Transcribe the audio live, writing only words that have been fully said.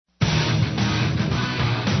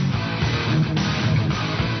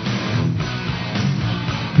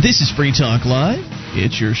This is Free Talk Live.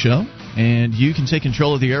 It's your show, and you can take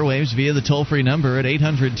control of the airwaves via the toll-free number at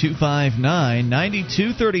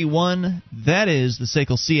 800-259-9231. That is the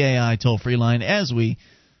SACL CAI toll-free line as we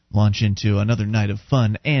launch into another night of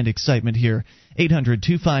fun and excitement here.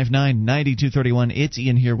 800-259-9231. It's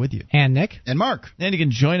Ian here with you. And Nick. And Mark. And you can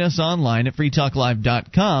join us online at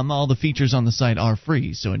freetalklive.com. All the features on the site are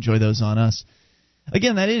free, so enjoy those on us.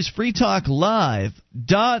 Again, that is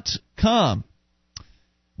freetalklive.com.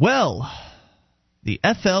 Well, the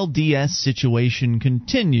FLDS situation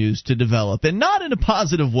continues to develop, and not in a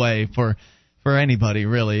positive way for anybody,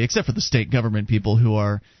 really, except for the state government people who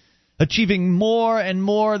are achieving more and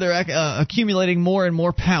more. They're accumulating more and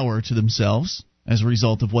more power to themselves as a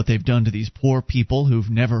result of what they've done to these poor people who've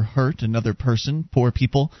never hurt another person, poor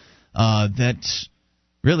people that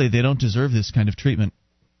really they don't deserve this kind of treatment.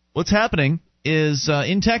 What's happening is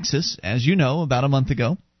in Texas, as you know, about a month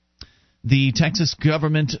ago, the Texas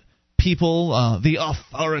government people, the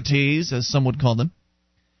authorities, as some would call them,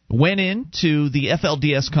 went into the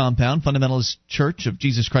FLDS compound, Fundamentalist Church of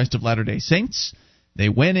Jesus Christ of Latter-day Saints. They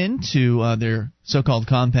went into their so-called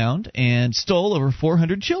compound and stole over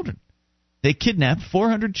 400 children. They kidnapped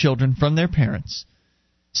 400 children from their parents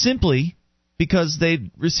simply because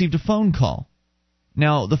they received a phone call.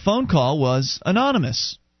 Now, the phone call was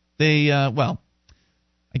anonymous.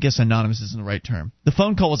 I guess anonymous isn't the right term. The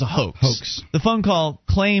phone call was a hoax. The phone call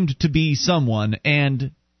claimed to be someone,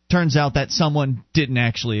 and turns out that someone didn't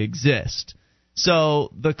actually exist.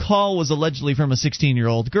 So the call was allegedly from a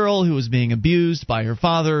 16-year-old girl who was being abused by her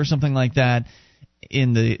father or something like that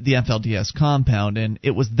in the FLDS compound, and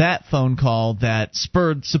it was that phone call that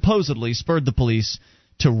supposedly spurred the police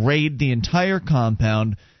to raid the entire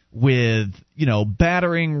compound with,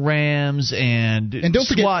 battering rams and don't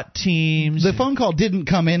SWAT forget, teams. The phone call didn't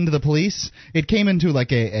come into the police. It came into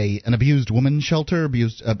like an abused woman shelter,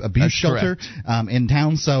 abuse shelter in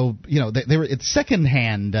town. So, it's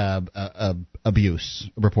secondhand abuse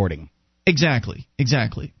reporting. Exactly.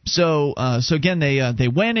 So again, they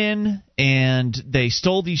went in and they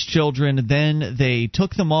stole these children. Then they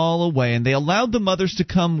took them all away, and they allowed the mothers to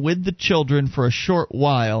come with the children for a short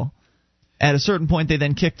while. At a certain point, they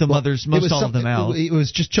then kicked the mothers, all of them out. It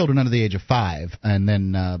was just children under the age of 5, and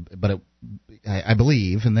then, I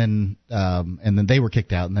believe, and then they were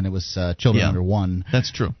kicked out, and then it was children under 1.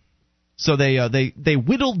 That's true. So they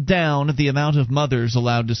whittled down the amount of mothers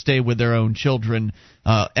allowed to stay with their own children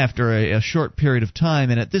after a short period of time,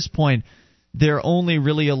 and at this point, they're only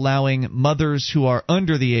really allowing mothers who are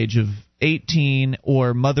under the age of 18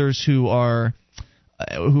 or mothers who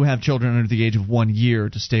have children under the age of 1 year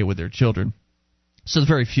to stay with their children. So there's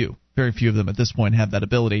very few of them at this point have that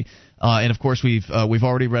ability. And of course, we've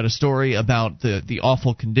already read a story about the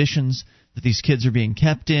awful conditions that these kids are being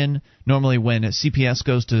kept in. Normally, when CPS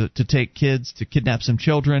goes to take kids to kidnap some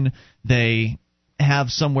children, they have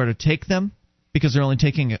somewhere to take them because they're only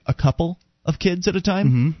taking a couple of kids at a time.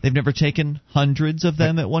 Mm-hmm. They've never taken hundreds of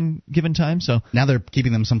them at one given time. So now they're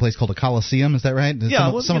keeping them someplace called a coliseum. Is that right?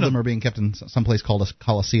 Yeah, some of them are being kept in someplace called a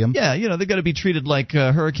coliseum. Yeah, they've got to be treated like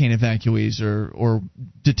hurricane evacuees or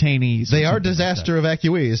detainees. They are disaster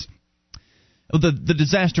evacuees. The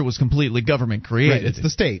disaster was completely government created. Right, it's the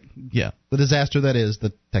state. Yeah. The disaster that is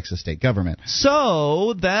the Texas state government.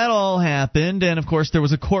 So that all happened, and of course there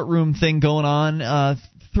was a courtroom thing going on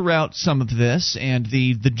throughout some of this, and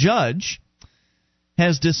the judge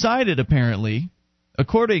has decided, apparently,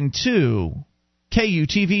 according to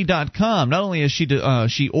KUTV.com, not only has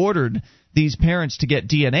she ordered these parents to get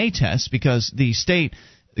DNA tests because the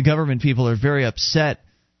government people are very upset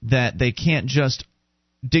that they can't just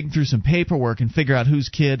dig through some paperwork and figure out whose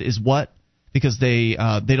kid is what because they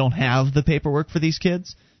don't have the paperwork for these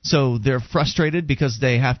kids. So they're frustrated because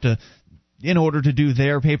they have to, in order to do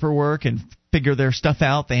their paperwork and figure their stuff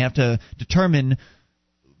out, they have to determine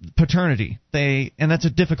paternity. And that's a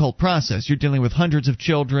difficult process. You're dealing with hundreds of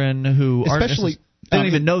children who don't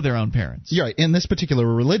even know their own parents. Yeah, right. In this particular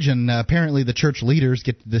religion, apparently the church leaders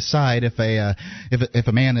get to decide if a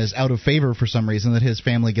man is out of favor for some reason, that his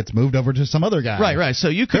family gets moved over to some other guy. Right. So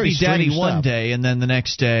you could be daddy one day, and then the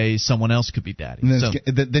next day someone else could be daddy.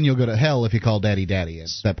 Then you'll go to hell if you call daddy at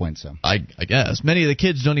that point. So I guess many of the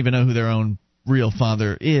kids don't even know who their own real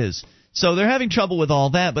father is. So they're having trouble with all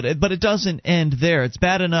that, but it doesn't end there. It's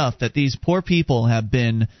bad enough that these poor people have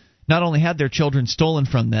been not only had their children stolen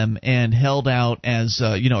from them and held out as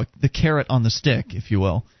the carrot on the stick, if you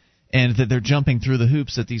will, and that they're jumping through the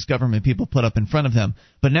hoops that these government people put up in front of them,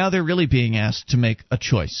 but now they're really being asked to make a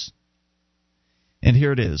choice. And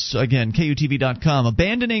here it is. Again, KUTV.com.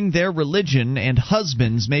 Abandoning their religion and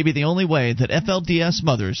husbands may be the only way that FLDS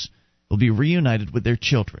mothers will be reunited with their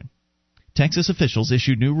children. Texas officials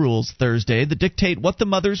issued new rules Thursday that dictate what the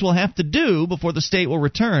mothers will have to do before the state will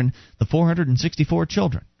return the 464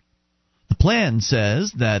 children. The plan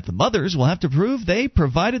says that the mothers will have to prove they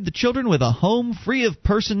provided the children with a home free of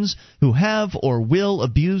persons who have or will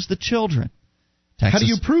abuse the children. How do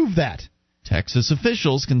you prove that? Texas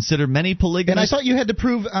officials consider many polygamists... And I thought you had to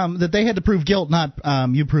prove that they had to prove guilt, not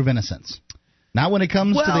you prove innocence. Not when it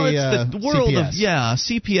comes to the world CPS. of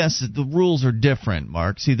CPS. The rules are different,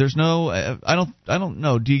 Mark. See, there's no. I don't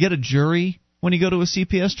know. Do you get a jury when you go to a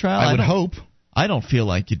CPS trial? I would hope. I don't feel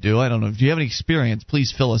like you do. I don't know. If you have any experience,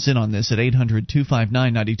 please fill us in on this at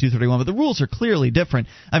 800-259-9231. But the rules are clearly different.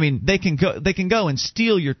 I mean, they can go and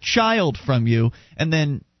steal your child from you, and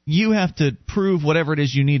then you have to prove whatever it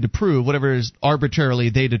is you need to prove, whatever it is arbitrarily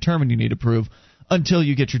they determine you need to prove, until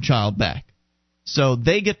you get your child back. So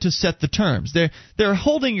they get to set the terms. They're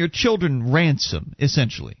holding your children ransom,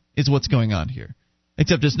 essentially, is what's going on here.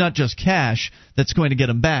 Except it's not just cash that's going to get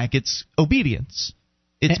them back. It's obedience.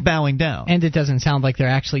 It's bowing down. And it doesn't sound like they're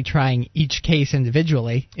actually trying each case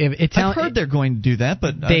individually. I've heard they're going to do that,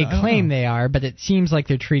 but they claim they are, but it seems like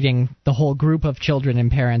they're treating the whole group of children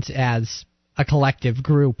and parents as a collective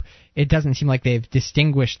group. It doesn't seem like they've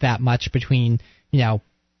distinguished that much between,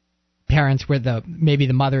 parents where maybe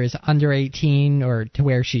the mother is under 18 or to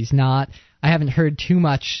where she's not. I haven't heard too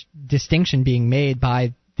much distinction being made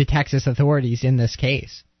by the Texas authorities in this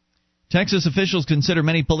case. Texas officials consider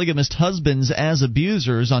many polygamist husbands as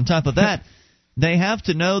abusers. On top of that, they have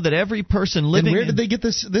to know that every person living... And where did they get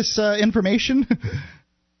this information?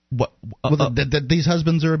 What? That these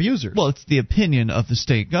husbands are abusers. Well, it's the opinion of the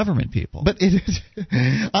state government people. But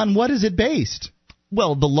on what is it based?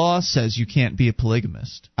 Well, the law says you can't be a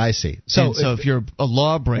polygamist. I see. So if you're a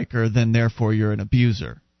lawbreaker, then therefore you're an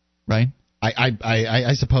abuser, right?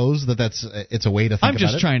 I suppose it's a way to think about it. I'm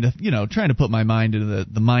just trying to put my mind into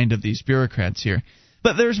the mind of these bureaucrats here.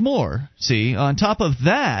 But there's more. See, on top of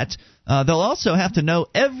that, they'll also have to know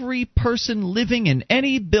every person living in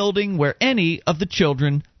any building where any of the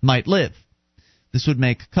children might live. This would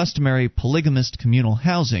make customary polygamist communal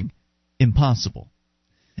housing impossible.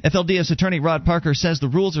 FLDS attorney Rod Parker says the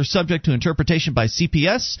rules are subject to interpretation by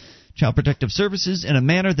CPS, Child Protective Services, in a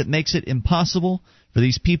manner that makes it impossible for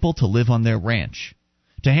these people to live on their ranch.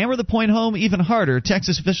 To hammer the point home even harder,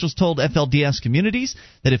 Texas officials told FLDS communities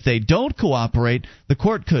that if they don't cooperate, the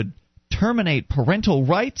court could terminate parental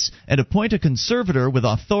rights and appoint a conservator with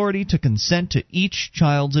authority to consent to each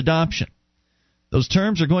child's adoption. Those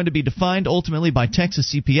terms are going to be defined ultimately by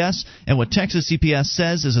Texas CPS, and what Texas CPS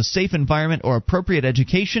says is a safe environment or appropriate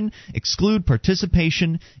education exclude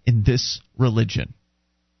participation in this religion.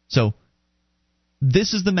 So,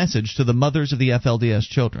 this is the message to the mothers of the FLDS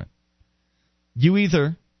children. You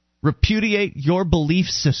either repudiate your belief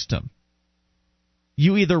system,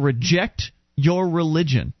 you either reject your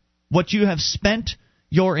religion, what you have spent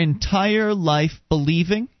your entire life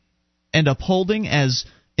believing and upholding as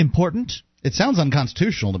important. It sounds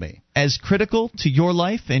unconstitutional to me. As critical to your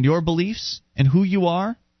life and your beliefs and who you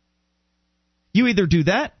are. You either do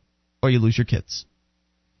that or you lose your kids.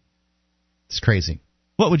 It's crazy.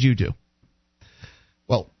 What would you do?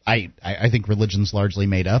 Well, I think religion's largely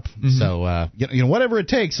made up. Mm-hmm. So, whatever it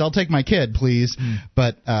takes, I'll take my kid, please. Mm.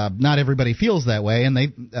 But not everybody feels that way. And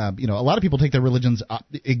a lot of people take their religions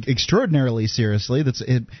extraordinarily seriously.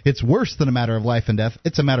 It's worse than a matter of life and death.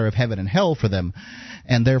 It's a matter of heaven and hell for them.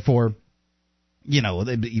 And therefore,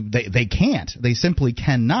 they can't. They simply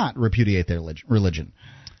cannot repudiate their religion.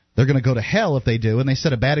 They're going to go to hell if they do, and they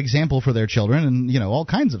set a bad example for their children and, all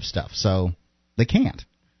kinds of stuff. So they can't.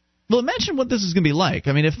 Well, imagine what this is going to be like.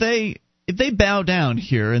 I mean, if they bow down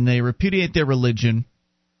here and they repudiate their religion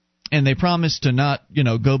and they promise to not,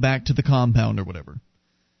 go back to the compound or whatever,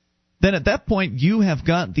 then at that point you have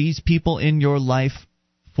got these people in your life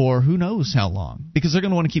for who knows how long, because they're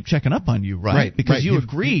going to want to keep checking up on you, right? Because you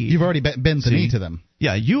agreed. You've already been to me to them.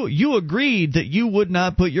 Yeah, you agreed that you would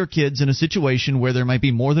not put your kids in a situation where there might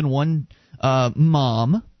be more than one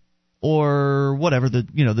mom or whatever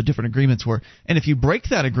the different agreements were. And if you break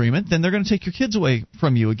that agreement, then they're going to take your kids away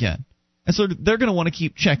from you again. And so they're going to want to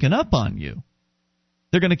keep checking up on you.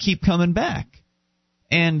 They're going to keep coming back.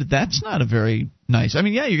 And that's not a very nice... I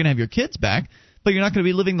mean, yeah, you're going to have your kids back, but you're not going to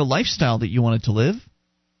be living the lifestyle that you wanted to live.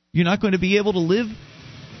 You're not going to be able to live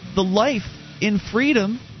the life in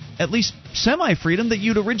freedom, at least semi-freedom, that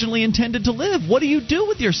you'd originally intended to live. What do you do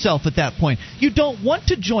with yourself at that point? You don't want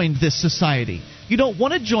to join this society. You don't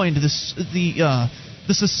want to join the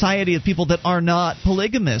society of people that are not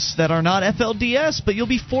polygamists, that are not FLDS, but you'll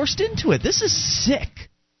be forced into it. This is sick.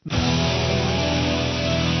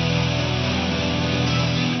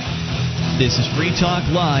 This is Free Talk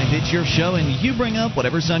Live. It's your show, and you bring up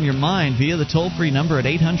whatever's on your mind via the toll-free number at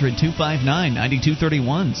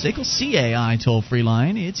 800-259-9231. SACL CAI toll-free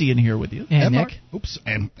line. It's Ian here with you. And Nick. Mark. Oops.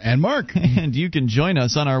 And Mark. And you can join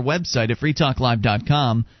us on our website at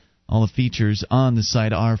freetalklive.com. All the features on the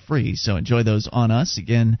site are free, so enjoy those on us.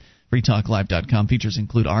 Again, freetalklive.com. Features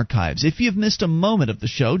include archives. If you've missed a moment of the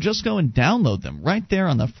show, just go and download them right there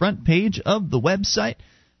on the front page of the website.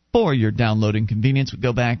 For your downloading convenience, we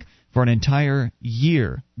go back for an entire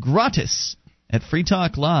year, gratis, at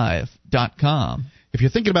freetalklive.com. If you're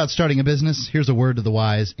thinking about starting a business, here's a word to the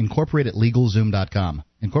wise. Incorporate at LegalZoom.com.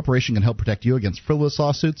 Incorporation can help protect you against frivolous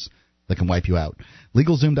lawsuits that can wipe you out.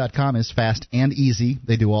 LegalZoom.com is fast and easy.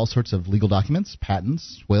 They do all sorts of legal documents,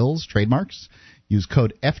 patents, wills, trademarks. Use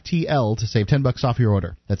code FTL to save $10 off your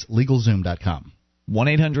order. That's LegalZoom.com.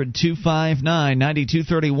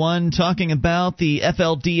 1-800-259-9231, talking about the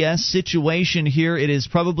FLDS situation here. It is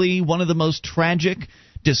probably one of the most tragic,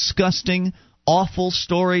 disgusting, awful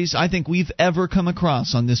stories I think we've ever come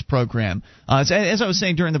across on this program. As I was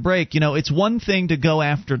saying during the break, it's one thing to go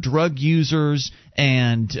after drug users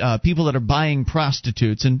and people that are buying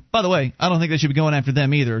prostitutes. And by the way, I don't think they should be going after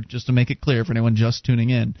them either, just to make it clear for anyone just tuning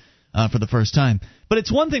in for the first time. But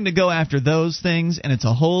it's one thing to go after those things, and it's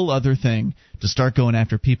a whole other thing to start going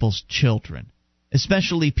after people's children,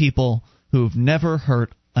 especially people who've never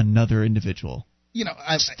hurt another individual.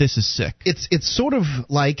 This is sick. It's sort of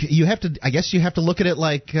like you have to. I guess you have to look at it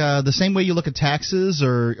like the same way you look at taxes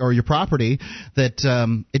or your property. That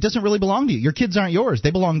it doesn't really belong to you. Your kids aren't yours.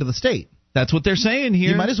 They belong to the state. That's what they're saying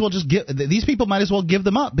here. You might as well just these people might as well give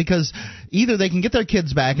them up, because either they can get their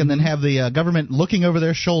kids back and then have the government looking over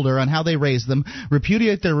their shoulder on how they raise them,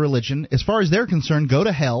 repudiate their religion. As far as they're concerned, go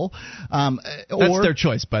to hell. That's their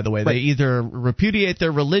choice, by the way. Right. They either repudiate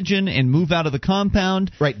their religion and move out of the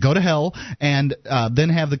compound. Right, go to hell, and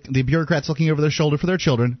then have the bureaucrats looking over their shoulder for their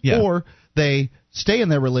children. Yeah. Or they stay in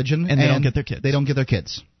their religion and they don't get their kids. They don't get their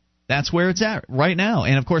kids. That's where it's at right now.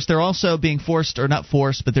 And, of course, they're also being forced, or not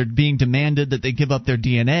forced, but they're being demanded that they give up their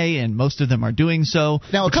DNA, and most of them are doing so.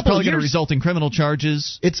 Now, which is probably going to result in criminal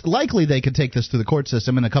charges. It's likely they could take this through the court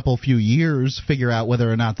system in a few years, figure out whether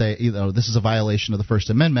or not this is a violation of the First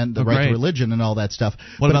Amendment, the right to religion, and all that stuff.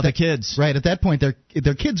 What about the kids? Right, at that point,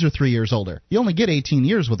 their kids are 3 years older. You only get 18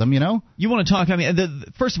 years with them, You want to talk,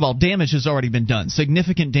 first of all, damage has already been done.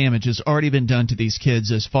 Significant damage has already been done to these kids,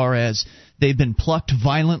 as far as they've been plucked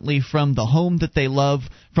violently from the home that they love,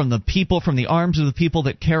 from the people, from the arms of the people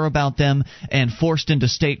that care about them, and forced into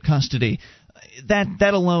state custody.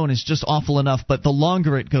 That alone is just awful enough, but the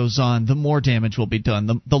longer it goes on, the more damage will be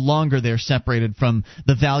done. The longer they're separated from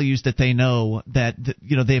the values that they know that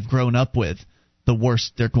they've grown up with, the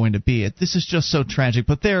worse they're going to be. This is just so tragic,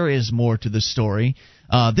 but there is more to the story.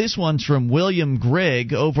 This one's from William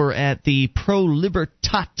Gregg over at the Pro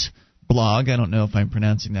Libertate blog. I don't know if I'm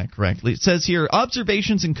pronouncing that correctly. It says here,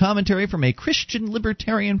 observations and commentary from a Christian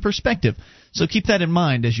libertarian perspective. So keep that in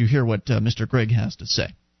mind as you hear what Mr. Gregg has to say.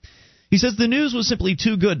 He says, the news was simply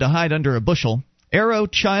too good to hide under a bushel. Arrow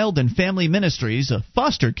Child and Family Ministries, a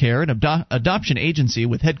foster care and adoption agency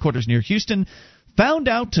with headquarters near Houston, found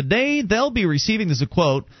out today they'll be receiving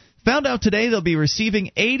 80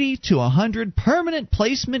 to 100 permanent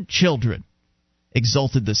placement children.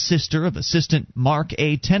 Exulted the sister of Assistant Mark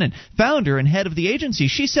A. Tennant, founder and head of the agency.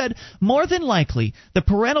 She said, more than likely, the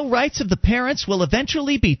parental rights of the parents will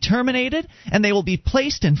eventually be terminated, and they will be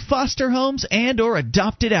placed in foster homes and or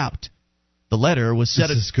adopted out. The letter was set...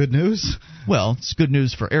 Is this good news? Well, it's good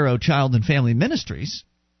news for Arrow Child and Family Ministries,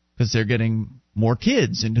 because they're getting more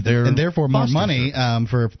kids into their... And therefore more money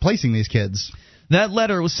for placing these kids. That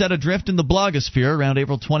letter was set adrift in the blogosphere around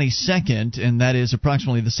April 22nd, and that is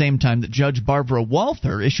approximately the same time that Judge Barbara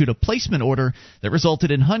Walther issued a placement order that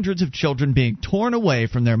resulted in hundreds of children being torn away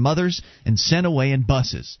from their mothers and sent away in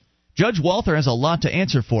buses. Judge Walther has a lot to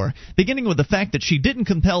answer for, beginning with the fact that she didn't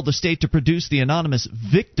compel the state to produce the anonymous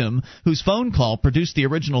victim whose phone call produced the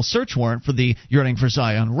original search warrant for the Yearning for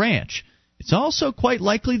Zion Ranch. It's also quite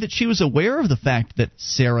likely that she was aware of the fact that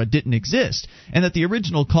Sarah didn't exist, and that the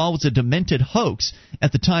original call was a demented hoax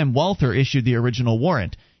at the time Walther issued the original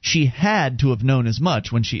warrant. She had to have known as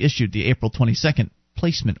much when she issued the April 22nd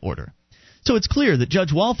placement order. So it's clear that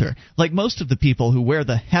Judge Walther, like most of the people who wear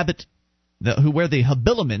the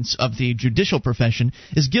habiliments of the judicial profession,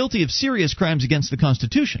 is guilty of serious crimes against the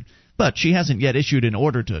Constitution, but she hasn't yet issued an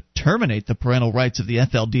order to terminate the parental rights of the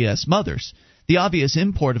FLDS mothers. The obvious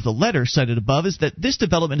import of the letter cited above is that this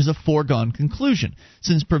development is a foregone conclusion,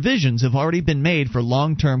 since provisions have already been made for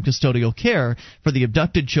long-term custodial care for the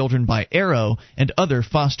abducted children by Arrow and other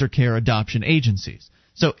foster care adoption agencies.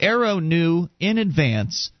 So Arrow knew in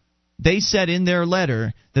advance they said in their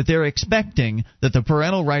letter that they're expecting that the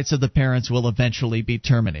parental rights of the parents will eventually be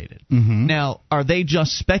terminated. Mm-hmm. Now, are they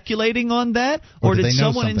just speculating on that, or did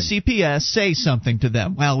someone in CPS say something to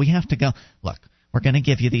them? Well, we have to go. Look, we're going to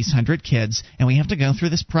give you these 100 kids, and we have to go through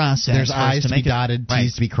this process. There's I's to be dotted,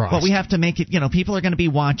 T's to be crossed. Well, we have to make it, people are going to be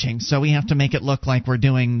watching, so we have to make it look like we're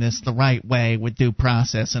doing this the right way with due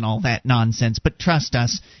process and all that nonsense. But trust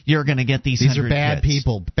us, you're going to get these 100 kids. These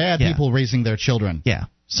are bad people raising their children. Yeah.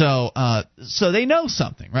 So they know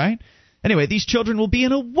something, right? Anyway, these children will be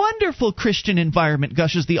in a wonderful Christian environment,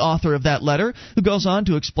 gushes the author of that letter, who goes on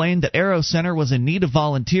to explain that Arrow Center was in need of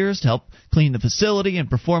volunteers to help clean the facility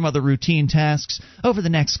and perform other routine tasks over the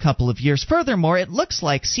next couple of years. Furthermore, it looks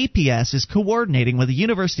like CPS is coordinating with the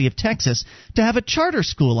University of Texas to have a charter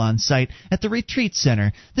school on site at the retreat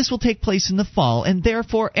center. This will take place in the fall, and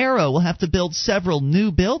therefore Arrow will have to build several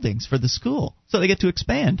new buildings for the school. So they get to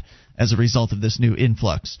expand as a result of this new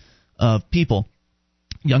influx of people.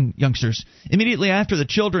 Youngsters. Immediately after the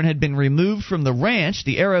children had been removed from the ranch,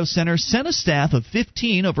 the Arrow Center sent a staff of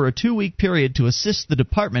 15 over a 2-week period to assist the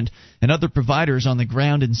department and other providers on the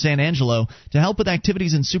ground in San Angelo to help with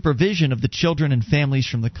activities and supervision of the children and families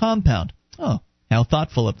from the compound. Oh, how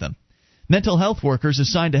thoughtful of them. Mental health workers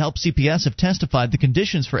assigned to help CPS have testified the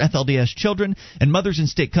conditions for FLDS children and mothers in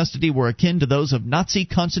state custody were akin to those of Nazi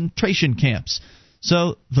concentration camps.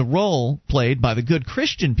 So the role played by the good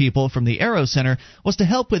Christian people from the Arrow Center was to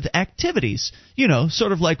help with activities,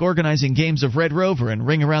 sort of like organizing games of Red Rover and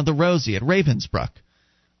Ring Around the Rosie at Ravensbrück.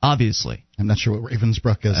 Obviously. I'm not sure what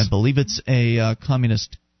Ravensbrück is. I believe it's a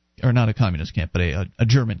communist, or not a communist camp, but a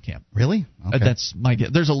German camp. Really? Okay. That's my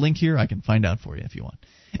guess. There's a link here. I can find out for you if you want.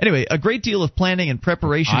 Anyway, a great deal of planning and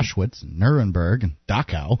preparation. Auschwitz, Nuremberg, and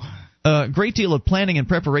Dachau. A great deal of planning and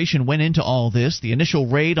preparation went into all this. The initial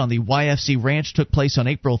raid on the YFC ranch took place on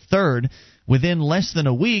April 3rd. Within less than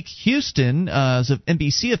a week, Houston, as an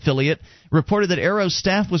NBC affiliate, reported that Arrow's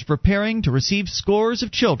staff was preparing to receive scores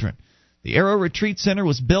of children. The Arrow Retreat Center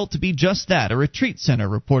was built to be just that, a retreat center,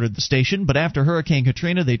 reported the station, but after Hurricane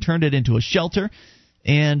Katrina, they turned it into a shelter.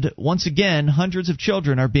 And once again, hundreds of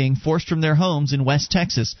children are being forced from their homes in West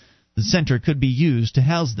Texas. The center could be used to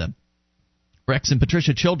house them. Rex and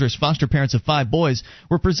Patricia Childress, foster parents of 5 boys,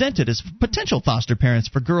 were presented as potential foster parents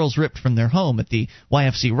for girls ripped from their home at the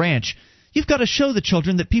YFC ranch. You've got to show the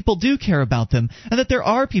children that people do care about them and that there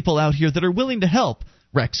are people out here that are willing to help,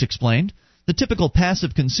 Rex explained. The typical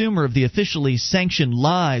passive consumer of the officially sanctioned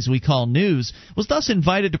lies we call news was thus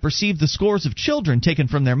invited to perceive the scores of children taken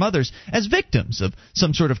from their mothers as victims of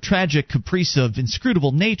some sort of tragic caprice of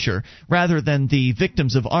inscrutable nature, rather than the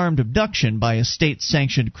victims of armed abduction by a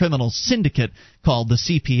state-sanctioned criminal syndicate called the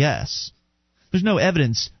CPS. There's no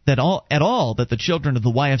evidence at all that the children of the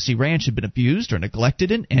YFC ranch had been abused or neglected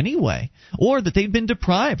in any way, or that they'd been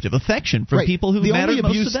deprived of affection from people who mattered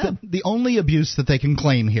most to them. The only abuse that they can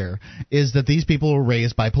claim here is that these people were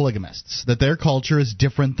raised by polygamists, that their culture is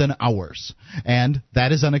different than ours, and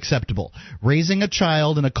that is unacceptable. Raising a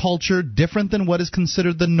child in a culture different than what is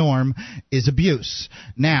considered the norm is abuse.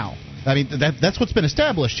 Now, I mean, that's what's been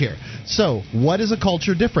established here. So, what is a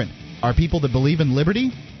culture different? Are people that believe in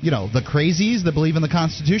liberty, the crazies that believe in the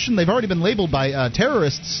Constitution? They've already been labeled by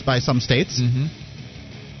terrorists by some states. Mm-hmm.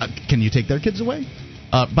 Can you take their kids away?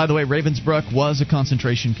 By the way, Ravensbrück was a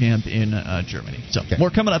concentration camp in Germany. So More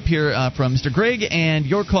coming up here from Mr. Grigg, and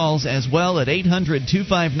your calls as well at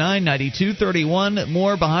 800-259-9231.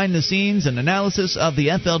 More behind the scenes and analysis of the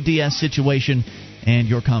FLDS situation and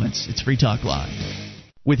your comments. It's Free Talk Live.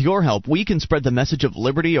 With your help, we can spread the message of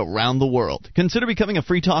liberty around the world. Consider becoming a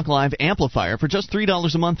Free Talk Live amplifier for just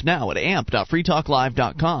 $3 a month now at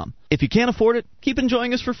amp.freetalklive.com. If you can't afford it, keep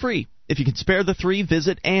enjoying us for free. If you can spare the $3,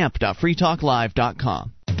 visit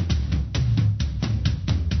amp.freetalklive.com.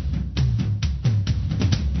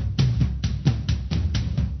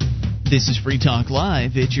 This is Free Talk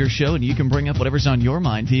Live. It's your show, and you can bring up whatever's on your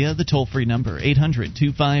mind via the toll-free number,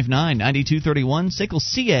 800-259-9231, SACL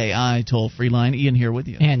CAI toll-free line. Ian here with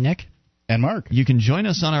you. And Nick. And Mark. You can join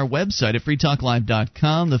us on our website at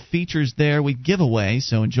freetalklive.com. The features there we give away,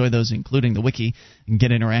 so enjoy those, including the wiki, and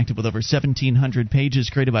get interactive with over 1,700 pages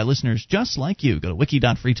created by listeners just like you. Go to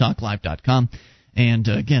wiki.freetalklive.com. And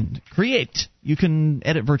again, create. You can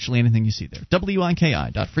edit virtually anything you see there.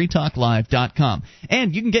 wiki.freetalklive.com.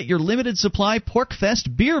 And you can get your limited supply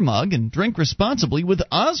PorkFest beer mug and drink responsibly with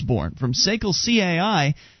Osborne from SACL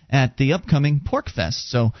CAI at the upcoming PorkFest.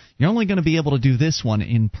 So you're only going to be able to do this one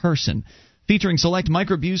in person. Featuring select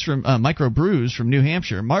microbrews from New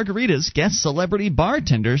Hampshire, margaritas, guest celebrity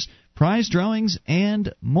bartenders, prize drawings,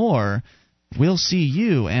 and more. we'll see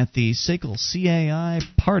you at the SACL CAI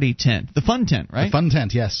party tent, the fun tent, right? The fun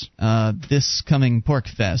tent, yes. This coming Pork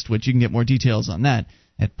Fest, which you can get more details on that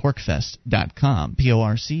at porkfest.com,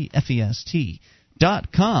 porcfest.com.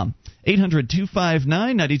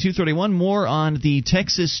 800-259-9231. More on the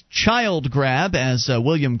Texas child grab, as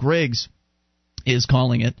William Griggs is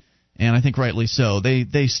calling it, and I think rightly so.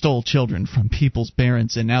 They stole children from people's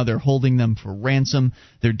parents, and now they're holding them for ransom.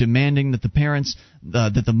 They're demanding that the parents,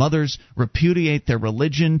 that the mothers repudiate their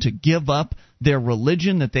religion, to give up their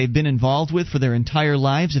religion that they've been involved with for their entire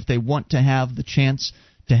lives if they want to have the chance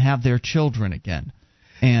to have their children again.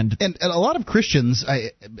 And a lot of Christians,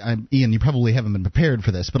 Ian, you probably haven't been prepared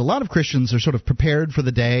for this, but a lot of Christians are sort of prepared for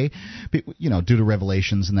the day, due to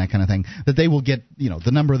Revelations and that kind of thing, that they will get,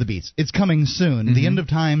 the number of the beast. It's coming soon. Mm-hmm. The end of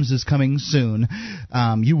times is coming soon.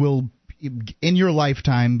 You will, in your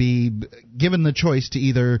lifetime, be given the choice to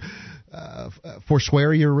either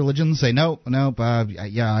forswear your religion, say no,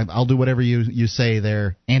 I'll do whatever you say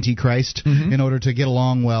there, Antichrist, mm-hmm. in order to get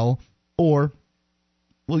along well, or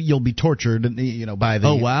you'll be tortured, by the...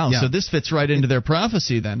 Oh, wow. Yeah. So this fits right into their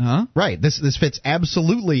prophecy then, huh? Right. This fits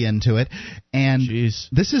absolutely into it. And Jeez.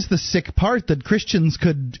 This is the sick part, that Christians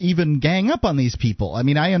could even gang up on these people. I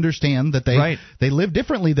mean, I understand that they live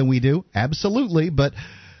differently than we do, absolutely, but...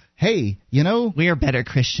 Hey, we are better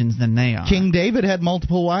Christians than they are. King David had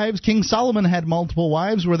multiple wives. King Solomon had multiple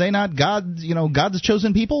wives. Were they not God's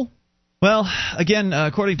chosen people? Well, again,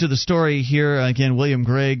 according to the story here, William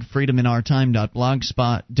Gregg,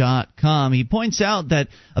 freedominourtime.blogspot.com, he points out that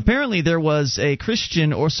apparently there was a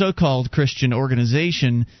Christian or so-called Christian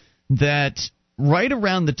organization that right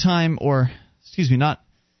around the time, not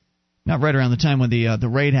right around the time when the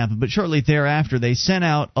raid happened, but shortly thereafter, they sent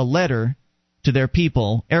out a letter to their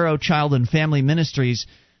people. Arrow Child and Family Ministries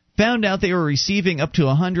found out they were receiving up to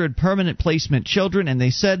 100 permanent placement children, and they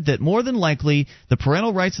said that more than likely the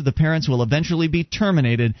parental rights of the parents will eventually be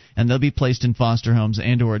terminated and they'll be placed in foster homes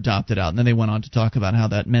and or adopted out. And then they went on to talk about how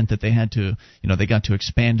that meant that they had to, they got to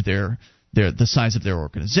expand the size of their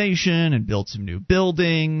organization and build some new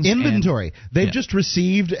buildings. Inventory. They've just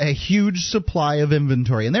received a huge supply of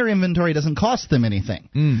inventory, and their inventory doesn't cost them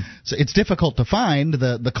anything. So it's difficult to find.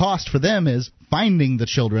 The cost for them is finding the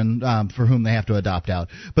children for whom they have to adopt out.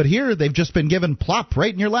 But here they've just been given plop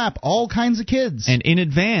right in your lap, all kinds of kids. And in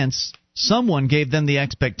advance, someone gave them the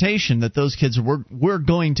expectation that those kids were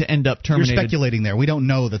going to end up terminated. You're speculating there. We don't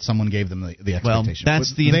know that someone gave them the expectation. Well,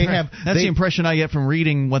 that's the impression I get from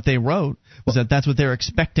reading what they wrote, that's what they're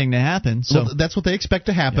expecting to happen. So that's what they expect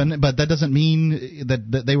to happen, but that doesn't mean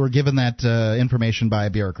that they were given that information by a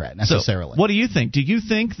bureaucrat necessarily. So what do you think? Do you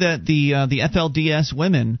think that the FLDS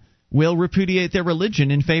women will repudiate their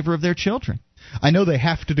religion in favor of their children? I know they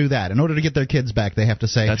have to do that. In order to get their kids back, they have to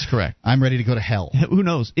say, that's correct. I'm ready to go to hell. Who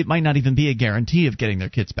knows? It might not even be a guarantee of getting their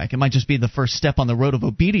kids back. It might just be the first step on the road of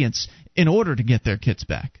obedience in order to get their kids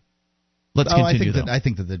back. Let's continue, I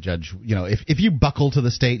think that the judge, if you buckle to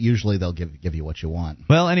the state, usually they'll give you what you want.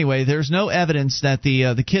 Well, anyway, there's no evidence that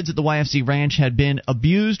the kids at the YFC Ranch had been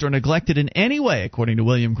abused or neglected in any way, according to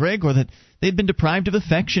William Gregg, or that they'd been deprived of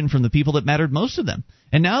affection from the people that mattered most to them.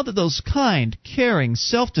 And now that those kind, caring,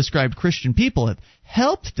 self-described Christian people have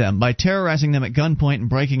helped them by terrorizing them at gunpoint and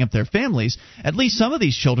breaking up their families, at least some of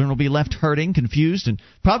these children will be left hurting, confused, and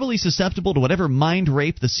probably susceptible to whatever mind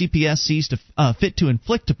rape the CPS sees fit to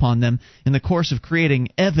inflict upon them in the course of creating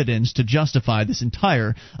evidence to justify this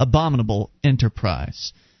entire abominable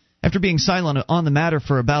enterprise. After being silent on the matter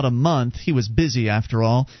for about a month, he was busy after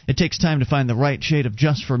all. It takes time to find the right shade of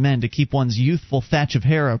just for men to keep one's youthful thatch of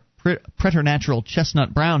hair a preternatural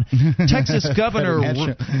chestnut brown. Texas Governor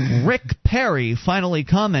Rick Perry finally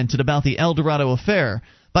commented about the El Dorado affair.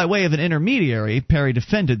 By way of an intermediary, Perry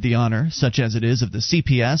defended the honor, such as it is, of the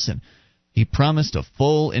CPS, and he promised a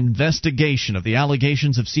full investigation of the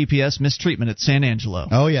allegations of CPS mistreatment at San Angelo.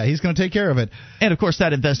 Oh, yeah, he's going to take care of it. And, of course,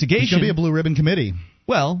 that investigation... It's going to be a blue ribbon committee.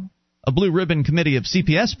 Well, a blue ribbon committee of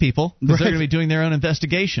CPS people, because they're going to be doing their own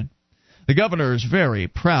investigation. The governor is very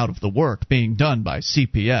proud of the work being done by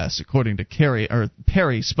CPS. According to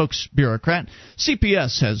Perry, spokesbureaucrat,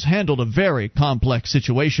 CPS has handled a very complex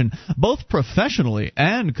situation, both professionally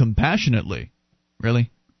and compassionately.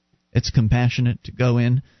 Really? It's compassionate to go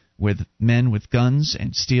in with men with guns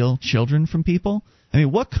and steal children from people? I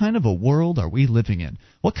mean, what kind of a world are we living in?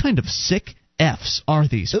 What kind of sick F's are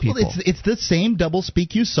these people? It's the same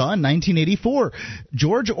doublespeak you saw in 1984.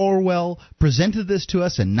 George Orwell presented this to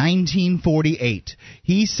us in 1948.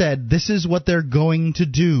 He said, this is what they're going to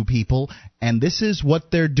do, people, and this is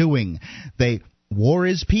what they're doing. They war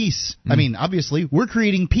is peace. I mean, obviously, we're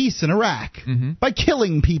creating peace in Iraq by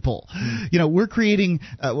killing people. We're creating.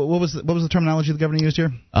 What was the terminology the governor used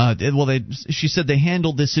here? She said they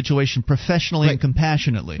handled this situation professionally and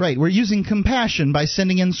compassionately. Right. We're using compassion by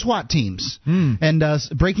sending in SWAT teams and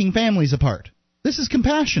breaking families apart. This is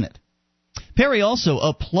compassionate. Perry also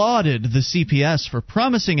applauded the CPS for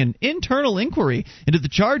promising an internal inquiry into the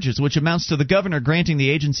charges, which amounts to the governor granting the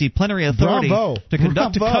agency plenary authority to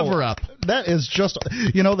conduct a cover-up. That is just,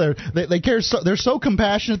 they care. They're so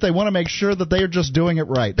compassionate. They want to make sure that they are just doing it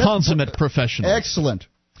right. Consummate professional. Excellent.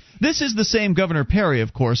 This is the same Governor Perry,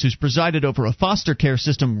 of course, who's presided over a foster care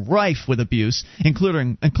system rife with abuse,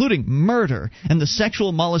 including murder and the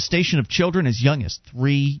sexual molestation of children as young as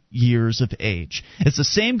 3 years of age. It's the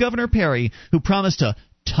same Governor Perry who promised a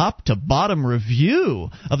top-to-bottom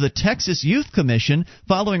review of the Texas Youth Commission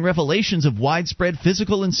following revelations of widespread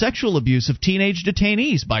physical and sexual abuse of teenage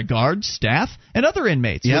detainees by guards, staff, and other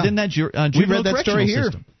inmates within that juvenile correctional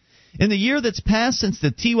system. In the year that's passed since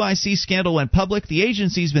the TYC scandal went public, the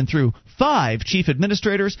agency's been through 5 chief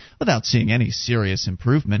administrators without seeing any serious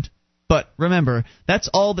improvement. But remember, that's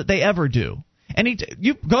all that they ever do.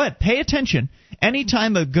 You go ahead, pay attention.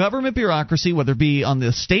 Anytime a government bureaucracy, whether it be on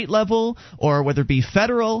the state level or whether it be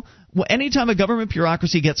federal, anytime a government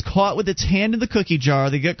bureaucracy gets caught with its hand in the cookie jar,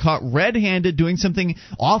 they get caught red-handed doing something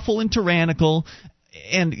awful and tyrannical,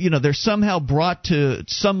 and they're somehow brought to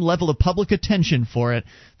some level of public attention for it,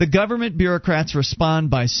 the government bureaucrats respond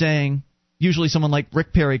by saying, usually someone like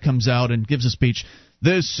Rick Perry comes out and gives a speech,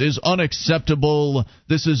 "This is unacceptable.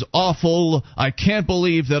 This is awful. I can't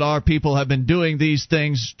believe that our people have been doing these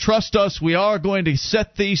things. Trust us, we are going to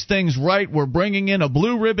set these things right. We're bringing in a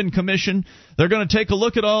blue ribbon commission. They're going to take a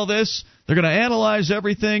look at all this. They're going to analyze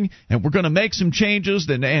everything, and we're going to make some changes,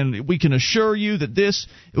 and we can assure you that this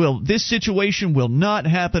situation will not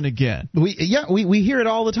happen again." We hear it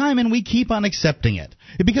all the time, and we keep on accepting it.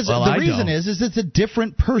 Because the reason is it's a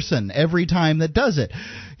different person every time that does it.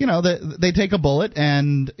 They take a bullet,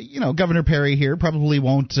 and, Governor Perry here probably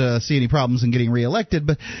won't see any problems in getting reelected,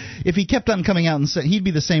 but if he kept on coming out and saying he'd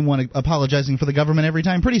be the same one apologizing for the government every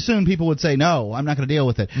time, pretty soon people would say, no, I'm not going to deal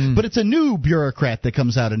with it. But it's a new bureaucrat that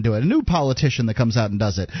comes out and do it, a new politician that comes out and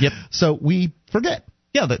does it. Yep. So we forget.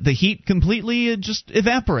 Yeah, the heat completely just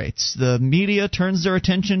evaporates. The media turns their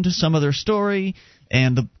attention to some other story,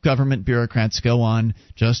 and the government bureaucrats go on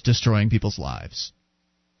just destroying people's lives.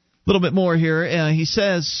 A little bit more here. He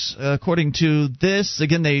says, according to this,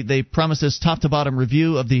 again, they promised this top-to-bottom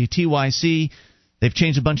review of the TYC. They've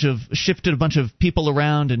shifted a bunch of people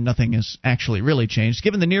around, and nothing has actually really changed.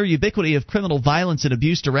 Given the near ubiquity of criminal violence and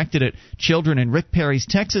abuse directed at children in Rick Perry's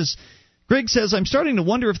Texas, Greg says, "I'm starting to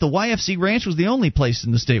wonder if the YFC Ranch was the only place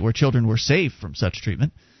in the state where children were safe from such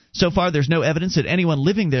treatment. So far, there's no evidence that anyone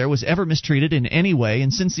living there was ever mistreated in any way,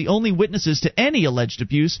 and since the only witnesses to any alleged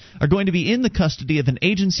abuse are going to be in the custody of an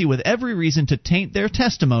agency with every reason to taint their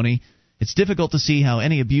testimony, it's difficult to see how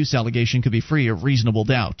any abuse allegation could be free of reasonable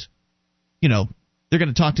doubt." They're going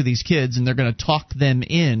to talk to these kids, and they're going to talk them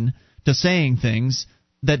in to saying things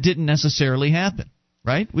that didn't necessarily happen,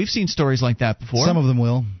 right? We've seen stories like that before. Some of them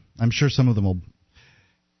will. I'm sure some of them will.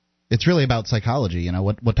 It's really about psychology,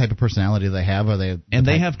 what type of personality they have.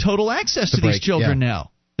 They have total access to these children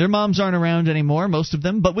now. Their moms aren't around anymore, most of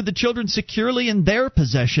them, but with the children securely in their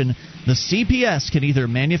possession, the CPS can either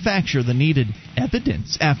manufacture the needed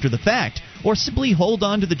evidence after the fact or simply hold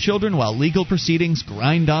on to the children while legal proceedings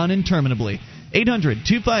grind on interminably.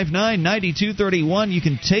 800-259-9231. You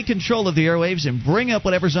can take control of the airwaves and bring up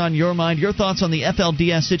whatever's on your mind, your thoughts on the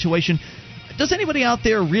FLDS situation. Does anybody out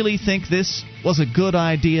there really think this was a good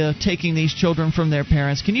idea, taking these children from their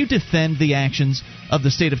parents? Can you defend the actions of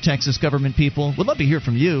the state of Texas government people? We'd love to hear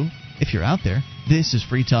from you if you're out there. This is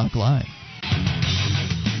Free Talk Live.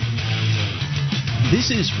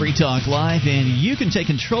 This is Free Talk Live, and you can take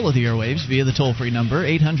control of the airwaves via the toll-free number,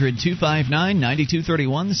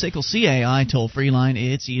 800-259-9231, the SACL CAI toll-free line.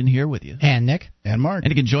 It's Ian here with you. And Nick. And Mark.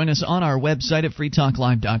 And you can join us on our website at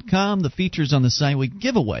freetalklive.com. The features on the site we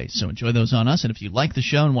give away, so enjoy those on us. And if you like the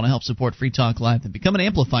show and want to help support Free Talk Live and become an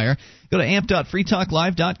amplifier, go to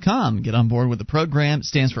amp.freetalklive.com. Get on board with the program. It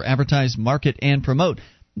stands for Advertise, Market, and Promote.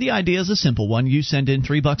 The idea is a simple one. You send in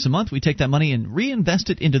 $3 a month. We take that money and reinvest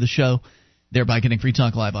it into the show, thereby getting Free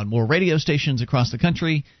Talk Live on more radio stations across the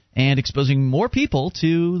country and exposing more people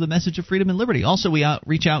to the message of freedom and liberty. Also, we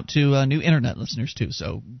reach out to new Internet listeners, too.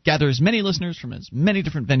 So gather as many listeners from as many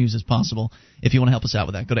different venues as possible. If you want to help us out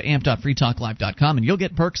with that, go to amp.freetalklive.com, and you'll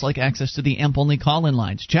get perks like access to the AMP-only call-in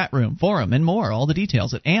lines, chat room, forum, and more. All the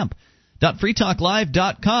details at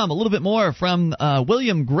amp.freetalklive.com. A little bit more from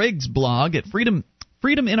William Gregg's blog at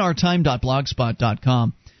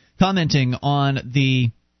freedominourtime.blogspot.com, commenting on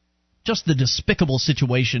the despicable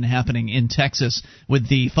situation happening in Texas with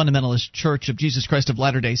the Fundamentalist Church of Jesus Christ of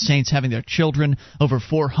Latter-day Saints having their children, over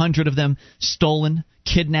 400 of them, stolen,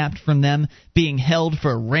 kidnapped from them, being held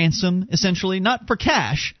for ransom, essentially, not for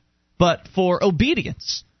cash, but for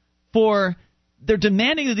obedience. They're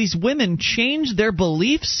demanding that these women change their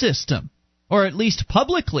belief system, or at least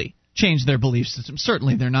publicly change their belief system.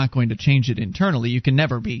 Certainly, they're not going to change it internally. You can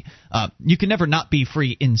never not be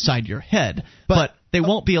free inside your head, but they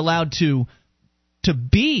won't be allowed to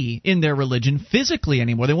be in their religion physically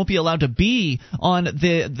anymore. They won't be allowed to be on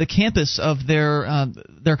the campus of their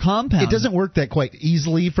compound. It doesn't work that quite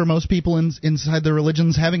easily for most people inside their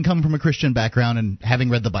religions, having come from a Christian background and having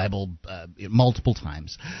read the Bible multiple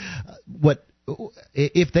times.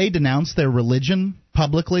 If they denounce their religion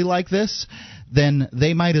publicly like this, then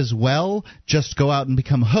they might as well just go out and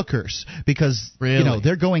become hookers, because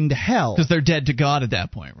they're going to hell. Because they're dead to God at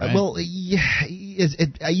that point, right? Well,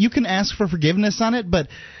 you can ask for forgiveness on it, but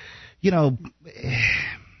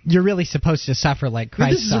you're really supposed to suffer like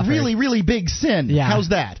Christ This is suffered. a really, really big sin. Yeah. How's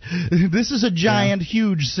that? This is a giant,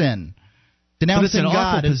 huge sin. Denouncing but it's an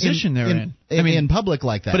God awful position they're in. In public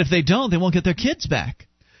like that. But if they don't, they won't get their kids back.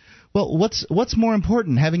 Well, what's more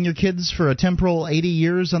important, having your kids for a temporal 80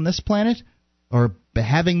 years on this planet, or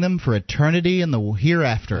having them for eternity in the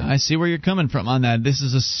hereafter? I see where you're coming from on that. This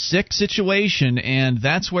is a sick situation, and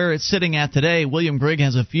that's where it's sitting at today. William Grigg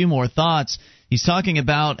has a few more thoughts. He's talking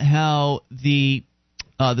about how the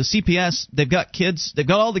CPS, they've got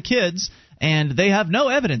all the kids, and they have no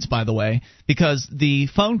evidence, by the way, because the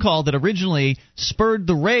phone call that originally spurred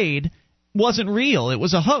the raid wasn't real. It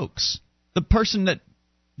was a hoax. The person that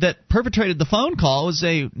perpetrated the phone call was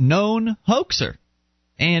a known hoaxer,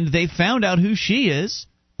 and they found out who she is,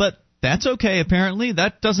 but that's okay, apparently.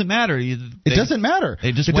 That doesn't matter. It doesn't matter.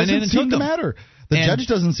 They just went in and took them. It doesn't seem to matter. The judge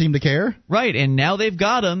doesn't seem to care. Right, and now they've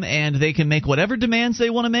got them, and they can make whatever demands they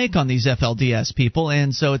want to make on these FLDS people,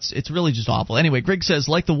 and so it's really just awful. Anyway, Grigg says,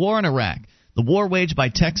 like the war in Iraq, the war waged by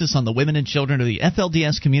Texas on the women and children of the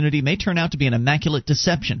FLDS community may turn out to be an immaculate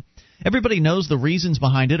deception. Everybody knows the reasons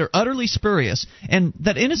behind it are utterly spurious, and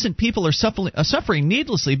that innocent people are suffering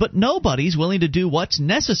needlessly, but nobody's willing to do what's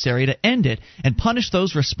necessary to end it and punish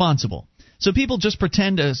those responsible. So people just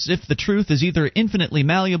pretend as if the truth is either infinitely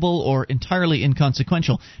malleable or entirely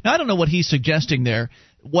inconsequential. Now, I don't know what he's suggesting there,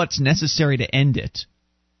 what's necessary to end it.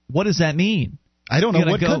 What does that mean? I don't know.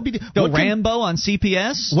 What could be Rambo on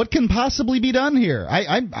CPS? What can possibly be done here?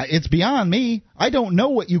 It's beyond me. I don't know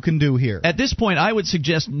what you can do here. At this point, I would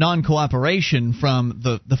suggest non-cooperation from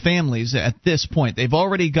the families at this point. They've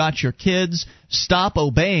already got your kids. Stop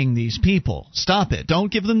obeying these people. Stop it.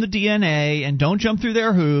 Don't give them the DNA, and don't jump through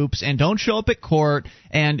their hoops, and don't show up at court.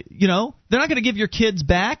 And, they're not going to give your kids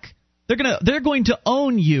back. They're going to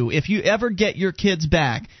own you if you ever get your kids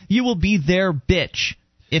back. You will be their bitch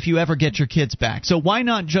if you ever get your kids back. So why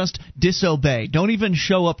not just disobey? Don't even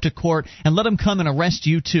show up to court and let them come and arrest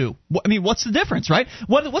you too. I mean, what's the difference, right?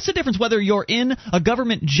 What's the difference whether you're in a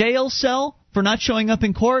government jail cell for not showing up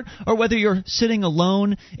in court, or whether you're sitting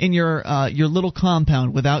alone in your little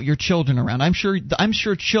compound without your children around? I'm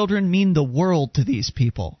sure children mean the world to these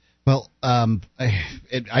people. Well,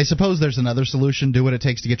 I suppose there's another solution. Do what it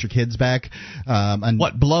takes to get your kids back.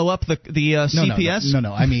 Blow up the CPS?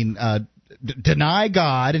 No. I mean, deny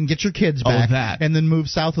God and get your kids back, and then move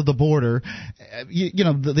south of the border. These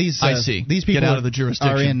people get out of the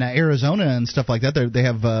jurisdiction. Are in Arizona and stuff like that. They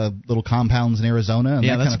have little compounds in Arizona.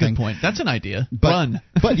 And that's a good point. That's an idea. Run.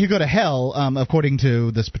 But you go to hell, according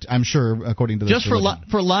to this. I'm sure, according to this. Just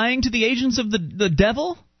for lying to the agents of the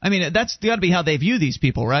devil. I mean, that's got to be how they view these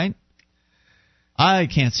people, right? I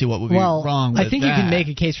can't see what would be wrong with that. I think you can make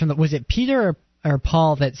a case from was it Peter or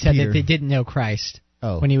Paul that said that they didn't know Christ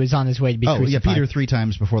when he was on his way to be crucified? Oh, yeah, Peter 3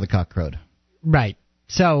 times before the cock crowed. Right.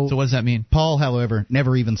 So what does that mean? Paul, however,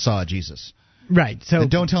 never even saw Jesus. Right. So and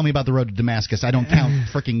don't tell me about the road to Damascus. I don't count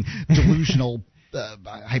freaking delusional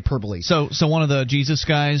hyperbole. So one of the Jesus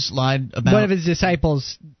guys lied about... One of his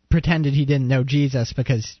disciples pretended he didn't know Jesus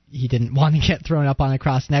because he didn't want to get thrown up on a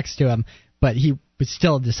cross next to him, but he was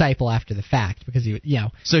still a disciple after the fact because he,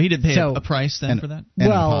 So he did pay a price then for that? An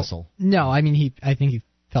apostle. No, I mean I think he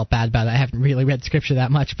felt bad about it. I haven't really read scripture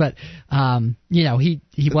that much, but he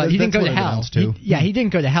didn't go to hell. He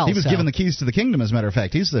didn't go to hell. He was given the keys to the kingdom. As a matter of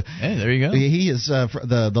fact, Hey, there you go. He is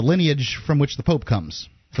the lineage from which the Pope comes.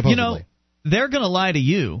 Supposedly. They're going to lie to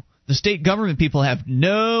you. The state government people have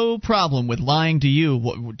no problem with lying to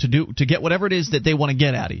you to get whatever it is that they want to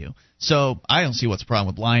get out of you. So I don't see what's the problem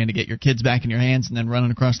with lying to get your kids back in your hands and then running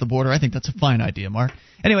across the border. I think that's a fine idea, Mark.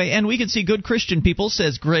 Anyway, and we can see good Christian people,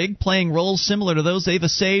 says Greg, playing roles similar to those they've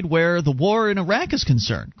essayed where the war in Iraq is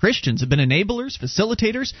concerned. Christians have been enablers,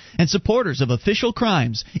 facilitators, and supporters of official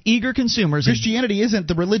crimes, eager consumers. Christianity isn't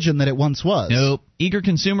the religion that it once was. Nope. Eager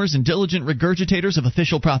consumers and diligent regurgitators of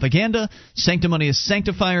official propaganda, sanctimonious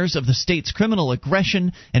sanctifiers of the state's criminal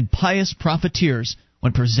aggression, and pious profiteers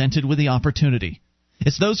when presented with the opportunity.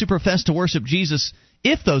 It's those who profess to worship Jesus.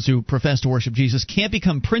 If those who profess to worship Jesus can't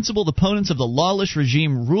become principled opponents of the lawless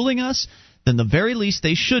regime ruling us, then the very least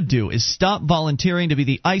they should do is stop volunteering to be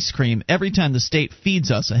the ice cream every time the state feeds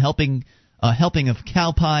us a helping of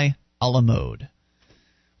cow pie a la mode.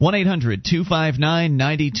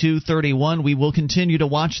 1-800-259-9231. We will continue to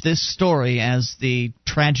watch this story as the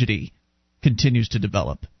tragedy continues to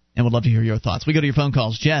develop, and would love to hear your thoughts. We go to your phone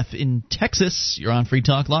calls. Jeff in Texas, you're on Free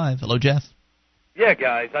Talk Live. Hello, Jeff. Yeah,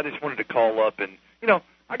 guys, I just wanted to call up and,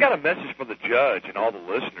 I got a message for the judge and all the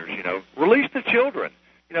listeners, release the children.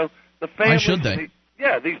 The families. Why should they?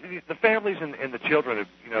 The families and the children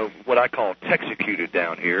are, what I call executed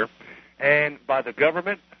down here, and by the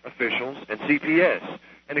government officials and CPS.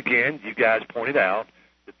 And again, you guys pointed out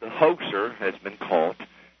that the hoaxer has been caught,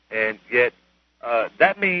 and yet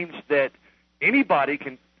that means that anybody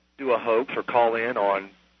can do a hoax or call in on,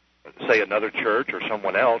 say, another church or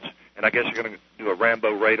someone else, and I guess you're going to do a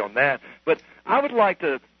Rambo raid on that. But I would like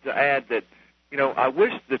to add that, I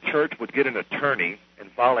wish the church would get an attorney and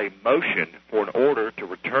file a motion for an order to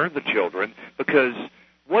return the children, because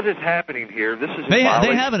what is happening here, this is they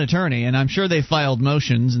have an attorney, and I'm sure they filed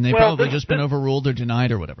motions, and they've probably just been overruled or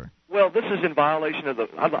denied or whatever. Well, this is in violation of the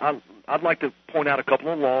I'd like to point out a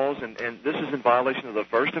couple of laws, and this is in violation of the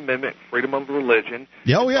First Amendment, freedom of religion.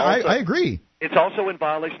 I agree. It's also in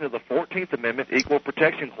violation of the 14th Amendment, Equal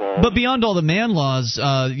Protection Clause. But beyond all the man laws,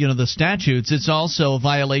 the statutes, it's also a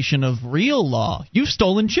violation of real law. You've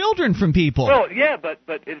stolen children from people. Well, yeah, but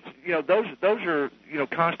it's those are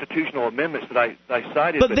constitutional amendments that I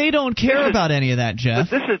cited. But they don't care about any of that,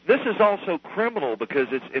 Jeff. But this is also criminal because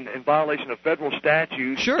it's in violation of federal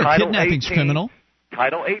statutes. Sure, kidnapping's criminal.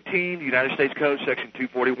 Title 18, United States Code, Section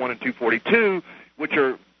 241 and 242, which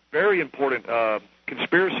are very important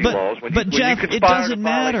conspiracy laws. But Jeff, it doesn't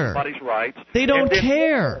matter. Somebody's rights. They don't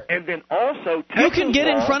care. And then also, Texas you can get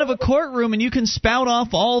in front of a courtroom and you can spout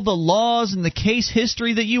off all the laws and the case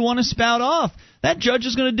history that you want to spout off. That judge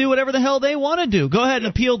is going to do whatever the hell they want to do. Go ahead and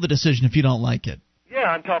appeal the decision if you don't like it. Yeah,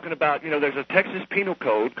 I'm talking about, there's a Texas penal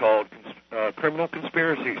code called Criminal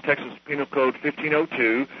Conspiracies, Texas Penal Code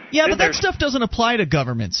 1502. Yeah, but that stuff doesn't apply to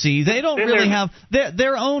government, see? They don't really have –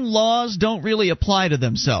 their own laws don't really apply to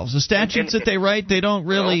themselves. The statutes that they write, they don't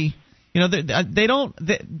really – they don't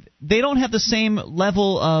have the same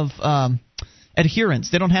level of adherence.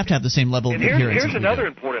 They don't have to have the same level of adherence. Here's another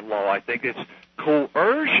important law, I think. It's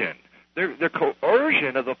coercion. They're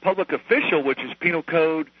coercion of the public official, which is Penal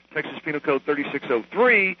Code – Texas Penal Code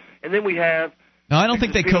 3603, and then we have... No, I don't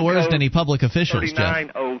think they coerced any public officials, Jeff.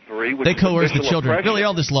 3903, which they coerced the children. Oppression. Really,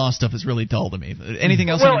 all this law stuff is really dull to me. Anything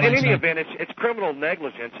else? Well, in any event, it's criminal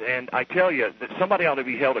negligence, and I tell you that somebody ought to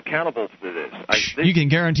be held accountable for this. You can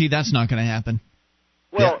guarantee that's not going to happen.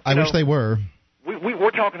 Well, I wish they were.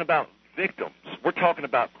 We're talking about victims. We're talking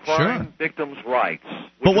about crime victims' rights.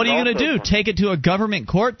 But what are you going to do? Take it to a government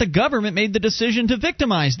court? The government made the decision to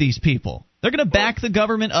victimize these people. They're going to back the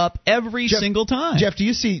government up every single time. Jeff, do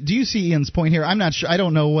you see Ian's point here? I'm not sure. I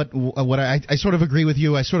don't know what I sort of agree with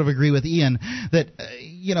you. I sort of agree with Ian that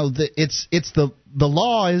it's the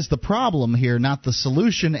law is the problem here, not the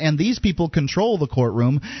solution. And these people control the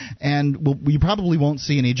courtroom, and we probably won't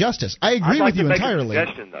see any justice. I agree with you entirely. I'd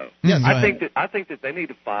like to make a suggestion, though. Yes, I think that they need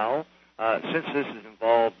to file, since this has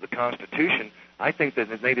involved the Constitution. I think that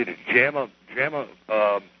they need to jam a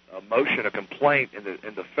motion, a complaint in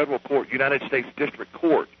the federal court, United States District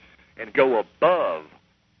Court, and go above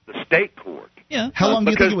the state court. Yeah. How long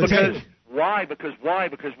do you think it would take? Why? Because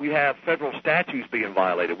we have federal statutes being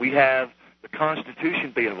violated. We have the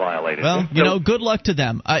Constitution being violated. Well, good luck to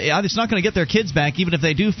them. It's not going to get their kids back, even if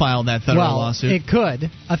they do file that federal lawsuit. It could.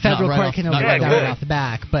 A federal court can override that off the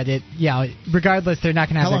back, but regardless, they're not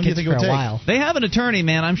going to have their kids for a while. They have an attorney,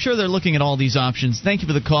 man. I'm sure they're looking at all these options. Thank you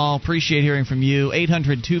for the call. Appreciate hearing from you.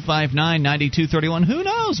 800-259-9231. Who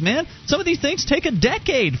knows, man? Some of these things take a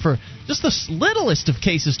decade for just the littlest of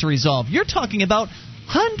cases to resolve. You're talking about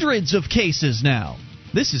hundreds of cases now.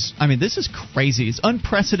 This is crazy. It's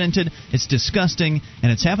unprecedented. It's disgusting,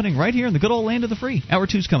 and it's happening right here in the good old land of the free. Hour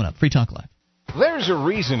 2's coming up. Free Talk Live. There's a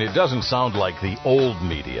reason it doesn't sound like the old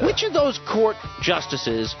media. Which of those court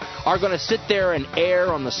justices are going to sit there and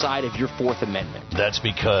err on the side of your Fourth Amendment? That's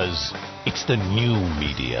because it's the new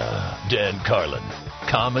media. Dan Carlin,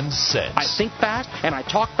 Common Sense. I think fast and I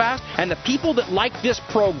talk fast, and the people that like this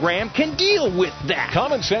program can deal with that.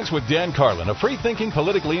 Common Sense with Dan Carlin, a free-thinking,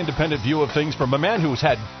 politically independent view of things from a man who's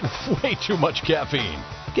had way too much caffeine.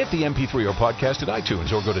 Get the MP3 or podcast at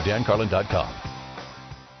iTunes or go to dancarlin.com.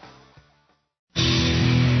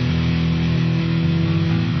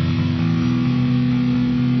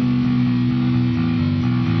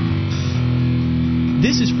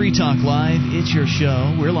 This is Free Talk Live. It's your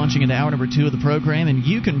show. We're launching into hour number 2 of the program, and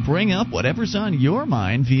you can bring up whatever's on your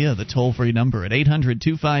mind via the toll-free number at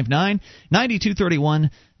 800-259-9231.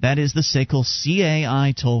 That is the SACL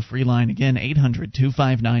CAI toll-free line. Again,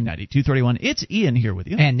 800-259-9231. It's Ian here with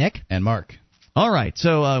you. And Nick. And Mark. All right,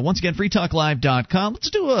 so once again, freetalklive.com. Let's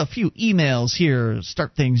do a few emails here,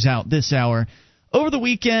 start things out this hour. Over the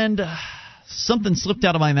weekend, something slipped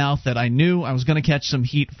out of my mouth that I knew I was going to catch some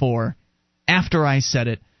heat for after I said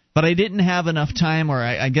it, but I didn't have enough time, or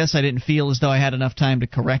I guess I didn't feel as though I had enough time to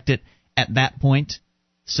correct it at that point.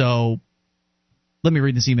 So let me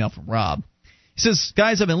read this email from Rob. He says,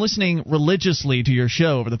 guys, I've been listening religiously to your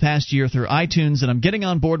show over the past year through iTunes, and I'm getting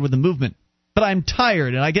on board with the movement. But I'm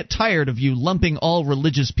tired, and I get tired of you lumping all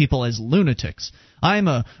religious people as lunatics. I'm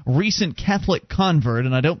a recent Catholic convert,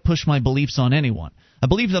 and I don't push my beliefs on anyone. I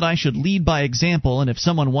believe that I should lead by example, and if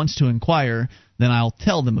someone wants to inquire, then I'll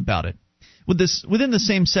tell them about it. Within the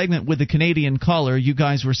same segment with the Canadian caller, you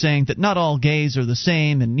guys were saying that not all gays are the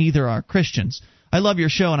same and neither are Christians. I love your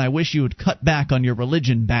show and I wish you would cut back on your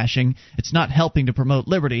religion bashing. It's not helping to promote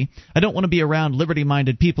liberty. I don't want to be around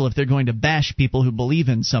liberty-minded people if they're going to bash people who believe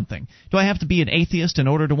in something. Do I have to be an atheist in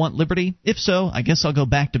order to want liberty? If so, I guess I'll go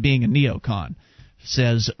back to being a neocon,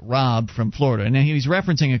 says Rob from Florida. And he's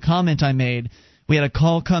referencing a comment I made. We had a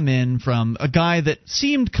call come in from a guy that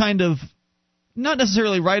seemed kind of not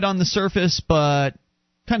necessarily right on the surface, but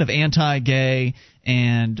kind of anti-gay,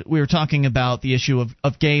 and we were talking about the issue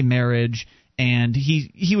of gay marriage, and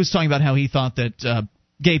he was talking about how he thought that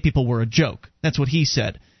gay people were a joke. That's what he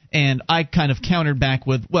said. And I kind of countered back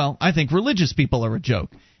with, well, I think religious people are a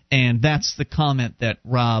joke. And that's the comment that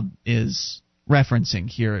Rob is referencing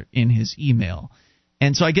here in his email.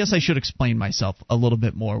 And so I guess I should explain myself a little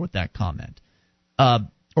bit more with that comment.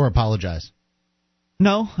 Or apologize.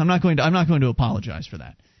 No, I'm not going to apologize for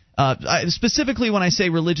that. Specifically, when I say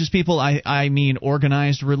religious people, I mean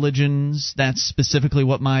organized religions. That's specifically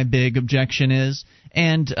what my big objection is.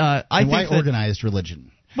 And I think why organized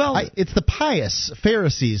religion? Well, it's the pious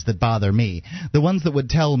Pharisees that bother me. The ones that would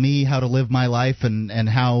tell me how to live my life and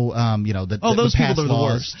how those people are the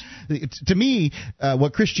worst. To me,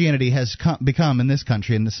 what Christianity has become in this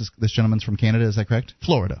country, and this gentleman's from Canada, is that correct?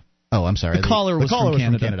 Florida. Oh, I'm sorry. The caller was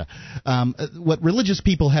from Canada. What religious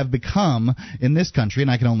people have become in this country, and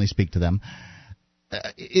I can only speak to them,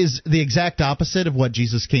 is the exact opposite of what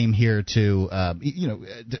Jesus came here to.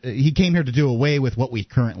 He came here to do away with what we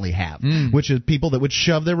currently have, which is people that would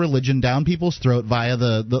shove their religion down people's throat via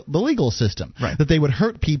the legal system. Right. That they would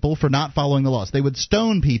hurt people for not following the laws. They would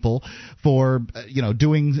stone people for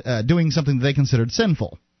doing something that they considered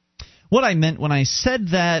sinful. What I meant when I said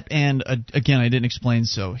that, and again, I didn't explain,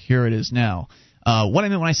 so here it is now. What I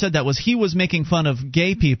meant when I said that was he was making fun of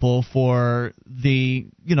gay people for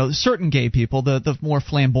certain gay people, the more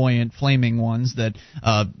flamboyant, flaming ones that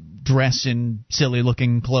dress in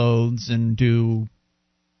silly-looking clothes and do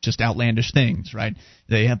just outlandish things, right?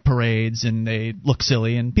 They have parades and they look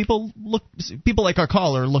silly, and people like our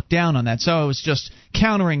caller look down on that. So I was just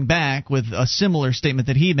countering back with a similar statement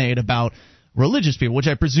that he made about religious people, which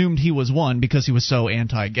I presumed he was one because he was so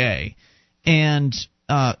anti-gay. And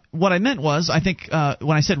what I meant was, I think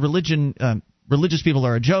when I said religious people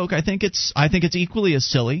are a joke, I think it's equally as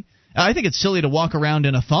silly. I think it's silly to walk around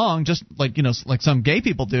in a thong, just like some gay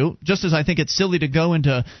people do. Just as I think it's silly to go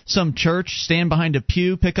into some church, stand behind a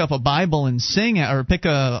pew, pick up a Bible and sing, or pick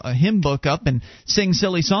a hymn book up and sing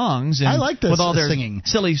silly songs. And I like this with all their singing.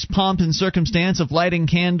 Silly pomp and circumstance of lighting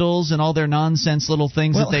candles and all their nonsense little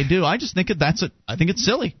things that they do. I just think I think it's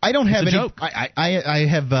silly. I don't have it's any. Joke. I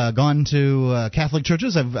have gone to Catholic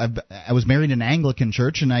churches. I was married in an Anglican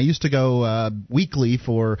church, and I used to go weekly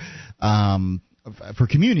for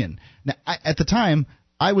communion. Now, at the time,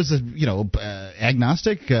 I was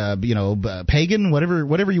agnostic, pagan,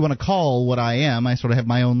 whatever you want to call what I am. I sort of have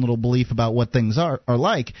my own little belief about what things are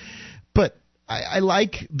like. But I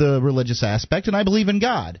like the religious aspect, and I believe in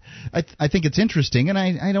God. I think it's interesting, and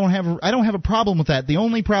I don't have a problem with that. The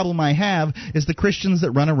only problem I have is the Christians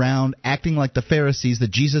that run around acting like the Pharisees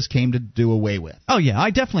that Jesus came to do away with. Oh yeah,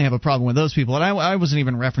 I definitely have a problem with those people, and I wasn't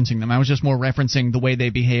even referencing them. I was just more referencing the way they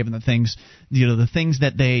behave and the things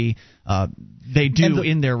that they do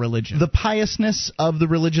in their religion. The piousness of the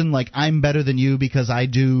religion, like I'm better than you because I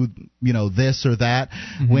do this or that,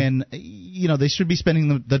 when they should be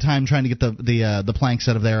spending the time trying to get the planks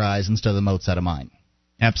out of their eyes instead of the motes out of mine.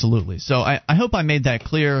 Absolutely. So I hope I made that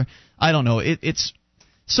clear. I don't know. It's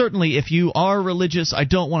certainly, if you are religious, I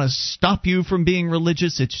don't want to stop you from being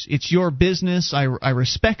religious. It's your business. I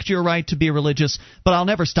respect your right to be religious, but I'll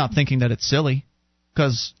never stop thinking that it's silly,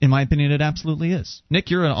 because in my opinion, it absolutely is.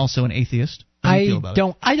 Nick, you're also an atheist. I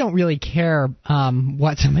don't really care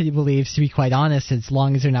what somebody believes, to be quite honest, as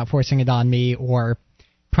long as they're not forcing it on me or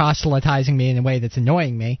proselytizing me in a way that's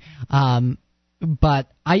annoying me. But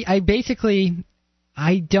I basically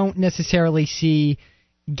don't necessarily see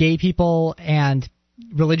gay people and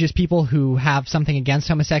religious people who have something against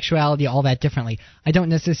homosexuality all that differently. I don't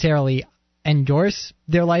necessarily endorse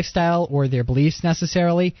their lifestyle or their beliefs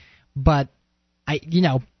necessarily, but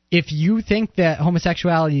if you think that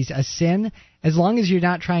homosexuality is a sin, as long as you're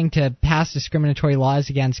not trying to pass discriminatory laws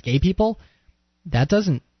against gay people,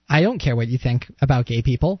 I don't care what you think about gay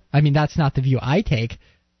people. I mean, that's not the view I take,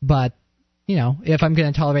 but if I'm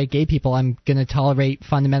going to tolerate gay people, I'm going to tolerate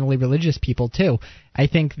fundamentally religious people too. I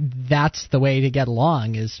think that's the way to get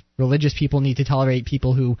along, is religious people need to tolerate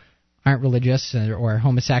people who aren't religious or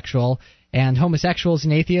homosexual, and homosexuals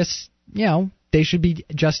and atheists, they should be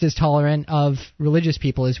just as tolerant of religious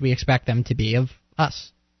people as we expect them to be of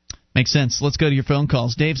us. Makes sense. Let's go to your phone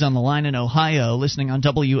calls. Dave's on the line in Ohio, listening on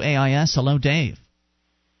WAIS. Hello, Dave.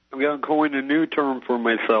 I'm going to coin a new term for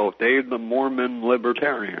myself, Dave, the Mormon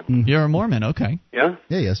libertarian. You're a Mormon, okay. Yeah?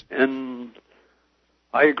 Yeah, yes. And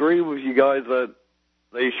I agree with you guys that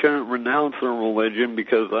they shouldn't renounce their religion,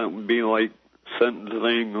 because that would be like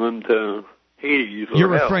sentencing them to Hades or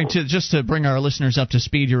You're hell. referring to, just to bring our listeners up to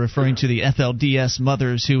speed, you're referring to the FLDS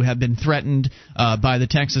mothers who have been threatened by the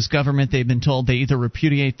Texas government. They've been told they either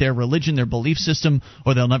repudiate their religion, their belief system,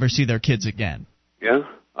 or they'll never see their kids again. Yeah,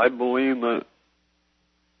 I believe that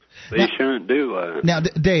they shouldn't do that. Now,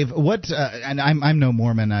 Dave, what? And I'm no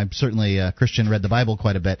Mormon. I'm certainly a Christian. Read the Bible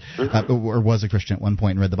quite a bit, or was a Christian at one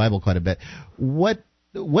point and read the Bible quite a bit.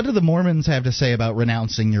 What do the Mormons have to say about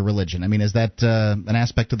renouncing your religion? I mean, is that an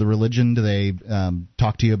aspect of the religion? Do they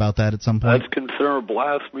talk to you about that at some point? That's considered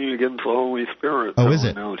blasphemy against the Holy Spirit. Oh, is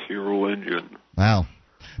it? Renounce your religion. Wow.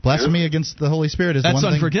 Blasphemy against the Holy Spirit is that's the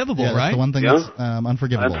one unforgivable, thing, right? That's the one thing that's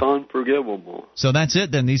unforgivable. That's unforgivable. So that's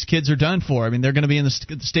it then. These kids are done for. I mean, they're going to be in the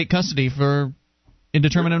state custody for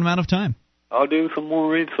indeterminate amount of time. I'll do some more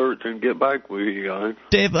research and get back with you guys.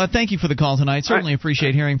 Dave, thank you for the call tonight. Certainly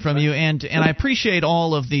appreciate hearing from you, and I appreciate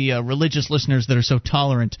all of the religious listeners that are so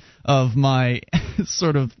tolerant of my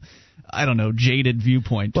sort of, I don't know, jaded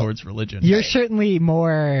viewpoint towards religion. You're certainly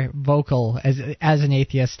more vocal as an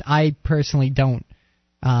atheist. I personally don't.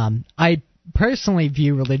 I personally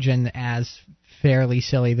view religion as fairly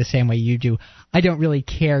silly, the same way you do. I don't really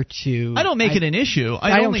care to... I don't make it an issue.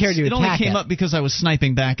 I don't care to attack it. It only came up because I was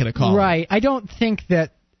sniping back at a call. Right. I don't think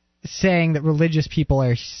that saying that religious people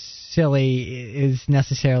are silly is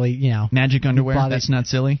necessarily, Magic underwear? That's not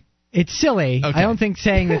silly? It's silly. Okay. I don't think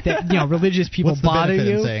saying that religious people bother you. What's the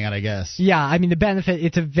benefit in saying it, I guess? Yeah, I mean, the benefit,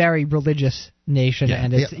 it's a very religious nation,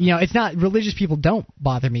 and it's it's not, religious people don't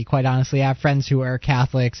bother me, quite honestly. I have friends who are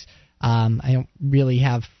Catholics. I don't really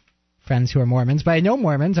have friends who are Mormons, but I know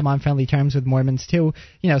Mormons. I'm on friendly terms with Mormons too.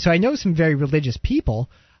 So I know some very religious people.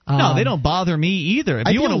 No, they don't bother me either. If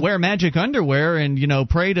you want to wear magic underwear and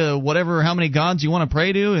pray to how many gods you want to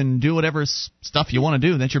pray to and do whatever stuff you want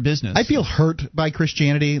to do, that's your business. I feel hurt by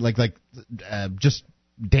Christianity, just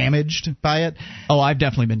damaged by it. Oh, I've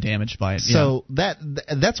definitely been damaged by it. So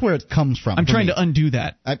that's where it comes from. I'm trying to undo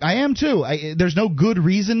that. I am too. There's no good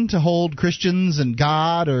reason to hold Christians and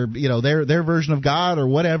God or their version of God or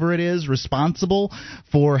whatever it is responsible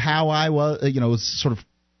for how I was sort of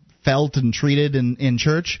felt and treated in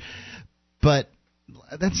church, but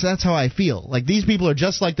that's how I feel. Like, these people are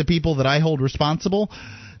just like the people that I hold responsible,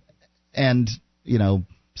 and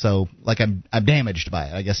so I'm damaged by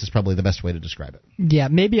it, I guess, is probably the best way to describe it. Yeah,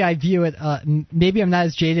 maybe I view it. Maybe I'm not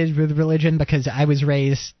as jaded with religion because I was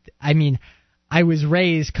raised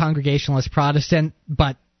Congregationalist Protestant,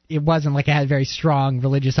 but it wasn't like I had very strong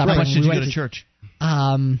religious upbringing. How much did you go to church?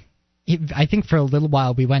 I think for a little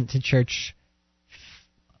while we went to church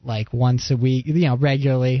like once a week,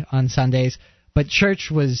 regularly on Sundays. But church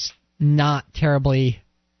was not terribly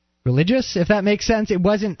religious, if that makes sense. It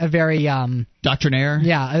wasn't a very doctrinaire.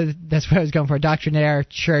 Yeah, that's what I was going for. Doctrinaire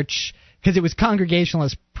church, because it was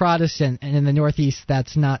Congregationalist Protestant, and in the Northeast,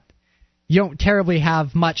 that's not. You don't terribly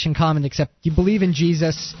have much in common except you believe in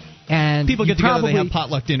Jesus. And people get together, they have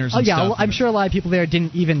potluck dinners and stuff. Well, I'm sure a lot of people there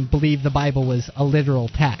didn't even believe the Bible was a literal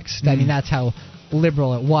text. I mean, that's how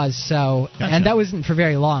liberal it was. So, Gotcha. And that wasn't for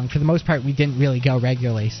very long. For the most part, we didn't really go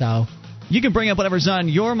regularly. So, you can bring up whatever's on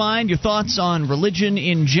your mind, your thoughts on religion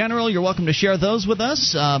in general. You're welcome to share those with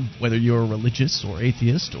us, whether you're religious or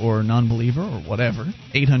atheist or non-believer or whatever.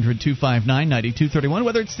 800-259-9231.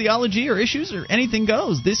 Whether it's theology or issues or anything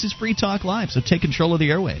goes. This is Free Talk Live, so take control of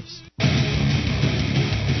the airwaves.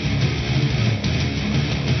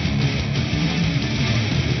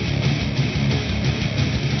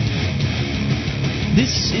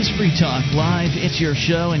 This is Free Talk Live. It's your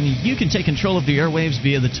show, and you can take control of the airwaves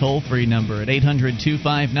via the toll-free number at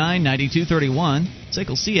 800-259-9231.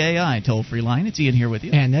 SACL CAI toll-free line. It's Ian here with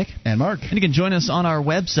you. And Nick. And Mark. And you can join us on our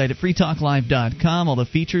website at freetalklive.com. All the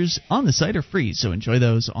features on the site are free, so enjoy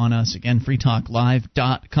those on us. Again,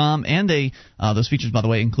 freetalklive.com. And those features, by the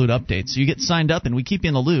way, include updates. So you get signed up, and we keep you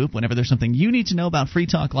in the loop. Whenever there's something you need to know about Free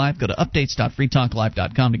Talk Live, go to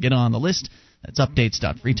updates.freetalklive.com to get on the list. That's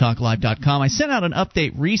updates.freetalklive.com. I sent out an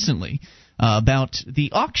update recently about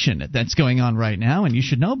the auction that's going on right now, and you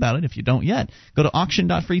should know about it if you don't yet. Go to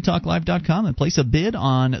auction.freetalklive.com and place a bid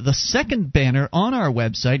on the second banner on our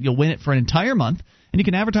website. You'll win it for an entire month, and you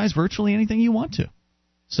can advertise virtually anything you want to.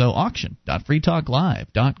 So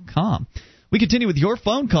auction.freetalklive.com. We continue with your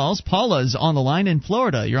phone calls. Paula's on the line in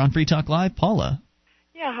Florida. You're on Free Talk Live. Paula.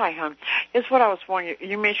 Yeah, hi, hon. It's what I was wondering.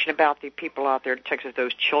 You mentioned about the people out there in Texas,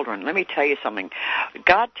 those children. Let me tell you something.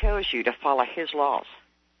 God tells you to follow His laws.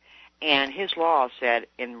 And His laws said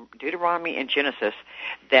in Deuteronomy and Genesis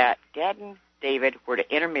that Dad and David were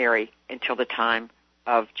to intermarry until the time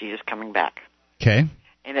of Jesus coming back. Okay.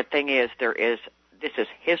 And the thing is, this is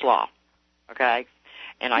His law, okay?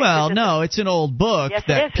 And no, it's an old book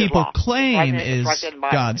that people claim is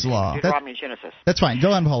God's law. Deuteronomy and Genesis. That's fine.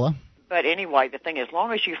 Go on, Paula. But anyway, the thing is, as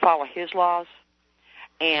long as you follow His laws,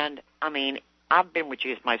 and, I mean, I've been with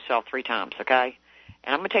Jesus myself 3 times, okay?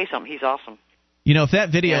 And I'm going to tell you something. He's awesome. You know, if that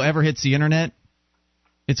video ever hits the Internet,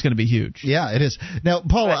 it's going to be huge. Yeah, it is. Now,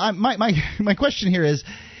 Paula, my question here is,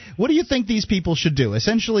 what do you think these people should do?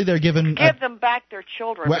 Essentially, they're given... Give them back their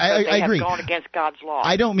children because they have gone against God's law.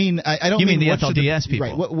 I don't mean... You mean the FLDS people.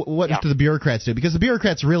 Right. What do the bureaucrats do? Because the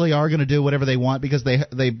bureaucrats really are going to do whatever they want because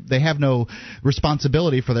they have no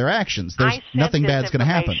responsibility for their actions. There's nothing bad's going to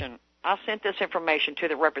happen. I sent this information to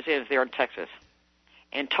the representatives there in Texas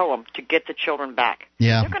and told them to get the children back.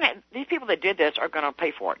 Yeah. These people that did this are going to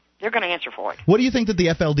pay for it. They're going to answer for it. What do you think that the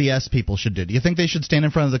FLDS people should do? Do you think they should stand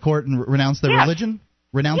in front of the court and renounce their religion?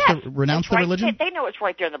 Renounce the religion? They know it's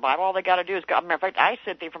right there in the Bible. All they got to do is go. Matter of fact, I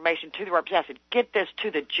sent the information to the representative. Get this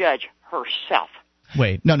to the judge herself.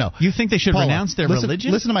 Wait. No. You think they should renounce their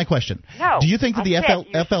religion? Listen to my question. No. Do you think that the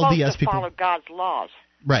FLDS people follow God's laws?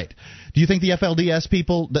 Right. Do you think the FLDS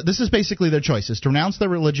people, this is basically their choice, is to renounce their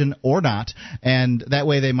religion or not, and that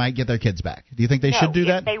way they might get their kids back? Do you think they should do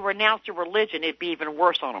that? If they renounce their religion, it'd be even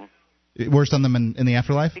worse on them. Worse on them in the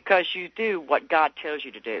afterlife? Because you do what God tells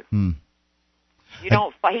you to do. You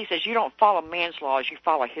don't. He says you don't follow man's laws; you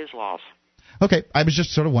follow His laws. Okay, I was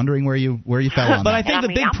just sort of wondering where you fell on But that. I think the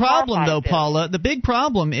big problem, though, Paula, the big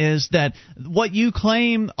problem is that what you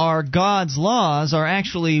claim are God's laws are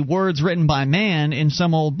actually words written by man in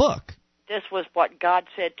some old book. This was what God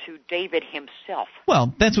said to David himself.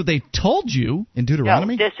 Well, that's what they told you. In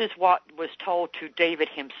Deuteronomy? No, this is what was told to David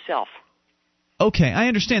himself. Okay, I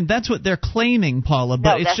understand. That's what they're claiming, Paula,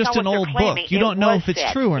 but it's just an old book. You don't know if it's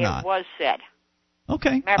true or not. It was said.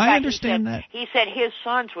 Okay, I understand that. He said his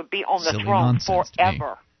sons would be on the throne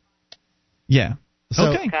forever. Yeah.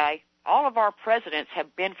 Okay. All of our presidents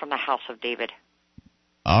have been from the house of David.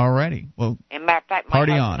 Alrighty. Well, and matter of fact, my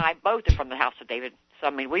husband and I both are from the house of David. So,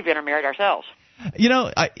 I mean, we've intermarried ourselves. You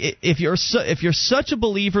know, if you're such a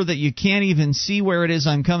believer that you can't even see where it is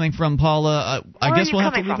I'm coming from, Paula, I guess we'll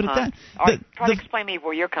have to leave it at that. Try to explain to me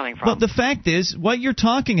where you're coming from. But the fact is, what you're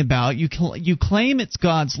talking about, you claim it's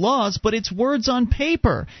God's laws, but it's words on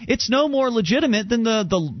paper. It's no more legitimate than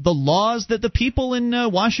the laws that the people in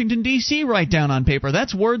Washington, D.C. write down on paper.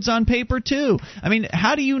 That's words on paper, too. I mean,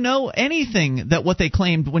 how do you know anything that what they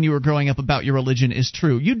claimed when you were growing up about your religion is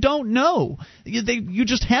true? You don't know. You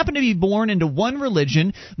just happen to be born into one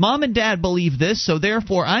religion. Mom and Dad believe this, so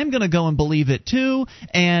therefore I'm going to go and believe it too,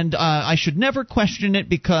 and I should never question it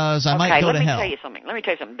because I might go to hell. Let me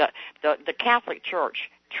tell you something. The Catholic Church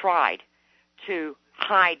tried to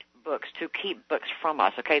hide books to keep books from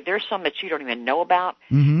us, okay? There's some that you don't even know about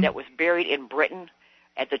that was buried in Britain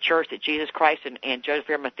at the church that Jesus Christ and Joseph of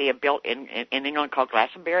Arimathea built in England called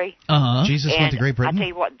Glastonbury. Jesus went to Great Britain? I'll tell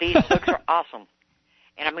you what, these books are awesome.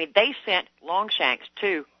 And, I mean, they sent Longshanks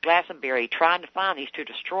to Glastonbury trying to find these to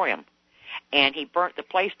destroy them. And he burnt the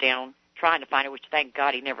place down trying to find it, which, thank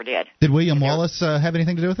God, he never did. Did William Wallace have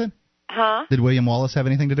anything to do with it? Huh? Did William Wallace have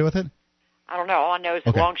anything to do with it? I don't know. All I know is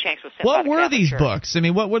that Longshanks was sent What by the were Catholic these Church. books? I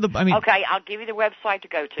mean, what were the... I mean, okay, I'll give you the website to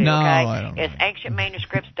go to, no, okay? I don't know. It's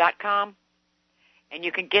ancientmanuscripts.com, and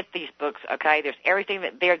you can get these books, okay? There's everything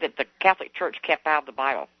that the Catholic Church kept out of the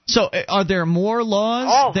Bible. So are there more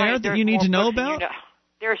laws that you need to know about?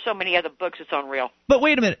 There are so many other books, it's unreal. But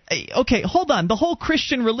wait a minute. Okay, hold on. The whole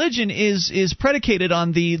Christian religion is predicated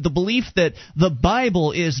on the belief that the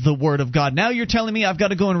Bible is the Word of God. Now you're telling me I've got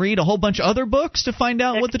to go and read a whole bunch of other books to find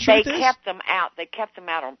out what the truth is? They kept them out. They kept them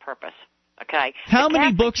out on purpose. Okay. How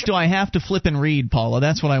many books do I have to flip and read, Paula?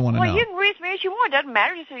 That's what I want to know. Well, you can read as many as you want. It doesn't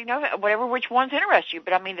matter. Just, which ones interest you.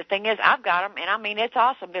 But, I mean, the thing is, I've got them, and, I mean, it's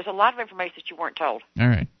awesome. There's a lot of information that you weren't told. All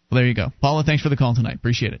right. Well, there you go. Paula, thanks for the call tonight.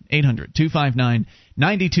 Appreciate it.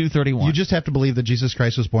 800-259-9231. You just have to believe that Jesus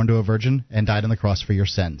Christ was born to a virgin and died on the cross for your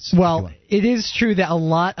sins. Well, it is true that a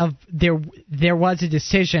lot of there was a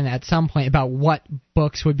decision at some point about what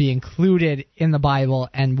books would be included in the Bible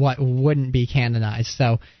and what wouldn't be canonized.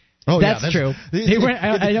 So that's true.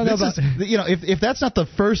 I don't know about. If that's not the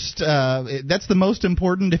first, that's the most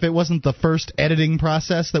important. If it wasn't the first editing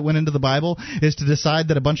process that went into the Bible, is to decide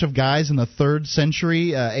that a bunch of guys in the 3rd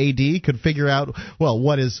century A.D. could figure out, well,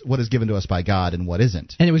 what is given to us by God and what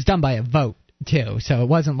isn't. And it was done by a vote too, so it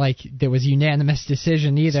wasn't like there was unanimous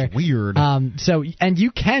decision either. It's weird. And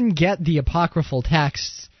you can get the apocryphal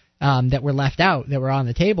texts that were left out, that were on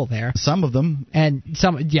the table there. Some of them, and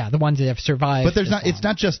the ones that have survived. But there's not. It's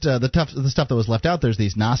not just the stuff that was left out. There's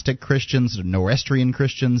these Gnostic Christians, Zoroastrian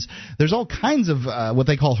Christians. There's all kinds of what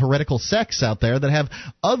they call heretical sects out there that have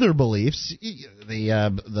other beliefs.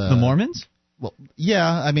 The Mormons. Well, yeah,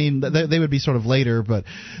 I mean they would be sort of later, but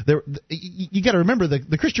you got to remember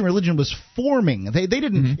the Christian religion was forming. They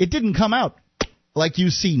didn't. It didn't come out like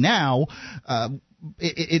you see now.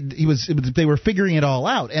 They were figuring it all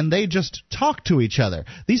out, and they just talked to each other.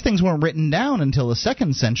 These things weren't written down until the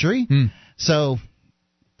 2nd century, so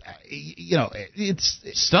it's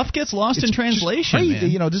stuff gets lost in translation. Just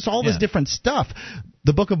crazy, man. Just all this different stuff.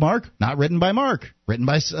 The Book of Mark, not written by Mark, written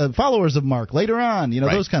by followers of Mark later on.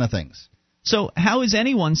 Those kind of things. So how is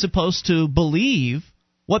anyone supposed to believe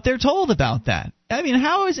what they're told about that? I mean,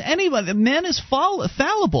 how is anybody? Man is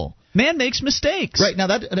fallible. Man makes mistakes. Right,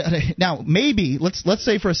 now maybe let's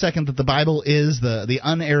say for a second that the Bible is the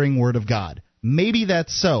unerring Word of God. Maybe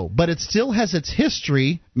that's so, but it still has its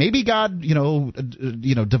history. Maybe God,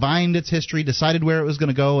 divined its history, decided where it was going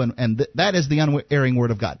to go, and that is the unerring Word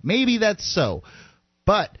of God. Maybe that's so,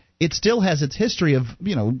 but it still has its history of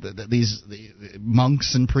these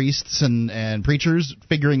monks and priests and preachers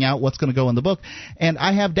figuring out what's going to go in the book. And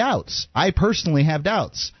I have doubts. I personally have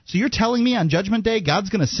doubts. So you're telling me on Judgment Day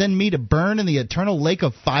God's going to send me to burn in the eternal lake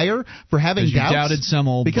of fire for having doubts? You doubted some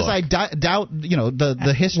old because book. I doubt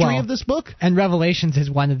the history of this book. And Revelations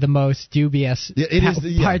is one of the most dubious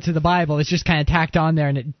parts of the Bible. It's just kind of tacked on there,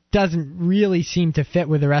 and it doesn't really seem to fit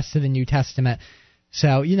with the rest of the New Testament.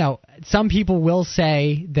 So, some people will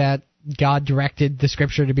say that God directed the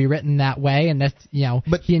Scripture to be written that way, and that,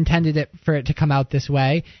 but He intended for it to come out this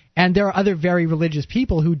way. And there are other very religious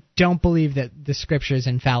people who don't believe that the Scripture is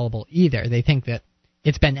infallible either. They think that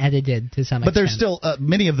it's been edited to some extent. But there's still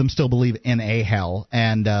many of them still believe in a hell,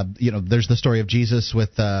 and there's the story of Jesus with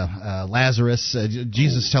Lazarus.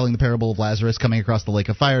 Jesus telling the parable of Lazarus coming across the lake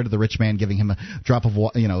of fire to the rich man, giving him a drop of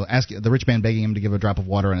water. The rich man begging him to give a drop of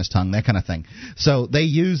water on his tongue, that kind of thing. So they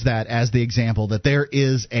use that as the example that there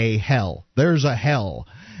is a hell. There's a hell,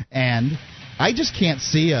 and I just can't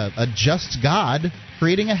see a just God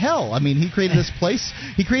creating a hell. I mean, He created this place.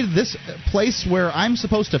 He created this place where I'm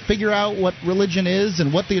supposed to figure out what religion is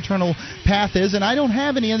and what the eternal path is, and I don't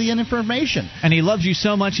have any of the information. And He loves you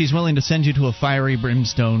so much, He's willing to send you to a fiery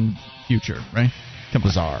brimstone future, right?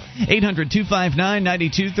 Bizarre.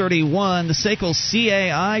 800-259-9231, the SACL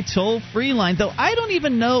CAI toll-free line. Though I don't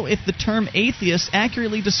even know if the term atheist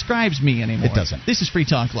accurately describes me anymore. It doesn't. This is Free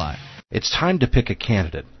Talk Live. It's time to pick a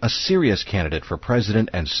candidate, a serious candidate for president,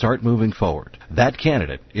 and start moving forward. That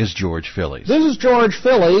candidate is George Phillies. This is George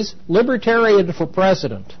Phillies, Libertarian for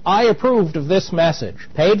President. I approved of this message.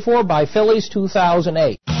 Paid for by Phillies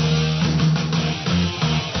 2008.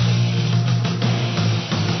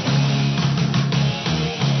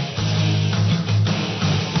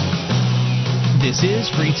 This is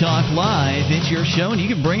Free Talk Live. It's your show, and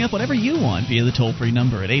you can bring up whatever you want via the toll-free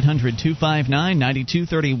number at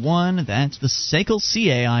 800-259-9231. That's the SACL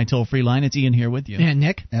CAI toll-free line. It's Ian here with you. And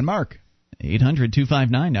Nick. And Mark.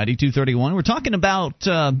 800-259-9231. We're talking about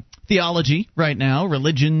theology right now,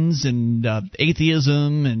 religions and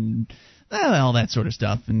atheism and all that sort of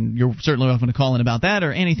stuff. And you're certainly welcome to call in about that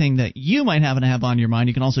or anything that you might happen to have on your mind.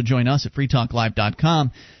 You can also join us at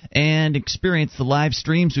freetalklive.com and experience the live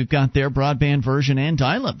streams we've got there, broadband version and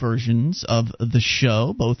dial-up versions of the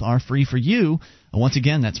show. Both are free for you. Once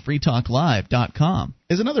again, that's freetalklive.com.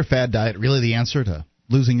 Is another fad diet really the answer to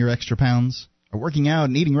losing your extra pounds? Or working out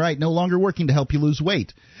and eating right no longer working to help you lose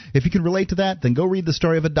weight? If you can relate to that, then go read the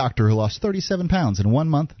story of a doctor who lost 37 pounds in 1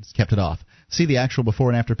 month and has kept it off. See the actual before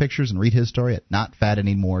and after pictures and read his story at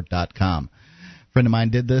notfatanymore.com. A friend of mine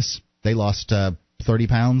did this. They lost 30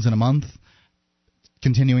 pounds in a month,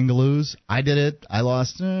 continuing to lose. I did it. I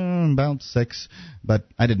lost about 6, but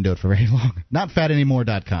I didn't do it for very long.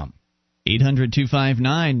 Notfatanymore.com.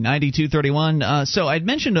 800-259-9231. So I'd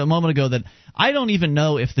mentioned a moment ago that I don't even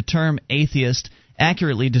know if the term atheist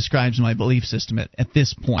accurately describes my belief system at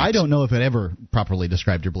this point. I don't know if it ever properly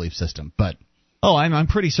described your belief system, but... Oh, I'm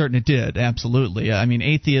pretty certain it did, absolutely. I mean,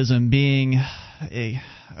 atheism being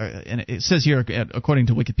and it says here, according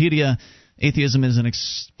to Wikipedia, atheism is an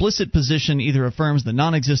explicit position either affirms the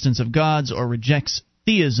non-existence of gods or rejects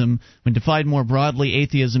theism. When defined more broadly,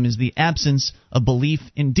 atheism is the absence of belief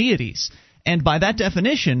in deities. And by that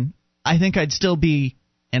definition, I think I'd still be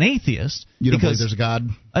an atheist. You don't believe there's a God?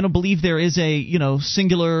 I don't believe there is a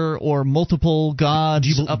singular or multiple gods do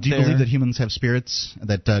you believe that humans have spirits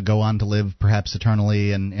that go on to live perhaps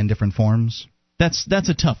eternally in different forms? That's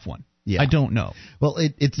a tough one. Yeah. I don't know. Well,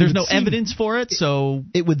 there's no evidence for it, so...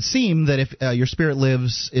 It would seem that if your spirit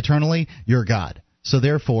lives eternally, you're God. So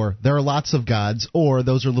therefore, there are lots of gods, or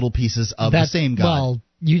those are little pieces of the same God. Well,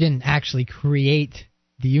 you didn't actually create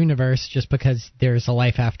the universe just because there's a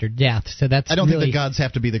life after death. So that's I don't think that gods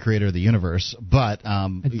have to be the creator of the universe, but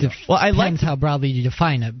depends how broadly you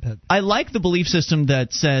define it. But I like the belief system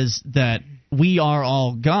that says that we are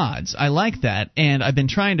all gods. I like that, and I've been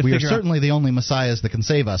trying to figure out... We are certainly the only messiahs that can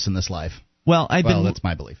save us in this life. Well, that's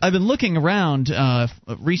my belief. I've been looking around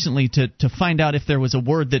recently to find out if there was a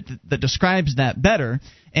word that describes that better,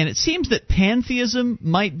 and it seems that pantheism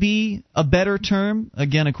might be a better term.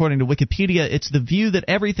 Again, according to Wikipedia, it's the view that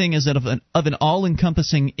everything is of an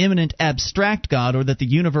all-encompassing, immanent, abstract God, or that the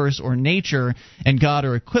universe or nature and God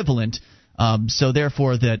are equivalent. So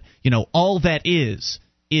therefore, that all that is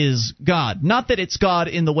God. Not that it's God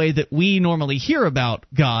in the way that we normally hear about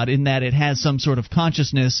God, in that it has some sort of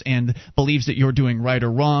consciousness and believes that you're doing right or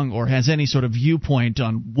wrong, or has any sort of viewpoint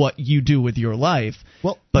on what you do with your life.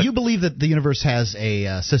 Well, you believe that the universe has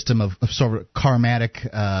a system of sort of karmatic,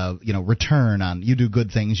 return on. You do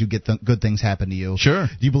good things, you get good things happen to you. Sure.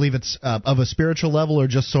 Do you believe it's of a spiritual level, or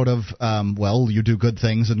just sort of, you do good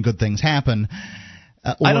things and good things happen?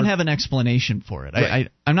 I don't have an explanation for it. Right.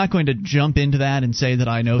 I'm not going to jump into that and say that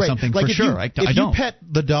I know something for sure. I don't. If you pet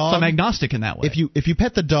the dog, so I'm agnostic in that way. If you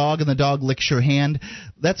pet the dog and the dog licks your hand,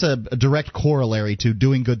 that's a direct corollary to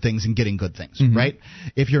doing good things and getting good things, right?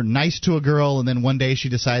 If you're nice to a girl and then one day she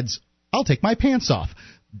decides, I'll take my pants off,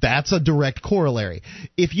 that's a direct corollary.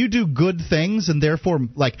 If you do good things and therefore,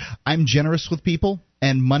 I'm generous with people,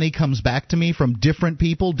 and money comes back to me from different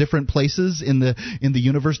people, different places in the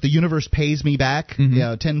universe. The universe pays me back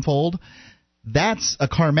tenfold. That's a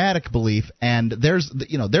karmatic belief, and there's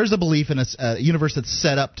a belief in a universe that's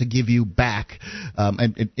set up to give you back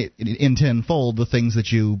in tenfold the things that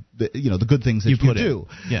the good things that you do.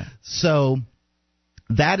 Yeah. So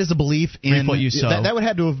that is a belief in what you sow. That would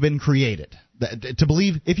have to have been created. To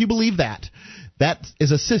believe, if you believe that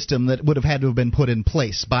is a system that would have had to have been put in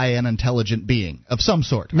place by an intelligent being of some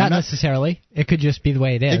sort. Not necessarily. It could just be the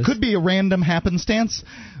way it is. It could be a random happenstance,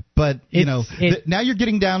 but now you're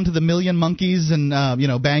getting down to the million monkeys and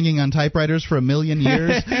banging on typewriters for a million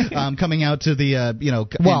years, coming out to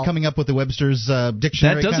the coming up with the Webster's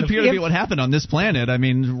dictionary. That does appear to be what happened on this planet. I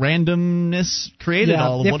mean, randomness created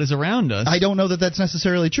all of what is around us. I don't know that that's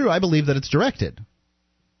necessarily true. I believe that it's directed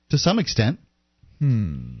to some extent.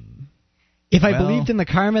 If I believed in the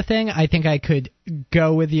karma thing, I think I could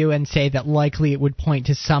go with you and say that likely it would point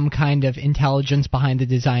to some kind of intelligence behind the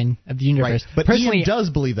design of the universe. Right. But personally, Ian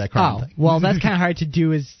does believe that karma thing. Well, that's kind of hard to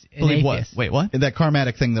do as an believe atheist. What? Wait, what? That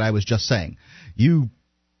karmatic thing that I was just saying. You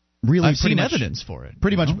really I've seen evidence for it.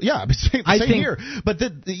 Pretty much, yeah. Same here. But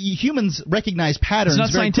the humans recognize patterns very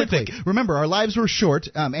scientific. Quickly. Remember, our lives were short.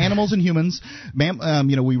 Animals and humans,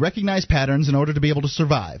 we recognize patterns in order to be able to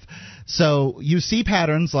survive. So you see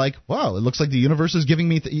patterns like, wow, it looks like the universe is giving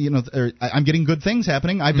me, I'm getting good things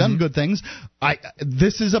happening. I've done good things.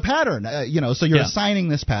 This is a pattern. So you're assigning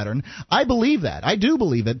this pattern. I believe that. I do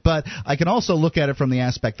believe it, but I can also look at it from the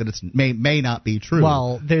aspect that it may not be true.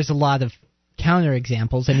 Well, there's a lot of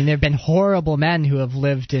counterexamples. I mean, there have been horrible men who have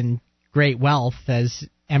lived in great wealth as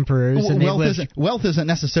emperors. And wealth isn't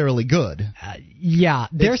necessarily good.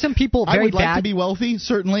 There are some people very bad. I would like to be wealthy,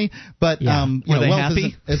 certainly, but wealth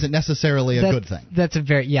isn't necessarily a good thing. That's a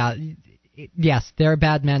very yes. There are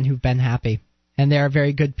bad men who've been happy, and there are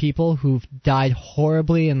very good people who've died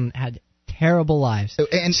horribly and had terrible lives.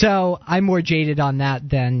 And so I'm more jaded on that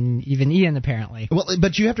than even Ian, apparently. Well,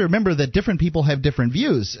 but you have to remember that different people have different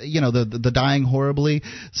views. The dying horribly.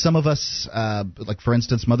 Some of us, like for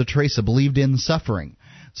instance, Mother Teresa believed in suffering.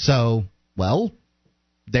 So, well,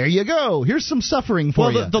 there you go. Here's some suffering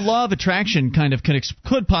for you. Well, the law of attraction kind of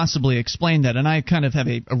could possibly explain that, and I kind of have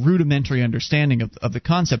a rudimentary understanding of the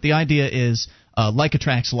concept. The idea is like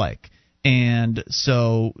attracts like. And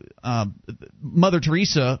so Mother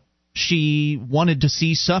Teresa, she wanted to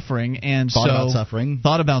see suffering, and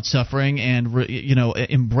thought about suffering, and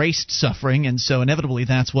embraced suffering, and so inevitably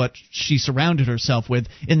that's what she surrounded herself with.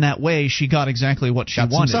 In that way, she got exactly what she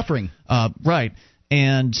wanted. Some suffering, right?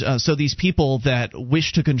 And so these people that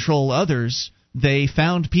wish to control others, they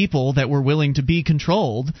found people that were willing to be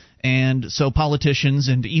controlled, and so politicians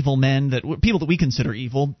and evil men, people that we consider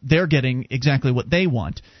evil, they're getting exactly what they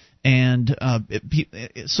want, and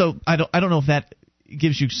so I don't know if that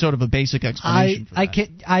gives you sort of a basic explanation for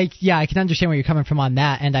that. I can understand where you're coming from on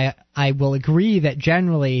that, and I will agree that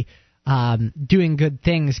generally doing good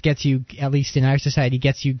things gets you, at least in our society,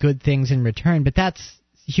 gets you good things in return, but that's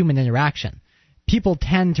human interaction. People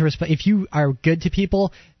tend to respond. If you are good to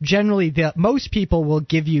people, generally most people will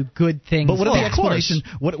give you good things. But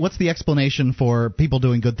what's the explanation for people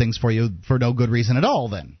doing good things for you for no good reason at all,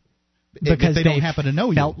 then? Because if they don't happen to know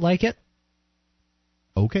you. Felt like it?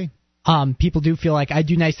 Okay. People do feel like I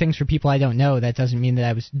do nice things for people I don't know. That doesn't mean that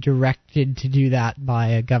I was directed to do that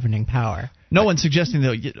by a governing power. No one's suggesting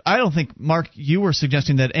that. I don't think, Mark, you were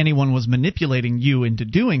suggesting that anyone was manipulating you into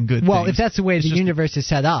doing good things. Well, if that's the way the universe is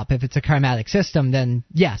set up, if it's a karmatic system, then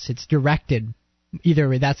yes, it's directed.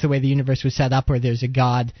 Either that's the way the universe was set up, or there's a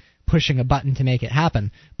god pushing a button to make it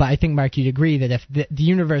happen. But I think, Mark, you'd agree that if the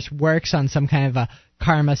universe works on some kind of a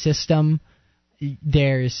karma system,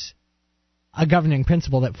 there's a governing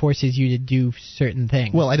principle that forces you to do certain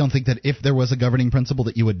things. Well, I don't think that if there was a governing principle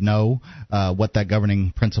that you would know what that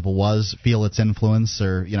governing principle was, feel its influence,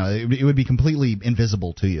 or it would be completely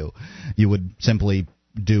invisible to you. You would simply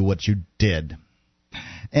do what you did.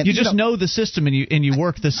 And, you just know the system, and you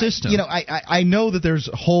work the system. I know that there's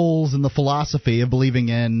holes in the philosophy of believing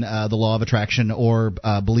in the law of attraction or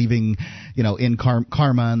believing in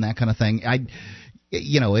karma and that kind of thing.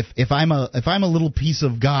 If I'm a little piece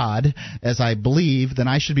of God, as I believe, then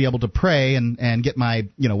I should be able to pray and get my,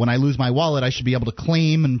 when I lose my wallet, I should be able to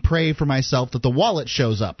claim and pray for myself that the wallet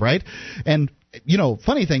shows up, right? And,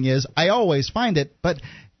 funny thing is, I always find it, but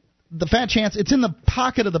the fat chance it's in the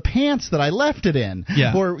pocket of the pants that I left it in,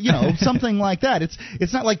 or, something like that.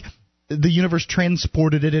 It's not like the universe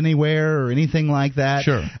transported it anywhere or anything like that.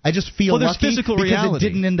 Sure. I just feel lucky because reality. It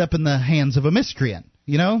didn't end up in the hands of a miscreant,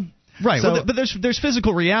 Right, so, but there's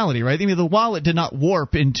physical reality, right? I mean, the wallet did not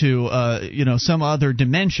warp into some other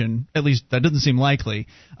dimension. At least that doesn't seem likely.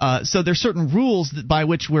 So there's certain rules by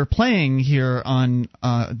which we're playing here on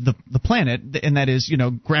the planet, and that is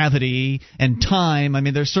gravity and time. I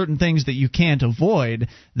mean, there's certain things that you can't avoid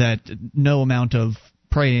that no amount of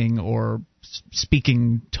praying or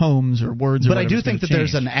speaking tomes or words. But I do think that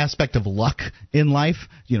there's an aspect of luck in life,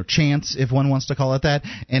 chance, if one wants to call it that.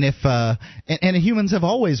 And if and humans have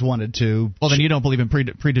always wanted to. Well, then you don't believe in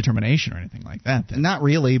predetermination or anything like that. Then. Not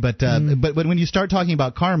really, but when you start talking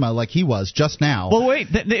about karma, like he was just now. Well, wait.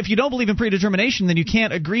 If you don't believe in predetermination, then you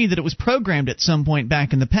can't agree that it was programmed at some point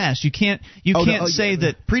back in the past. You can't say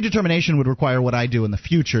that predetermination would require what I do in the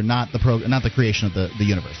future, not the creation of the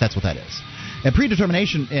universe. That's what that is. And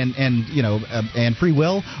predetermination and free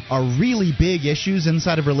will are really big issues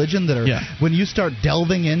inside of religion that are, when you start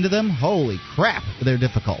delving into them, holy crap, they're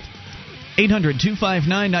difficult.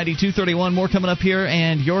 800-259-9231. More coming up here,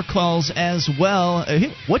 and your calls as well.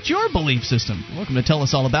 What's your belief system? Welcome to tell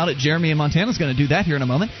us all about it. Jeremy in Montana is going to do that here in a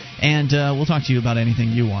moment, and we'll talk to you about anything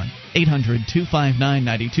you want.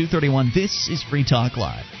 800-259-9231. This is Free Talk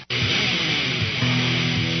Live.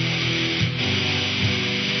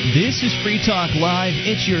 This is Free Talk Live.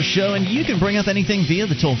 It's your show, and you can bring up anything via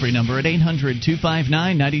the toll-free number at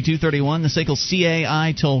 800-259-9231, the SACL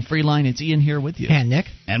CAI toll-free line. It's Ian here with you. And Nick.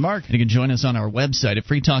 And Mark. And you can join us on our website at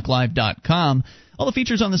freetalklive.com. All the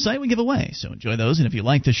features on the site we give away, so enjoy those. And if you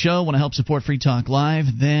like the show, want to help support Free Talk Live,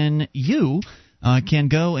 then you can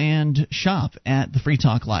go and shop at the Free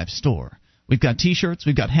Talk Live store. We've got T-shirts,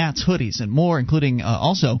 we've got hats, hoodies, and more, including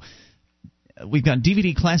also... We've got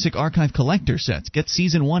DVD Classic Archive Collector Sets. Get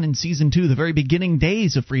Season 1 and Season 2, the very beginning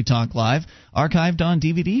days of Free Talk Live, archived on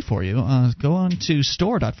DVD for you. Go on to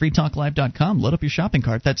store.freetalklive.com. Load up your shopping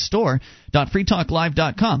cart. That's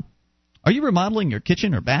store.freetalklive.com. Are you remodeling your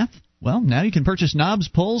kitchen or bath? Well, now you can purchase knobs,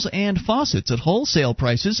 pulls, and faucets at wholesale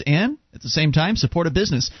prices and, at the same time, support a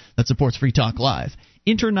business that supports Free Talk Live.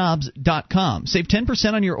 Interknobs.com. Save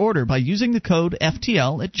 10% on your order by using the code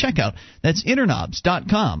FTL at checkout. That's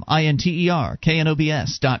interknobs.com,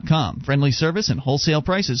 INTERKNOBS.com. Friendly service and wholesale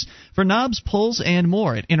prices for knobs, pulls, and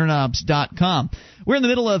more at interknobs.com. We're in the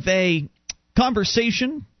middle of a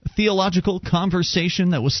conversation, a theological conversation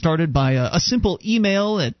that was started by a simple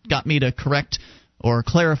email that got me to correct or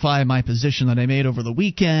clarify my position that I made over the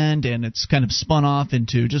weekend, and it's kind of spun off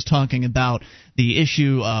into just talking about the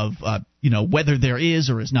issue of whether there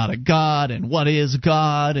is or is not a God, and what is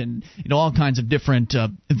God, and all kinds of different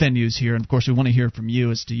venues here. And of course, we want to hear from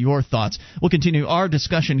you as to your thoughts. We'll continue our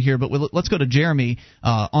discussion here, but let's go to Jeremy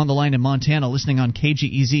on the line in Montana, listening on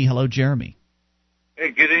KGEZ. Hello, Jeremy.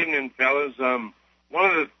 Hey, good evening, fellas. One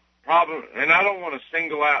of the problems, and I don't want to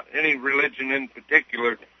single out any religion in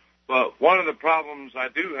particular, but one of the problems I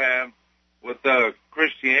do have with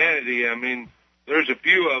Christianity, there's a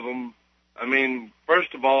few of them.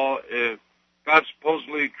 First of all, if God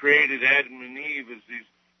supposedly created Adam and Eve as these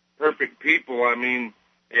perfect people, and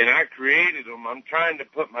I created them, I'm trying to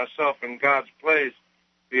put myself in God's place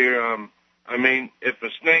here. If a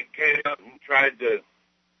snake came up and tried to,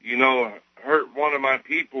 hurt one of my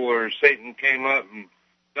people, or Satan came up and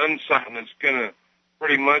done something that's going to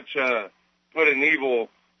pretty much put an evil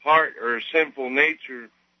heart or a sinful nature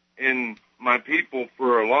in my people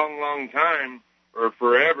for a long, long time or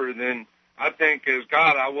forever, then I think as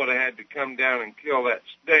God I would have had to come down and kill that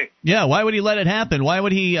snake. Yeah, why would he let it happen? Why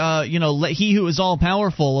would he, let he who is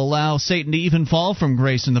all-powerful allow Satan to even fall from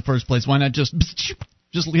grace in the first place? Why not just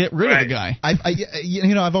get rid of the guy?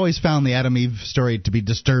 I've always found the Adam Eve story to be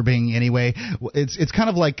disturbing. Anyway, it's kind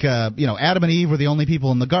of like Adam and Eve were the only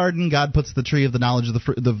people in the garden. God puts the tree of the knowledge of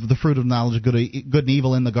the fruit of knowledge of good and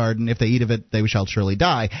evil in the garden. If they eat of it, they shall surely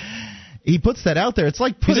die. He puts that out there. It's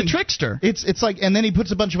like he's a trickster. It's like, and then he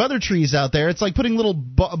puts a bunch of other trees out there. It's like putting little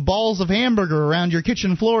balls of hamburger around your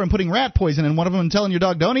kitchen floor and putting rat poison in one of them and telling your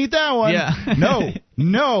dog, "Don't eat that one." Yeah.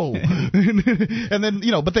 No. And then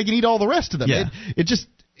but they can eat all the rest of them. Yeah.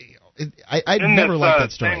 I never liked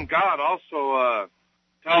that story. And God also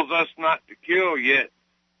tells us not to kill, yet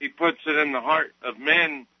He puts it in the heart of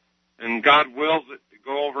men, and God wills it to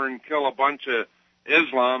go over and kill a bunch of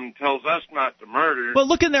Islam, tells us not to murder. Well,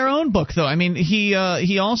 look in their own book, though.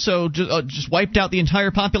 He also just wiped out the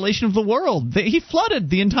entire population of the world. He flooded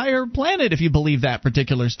the entire planet, if you believe that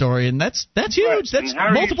particular story, and that's huge. Right. That's and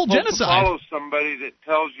how multiple are you genocide. To follow somebody that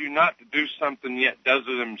tells you not to do something yet does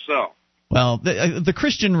it himself. Well, the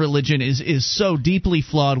Christian religion is so deeply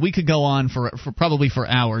flawed. We could go on for probably for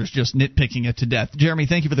hours just nitpicking it to death. Jeremy,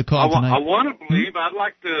 thank you for the call tonight. I want to believe. I'd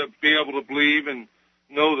like to be able to believe and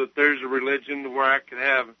know that there's a religion where I could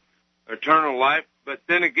have eternal life. But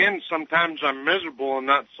then again, sometimes I'm miserable and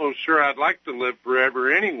not so sure I'd like to live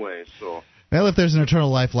forever anyway. So. Well, if there's an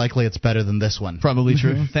eternal life, likely it's better than this one. Probably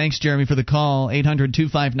true. Thanks, Jeremy, for the call.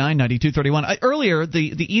 800-259-9231. Earlier,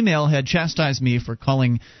 the email had chastised me for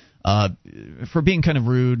calling, for being kind of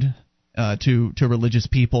rude to religious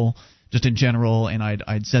people, just in general, and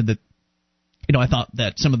I'd said that, I thought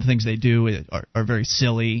that some of the things they do are very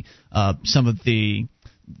silly. Some of the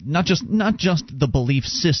not just the belief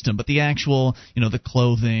system, but the actual, the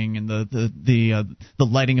clothing and the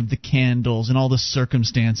lighting of the candles and all the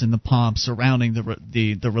circumstance and the pomp surrounding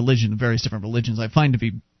the religion, various different religions, I find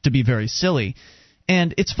to be very silly.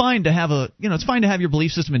 And it's fine to have it's fine to have your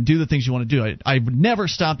belief system and do the things you want to do. I would never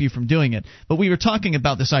stop you from doing it. But we were talking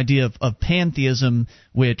about this idea of pantheism,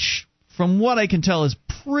 which, from what I can tell, is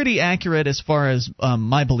pretty accurate as far as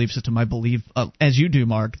my belief system. I believe, as you do,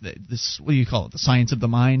 Mark, this, what do you call it, the science of the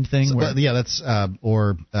mind thing? That's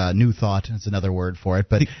New Thought. That's another word for it.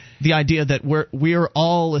 But the idea that we're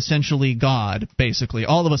all essentially God, basically.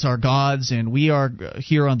 All of us are gods, and we are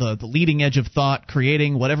here on the leading edge of thought,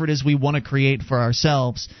 creating whatever it is we want to create for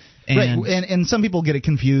ourselves. And and some people get it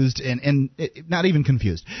confused, and not even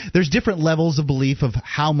confused. There's different levels of belief of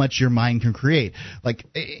how much your mind can create. Like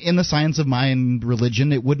in the science of mind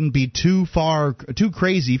religion, it wouldn't be too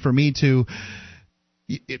crazy for me to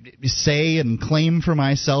say and claim for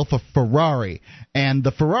myself a Ferrari, and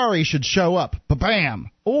the Ferrari should show up,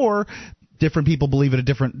 bam. Or different people believe it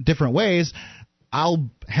in different ways. I'll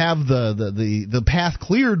have the path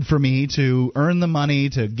cleared for me to earn the money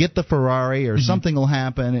to get the Ferrari, or something will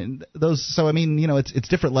happen. And so I mean, it's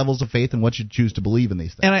different levels of faith and what you choose to believe in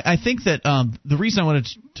these things. And I think that the reason I wanted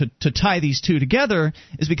to tie these two together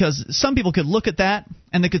is because some people could look at that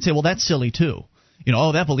and they could say, well, that's silly too.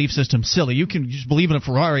 That belief system's silly. You can just believe in a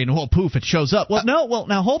Ferrari and poof, it shows up. Well, no. Well,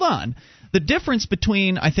 now hold on. The difference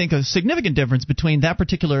between, I think, a significant difference between that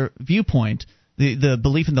particular viewpoint, the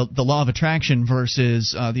belief in the law of attraction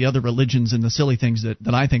versus the other religions and the silly things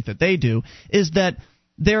that I think that they do, is that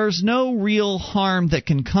there's no real harm that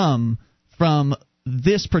can come from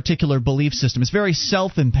this particular belief system. It's very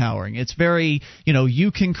self-empowering. It's very,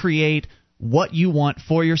 you can create what you want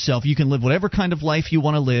for yourself. You can live whatever kind of life you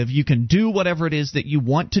want to live. You can do whatever it is that you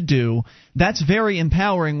want to do. That's very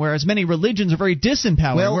empowering, whereas many religions are very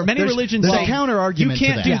disempowering. Well, where many religions say, a counter-argument you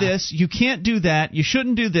can't to that. do this, you can't do that, you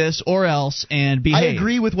shouldn't do this or else, and behave. I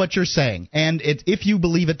agree with what you're saying, and if you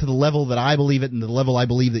believe it to the level that I believe it and the level I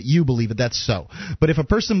believe that you believe it, that's so. But if a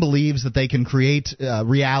person believes that they can create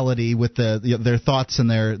reality with their thoughts and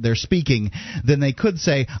their speaking, then they could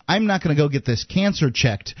say, I'm not going to go get this cancer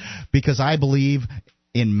checked because I believe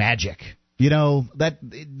in magic. Do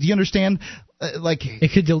you understand?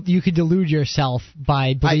 You could delude yourself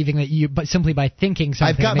by believing but simply by thinking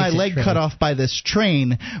something. I've got my makes it leg true. cut off by this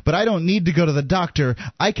train, but I don't need to go to the doctor.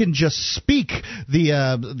 I can just speak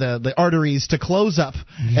the arteries to close up,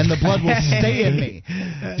 and the blood will stay in me.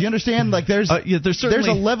 Do you understand? Like there's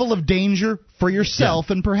a level of danger for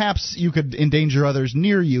yourself, and perhaps you could endanger others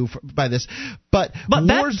near you by this. But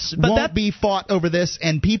wars won't be fought over this,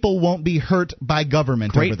 and people won't be hurt by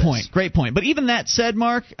government over this. Great point. But even that said,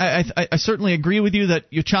 Mark, I certainly agree with you that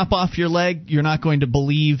you chop off your leg, you're not going to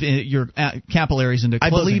believe in your capillaries into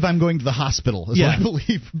clothing. I believe I'm going to the hospital, is what I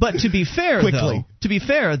believe. But to be fair,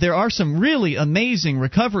 though, there are some really amazing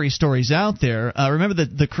recovery stories out there. Remember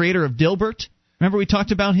the creator of Dilbert? Remember we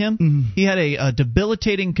talked about him? Mm-hmm. He had a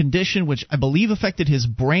debilitating condition which I believe affected his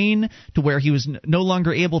brain to where he was no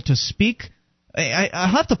longer able to speak.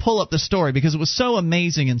 I'll have to pull up the story because it was so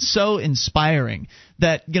amazing and so inspiring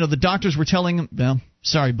that the doctors were telling him, well,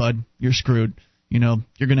 sorry, bud, you're screwed.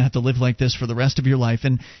 You're going to have to live like this for the rest of your life.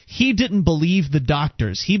 And he didn't believe the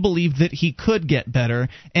doctors. He believed that he could get better.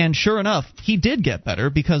 And sure enough, he did get better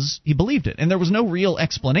because he believed it. And there was no real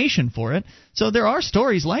explanation for it. So there are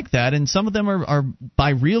stories like that, and some of them are by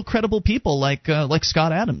real credible people like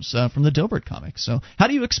Scott Adams from the Dilbert comics. So how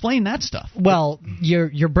do you explain that stuff? Well,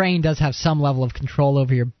 your brain does have some level of control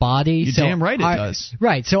over your body. You're damn right it does.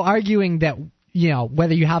 Right. So arguing that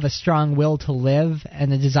whether you have a strong will to live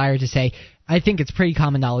and a desire to say, I think it's pretty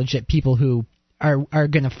common knowledge that people who are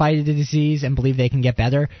going to fight a disease and believe they can get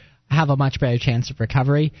better have a much better chance of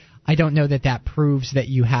recovery. I don't know that proves that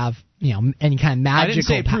you have any kind of magical. I didn't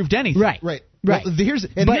say it proved anything. Right. Well,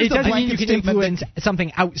 but it doesn't mean you can influence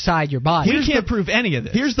something outside your body. We can't prove any of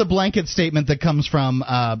this. Here's the blanket statement that comes from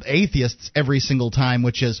atheists every single time,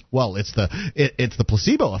 which is, well, it's the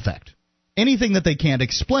placebo effect. Anything that they can't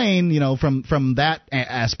explain, from that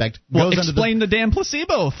aspect goes under explain the damn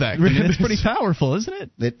placebo effect. I mean, it's pretty powerful,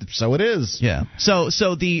 isn't it? So it is. Yeah. So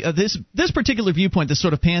the this particular viewpoint, this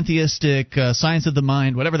sort of pantheistic science of the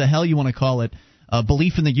mind, whatever the hell you want to call it,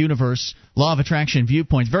 belief in the universe, law of attraction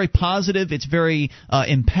viewpoint, very positive. It's very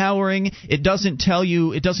empowering. It doesn't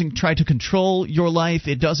try to control your life.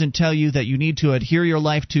 It doesn't tell you that you need to adhere your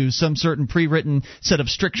life to some certain pre-written set of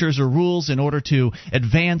strictures or rules in order to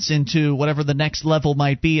advance into whatever the next level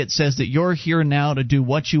might be. It says that you're here now to do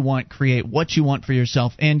what you want, create what you want for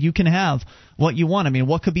yourself, and you can have what you want. I mean,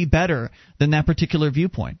 what could be better than that particular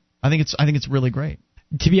viewpoint? I think it's really great.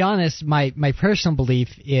 To be honest, my personal belief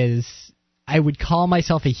is, I would call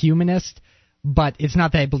myself a humanist, but it's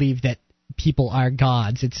not that I believe that people are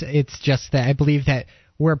gods. It's just that I believe that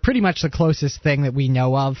we're pretty much the closest thing that we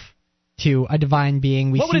know of to a divine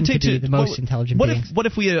being. We seem to be the most intelligent beings. What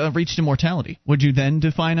if we reached immortality? Would you then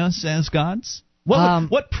define us as gods?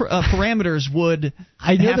 What parameters would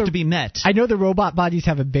have to be met? I know the robot bodies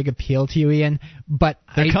have a big appeal to you, Ian, but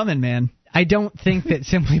they're coming, man. I don't think that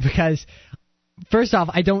simply because, first off,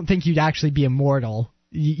 I don't think you'd actually be immortal.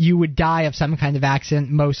 You would die of some kind of accident,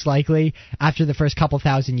 most likely, after the first couple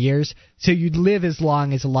thousand years. So you'd live as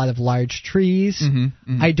long as a lot of large trees.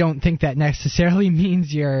 Mm-hmm. I don't think that necessarily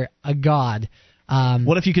means you're a god.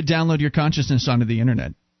 What if you could download your consciousness onto the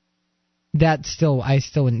internet? I still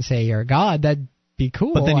wouldn't say you're a god. That'd be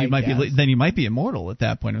cool. But then you might be immortal at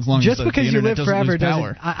that point, as long just as because the you internet live forever doesn't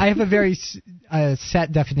lose power. I have a very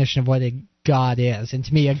set definition of what a god is, and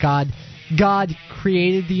to me, a god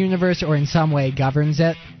created the universe or in some way governs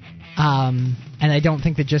it. And I don't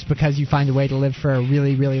think that just because you find a way to live for a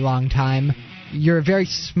really, really long time, you're a very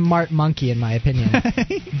smart monkey, in my opinion.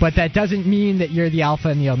 But that doesn't mean that you're the alpha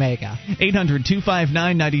and the omega.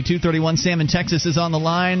 800-259-9231. Sam in Texas is on the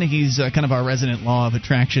line. He's kind of our resident law of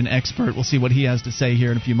attraction expert. We'll see what he has to say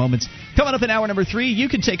here in a few moments. Coming up in hour number 3, you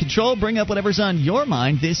can take control, bring up whatever's on your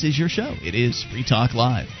mind. This is your show. It is Free Talk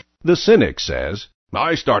Live. The cynic says,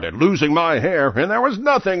 I started losing my hair, and there was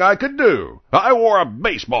nothing I could do. I wore a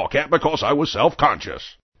baseball cap because I was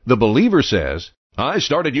self-conscious. The believer says, I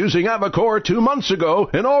started using Avacor 2 months ago,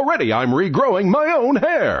 and already I'm regrowing my own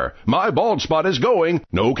hair. My bald spot is going.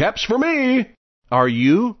 No caps for me. Are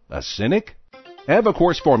you a cynic?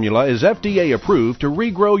 Avacor's formula is FDA approved to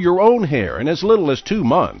regrow your own hair in as little as 2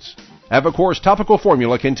 months. Avacor's topical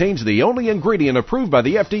formula contains the only ingredient approved by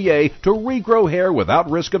the FDA to regrow hair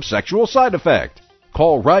without risk of sexual side effect.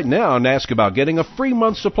 Call right now and ask about getting a free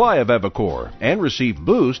month supply of Avacor and receive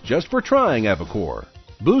Boost just for trying Avacor.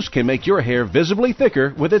 Boost can make your hair visibly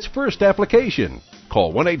thicker with its first application.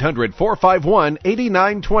 Call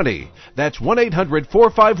 1-800-451-8920. That's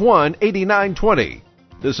 1-800-451-8920.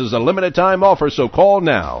 This is a limited time offer, so call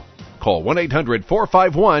now. Call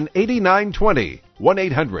 1-800-451-8920.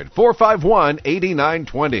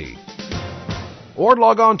 1-800-451-8920. Or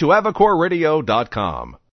log on to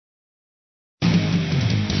AvacorRadio.com.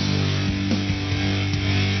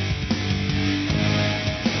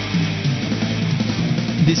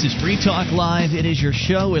 This is Free Talk Live. It is your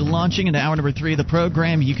show. We're launching into hour number 3 of the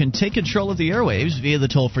program. You can take control of the airwaves via the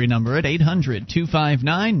toll-free number at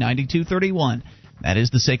 800-259-9231. That is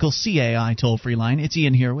the SACL CAI toll-free line. It's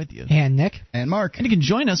Ian here with you. And Nick. And Mark. And you can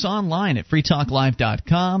join us online at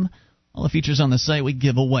freetalklive.com. All the features on the site we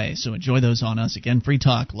give away, so enjoy those on us. Again,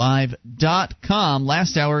 freetalklive.com.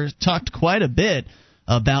 Last hour talked quite a bit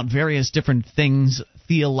about various different things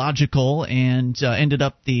theological, and ended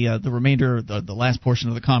up the remainder, the last portion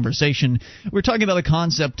of the conversation. We're talking about the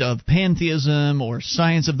concept of pantheism or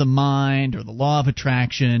science of the mind or the law of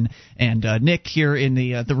attraction. And Nick here in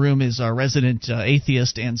the room is our resident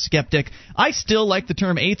atheist and skeptic. I still like the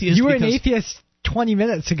term atheist. You were an atheist 20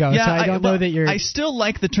 minutes ago, yeah, so I don't know that you're... I still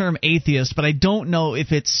like the term atheist, but I don't know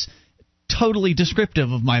if it's totally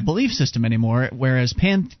descriptive of my belief system anymore, whereas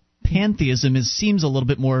pantheism seems a little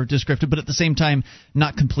bit more descriptive, but at the same time,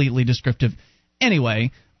 not completely descriptive. Anyway,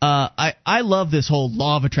 I love this whole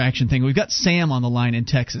law of attraction thing. We've got Sam on the line in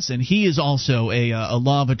Texas, and he is also a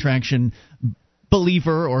law of attraction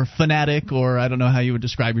believer or fanatic, or I don't know how you would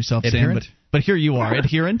describe yourself, adherent? Sam. But here you are,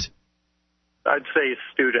 adherent? I'd say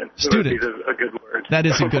student. Student. Would be a good word. That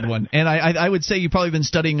is a good one. And I would say you've probably been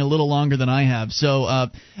studying a little longer than I have.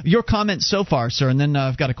 So your comments so far, sir, and then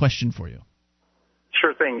I've got a question for you.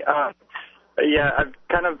 Sure thing. Yeah, I've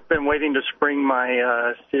kind of been waiting to spring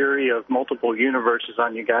my theory of multiple universes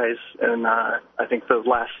on you guys, and I think the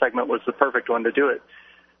last segment was the perfect one to do it.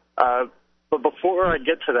 But before I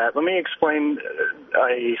get to that, let me explain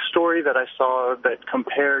a story that I saw that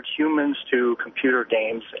compared humans to computer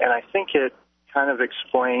games, and I think it kind of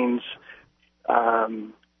explains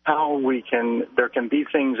how there can be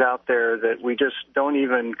things out there that we just don't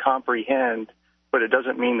even comprehend, but it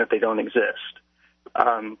doesn't mean that they don't exist.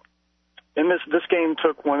 And this game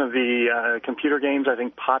took one of the computer games, I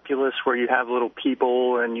think Populous, where you have little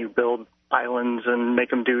people and you build islands and make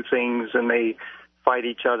them do things and they fight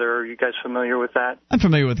each other. Are you guys familiar with that? I'm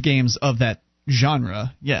familiar with games of that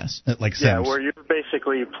genre, yes. Like Sims. Yeah, where you're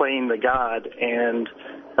basically playing the god and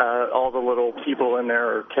all the little people in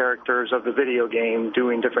there are characters of the video game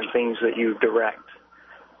doing different things that you direct.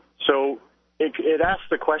 So it asks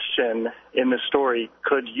the question in the story,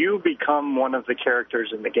 could you become one of the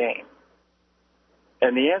characters in the game?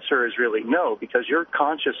 And the answer is really no, because your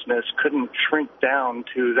consciousness couldn't shrink down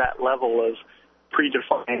to that level of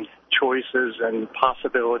predefined choices and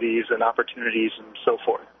possibilities and opportunities and so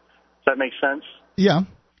forth. Does that make sense? Yeah.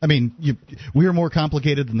 I mean, we're more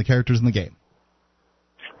complicated than the characters in the game.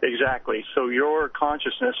 Exactly. So your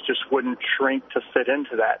consciousness just wouldn't shrink to fit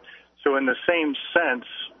into that. So in the same sense,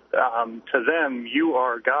 to them, you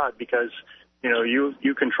are God because,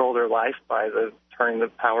 you control their life by turning the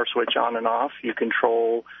power switch on and off. You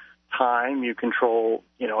control time. You control,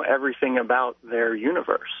 everything about their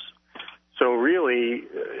universe. So really,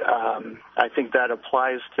 I think that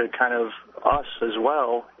applies to kind of us as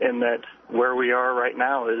well, in that where we are right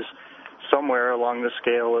now is somewhere along the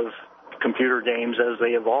scale of computer games as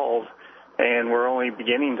they evolve, and we're only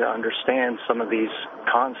beginning to understand some of these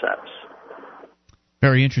concepts.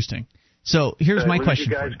 Very interesting. So here's my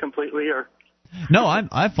question. You guys completely, or no?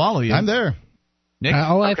 I follow you. I'm there. Nick?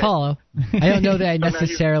 I follow. I don't know that I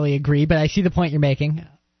necessarily agree, but I see the point you're making.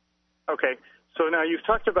 Okay. So now you've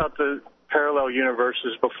talked about the parallel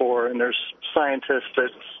universes before, and there's scientists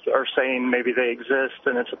that are saying maybe they exist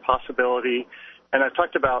and it's a possibility. And I've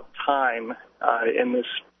talked about time in this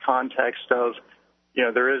context of,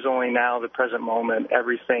 there is only now the present moment.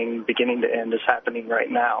 Everything beginning to end is happening right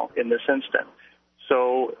now in this instant.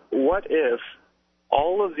 So what if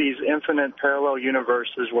all of these infinite parallel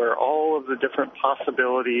universes where all of the different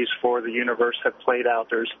possibilities for the universe have played out,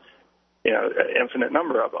 there's an infinite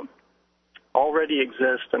number of them, already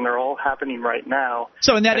exist, and they're all happening right now.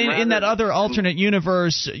 So in that other alternate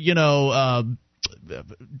universe,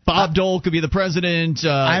 Bob Dole could be the president.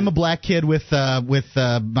 I'm a black kid with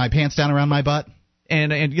my pants down around my butt.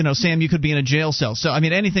 And Sam, you could be in a jail cell. So, I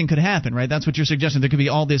mean, anything could happen, right? That's what you're suggesting. There could be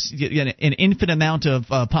all this, an infinite amount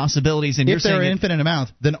of possibilities. And if there are an infinite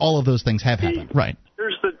amount, then all of those things have happened. Right.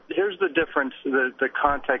 Here's the difference, the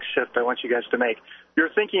context shift I want you guys to make.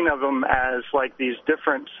 You're thinking of them as like these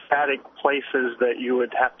different static places that you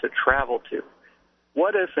would have to travel to.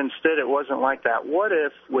 What if instead it wasn't like that? What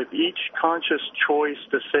if with each conscious choice,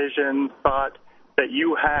 decision, thought that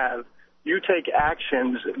you have, you take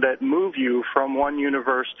actions that move you from one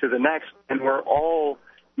universe to the next, and we're all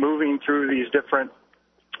moving through these different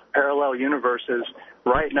parallel universes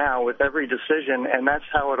right now with every decision, and that's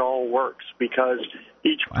how it all works, because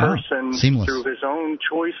each person, through his own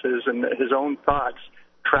choices and his own thoughts,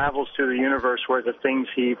 travels to the universe where the things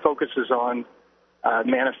he focuses on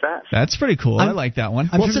manifest. That's pretty cool. I like that one.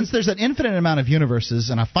 Well, since there's an infinite amount of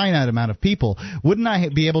universes and a finite amount of people, wouldn't I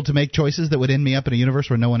be able to make choices that would end me up in a universe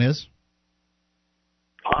where no one is?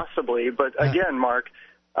 Possibly, but again, Mark,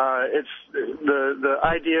 it's the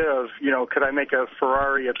idea of, could I make a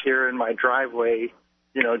Ferrari appear in my driveway,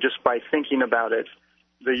 just by thinking about it?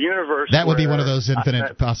 The universe. That would be one of those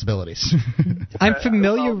infinite possibilities. I'm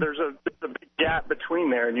familiar. Well, there's a big gap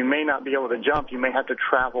between there, and you may not be able to jump. You may have to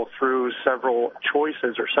travel through several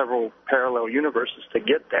choices or several parallel universes to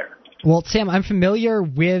get there. Well, Sam, I'm familiar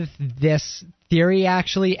with this theory,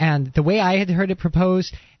 actually, and the way I had heard it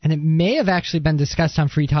proposed, and it may have actually been discussed on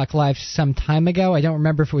Free Talk Live some time ago. I don't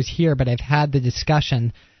remember if it was here, but I've had the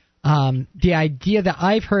discussion. The idea that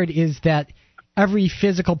I've heard is that every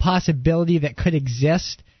physical possibility that could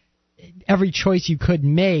exist, every choice you could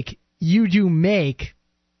make, you do make,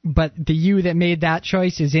 but the you that made that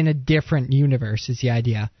choice is in a different universe, is the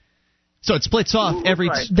idea. So it splits off every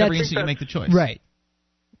instant you make the choice. Right.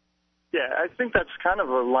 Yeah, I think that's kind of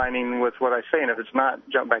aligning with what I say, and if it's not,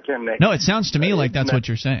 jump back in, Nick. No, it sounds to me like that's what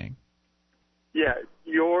you're saying. Yeah,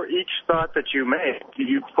 each thought that you make,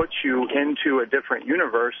 you put you into a different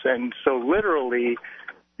universe, and so literally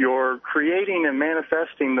you're creating and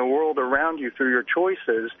manifesting the world around you through your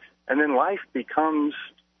choices, and then life becomes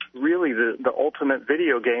really the ultimate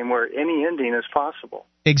video game where any ending is possible.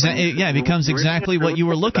 Exactly. Yeah, it becomes exactly what you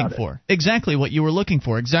were looking for. Exactly what you were looking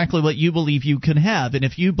for. Exactly what you believe you can have. And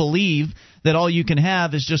if you believe that all you can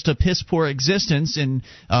have is just a piss poor existence and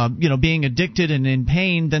being addicted and in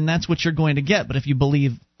pain, then that's what you're going to get. But if you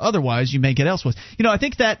believe otherwise, you may get elsewhere. I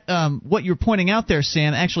think that what you're pointing out there,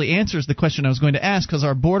 Sam, actually answers the question I was going to ask, because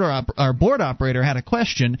our board operator had a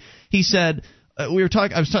question. He said,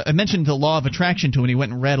 I mentioned the law of attraction to him, and he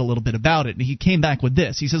went and read a little bit about it, and he came back with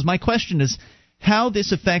this. He says, my question is how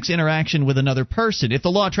this affects interaction with another person. If the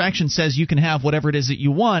law of attraction says you can have whatever it is that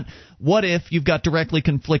you want, what if you've got directly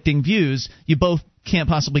conflicting views? You both can't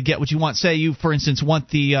possibly get what you want. Say you, for instance, want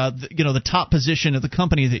the top position of the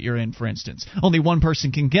company that you're in, for instance. Only one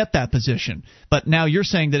person can get that position. But now you're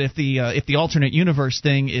saying that if the alternate universe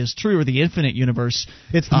thing is true, or the infinite universe,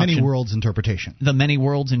 it's the many worlds interpretation. The many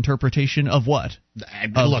worlds interpretation of what?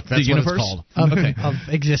 Look, that's the universe? What it's called. Okay. Of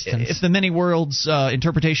existence. If the many worlds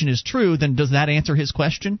interpretation is true, then does that answer his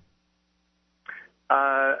question?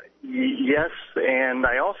 Yes, and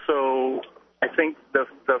I think the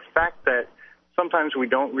fact that sometimes we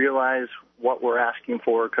don't realize what we're asking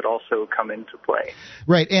for could also come into play.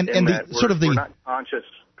 Right, and we're not conscious.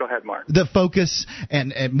 Go ahead, Mark. The focus,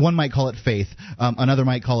 and one might call it faith, another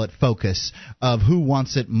might call it focus, of who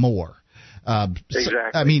wants it more. Exactly.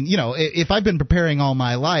 I mean, if I've been preparing all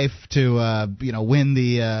my life to win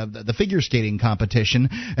the figure skating competition,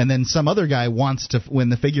 and then some other guy wants to win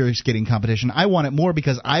the figure skating competition, I want it more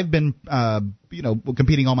because I've been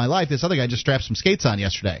competing all my life. This other guy just strapped some skates on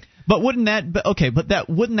yesterday. But wouldn't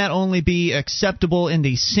that only be acceptable in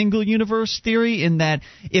the single universe theory? In that,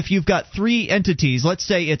 if you've got three entities, let's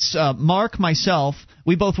say it's Mark, myself,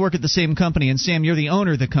 we both work at the same company, and Sam, you're the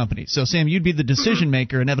owner of the company. So Sam, you'd be the decision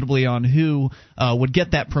maker inevitably on who would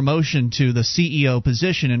get that promotion to the CEO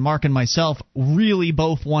position, and Mark and myself really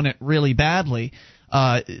both want it really badly.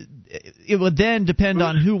 It would then depend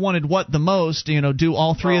on who wanted what the most. Do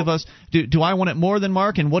all three of us? Do I want it more than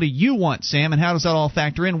Mark? And what do you want, Sam? And how does that all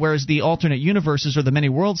factor in? Whereas the alternate universes or the many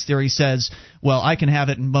worlds theory says, well, I can have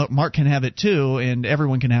it and Mark can have it too, and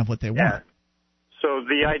everyone can have what they want. So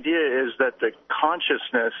the idea is that the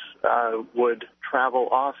consciousness would travel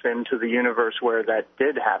off into the universe where that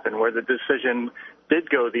did happen, where the decision did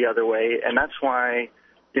go the other way, and that's why,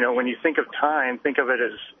 when you think of time, think of it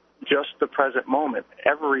as just the present moment.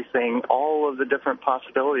 Everything, all of the different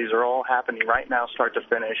possibilities are all happening right now, start to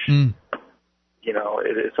finish.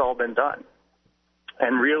 It's all been done.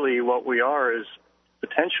 And really what we are is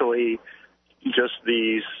potentially just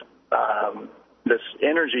these, this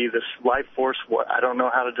energy, this life force. I don't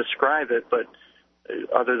know how to describe it, but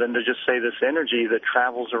other than to just say this energy that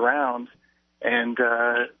travels around and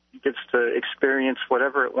gets to experience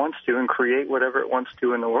whatever it wants to and create whatever it wants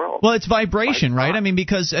to in the world. Well, it's vibration, right?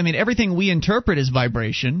 Because everything we interpret is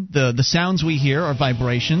vibration. The sounds we hear are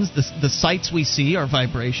vibrations. The sights we see are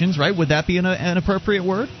vibrations, right? Would that be an appropriate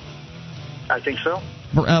word? I think so.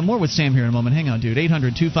 More with Sam here in a moment. Hang on, dude.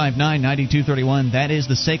 800-259-9231. That is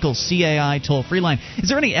the SACL CAI toll-free line. Is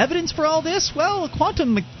there any evidence for all this? Well,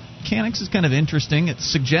 quantum mechanics is kind of interesting. It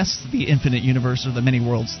suggests the infinite universe or the many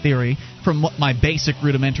worlds theory from my basic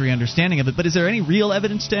rudimentary understanding of it. But is there any real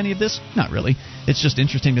evidence to any of this? Not really. It's just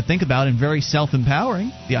interesting to think about and very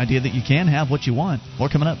self-empowering, the idea that you can have what you want. More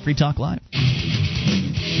coming up. Free Talk Live.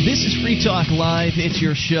 This is Free Talk Live. It's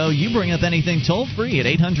your show. You bring up anything toll-free at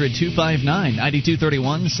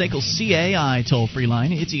 800-259-9231, the SACL CAI toll-free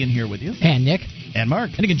line. It's Ian here with you. And Nick. And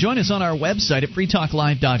Mark. And you can join us on our website at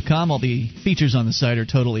freetalklive.com. All the features on the site are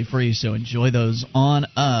totally free, so enjoy those on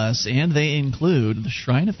us. And they include the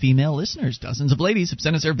Shrine of Female Listeners. Dozens of ladies have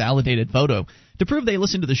sent us their validated photo. To prove they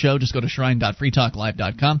listen to the show, just go to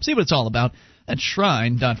shrine.freetalklive.com. See what it's all about at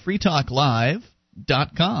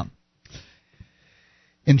shrine.freetalklive.com.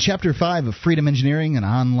 In Chapter 5 of Freedom Engineering, an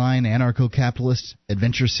online anarcho-capitalist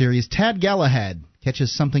adventure series, Tad Galahad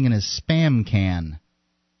catches something in his spam can.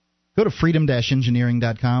 Go to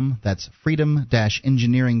freedom-engineering.com. That's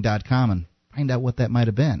freedom-engineering.com and find out what that might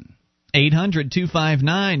have been.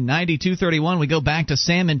 800-259-9231. We go back to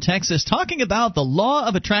Sam in Texas talking about the law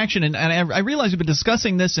of attraction. And I realize we've been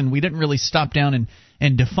discussing this and we didn't really stop down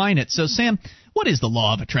and define it. So, Sam, what is the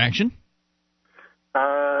law of attraction?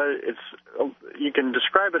 You can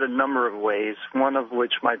describe it a number of ways, one of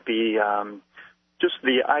which might be just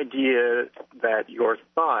the idea that your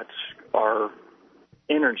thoughts are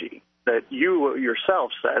energy, that you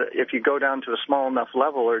yourself, if you go down to a small enough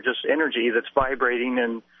level, are just energy that's vibrating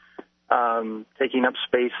and taking up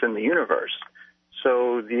space in the universe.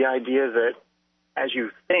 So the idea that as you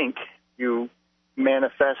think, you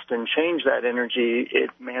manifest and change that energy, it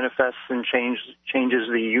manifests and changes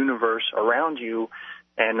the universe around you.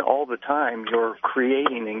 And all the time, you're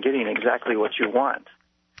creating and getting exactly what you want.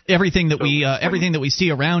 Everything that we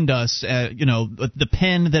see around us, the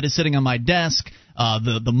pen that is sitting on my desk,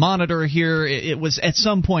 the monitor here, it was at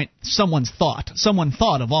some point someone thought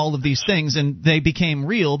of all of these things, and they became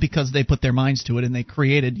real because they put their minds to it, and they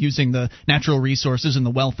created using the natural resources and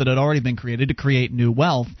the wealth that had already been created to create new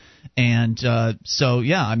wealth. And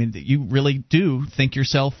you really do think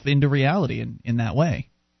yourself into reality in that way.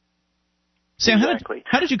 Sam, exactly.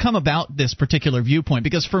 How did you come about this particular viewpoint?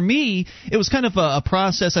 Because for me, it was kind of a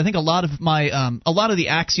process. I think a lot of the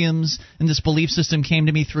axioms in this belief system came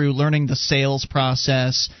to me through learning the sales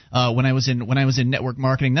process when I was in network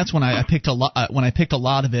marketing. That's when I picked a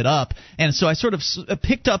lot of it up, and so I sort of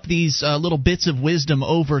picked up these little bits of wisdom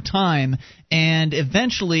over time, and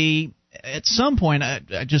eventually, at some point,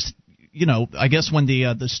 I just. I guess when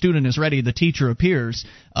the student is ready, the teacher appears,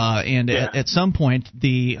 at some point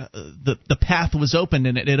the path was opened,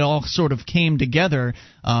 and it all sort of came together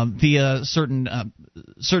via certain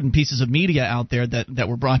pieces of media out there that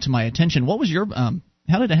were brought to my attention. What was your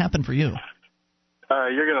how did it happen for you?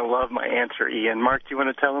 You're going to love my answer, Ian. Mark, do you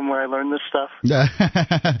want to tell him where I learned this stuff?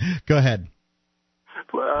 Go ahead.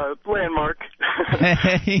 Landmark.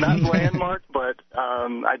 Not Landmark, but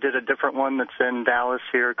I did a different one that's in Dallas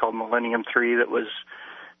here called Millennium 3 that was,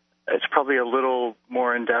 it's probably a little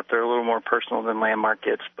more in-depth or a little more personal than Landmark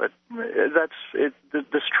gets, but that's it.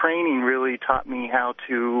 This training really taught me how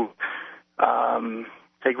to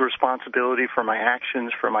take responsibility for my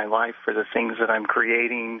actions, for my life, for the things that I'm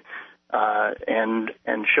creating, and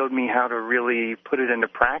showed me how to really put it into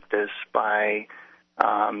practice by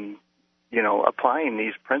applying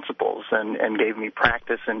these principles, and gave me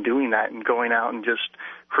practice in doing that and going out and just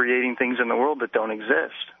creating things in the world that don't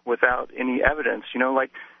exist without any evidence.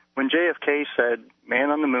 Like when JFK said, man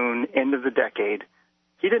on the moon, end of the decade,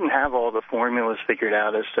 he didn't have all the formulas figured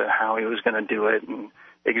out as to how he was going to do it and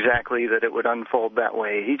exactly that it would unfold that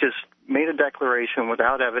way. He just made a declaration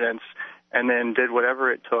without evidence and then did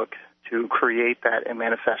whatever it took to create that and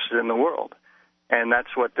manifest it in the world. And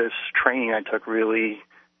that's what this training I took really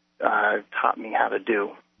taught me how to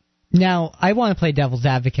do. Now, I want to play devil's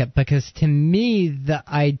advocate because to me the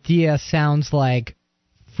idea sounds like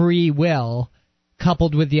free will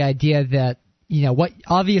coupled with the idea that,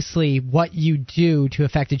 what you do to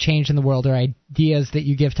affect a change in the world or ideas that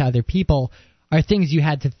you give to other people are things you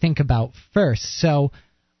had to think about first. So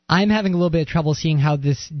I'm having a little bit of trouble seeing how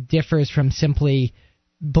this differs from simply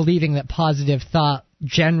believing that positive thought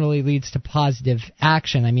generally leads to positive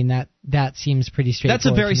action. I mean, that seems pretty straightforward.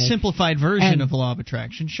 That's a very simplified version of the law of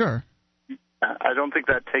attraction, sure. I don't think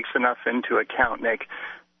that takes enough into account, Nick.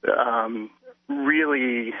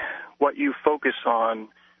 Really, what you focus on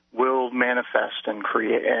will manifest and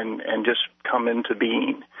create and just come into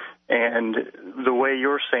being. And the way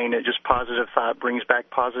you're saying it, just positive thought brings back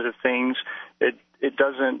positive things. It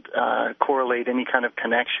doesn't correlate any kind of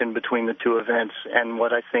connection between the two events. And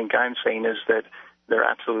what I think I'm saying is that there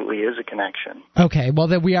absolutely is a connection. Okay, well,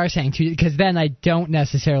 then we are saying too, because then I don't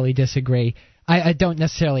necessarily disagree. I don't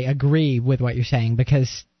necessarily agree with what you're saying,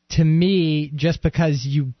 because to me, just because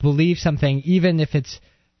you believe something, even if it's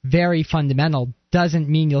very fundamental, doesn't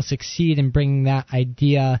mean you'll succeed in bringing that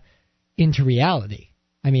idea into reality.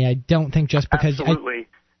 I mean, I don't think just because... Absolutely.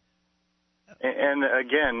 And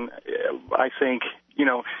again, I think, do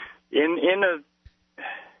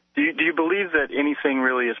you believe that anything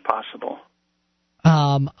really is possible?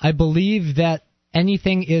 I believe that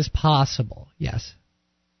anything is possible, yes.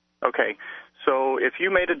 Okay. So if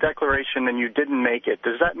you made a declaration and you didn't make it,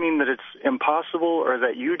 does that mean that it's impossible or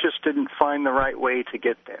that you just didn't find the right way to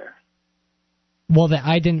get there? Well, that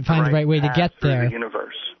I didn't find the right way to get there. The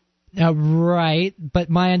universe. Right, but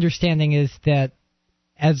my understanding is that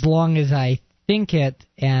as long as I think it,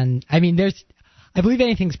 and I mean, I believe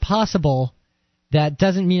anything's possible. That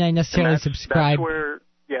doesn't mean I necessarily subscribe. That's where,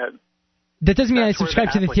 yeah. That doesn't mean I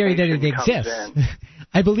subscribe to the theory that it exists.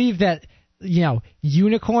 I believe that,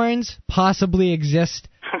 unicorns possibly exist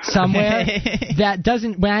somewhere. That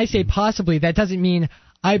doesn't, when I say possibly, that doesn't mean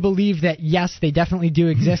I believe that, yes, they definitely do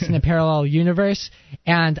exist in a parallel universe,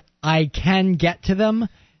 and I can get to them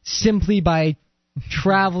simply by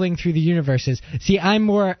traveling through the universes. See, I'm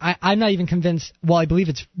not even convinced, well, I believe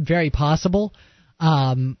it's very possible.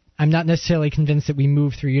 I'm not necessarily convinced that we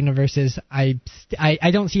move through universes. I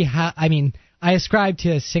don't see how, I ascribe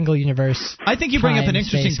to a single universe. I think you bring up an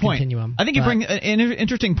interesting point. Continuum, I think you bring an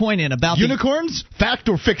interesting point in about unicorns, fact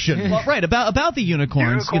or fiction. Well, right, about the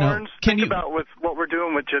unicorns. Think about with what we're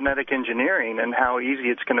doing with genetic engineering and how easy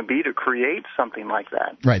it's going to be to create something like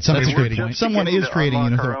that. Right, someone is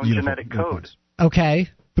creating genetic code. Okay,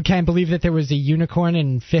 but can I believe that there was a unicorn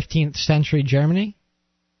in 15th century Germany?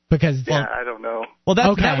 Because I don't know. Well,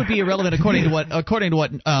 that would be irrelevant according to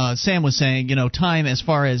what Sam was saying. Time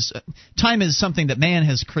is something that man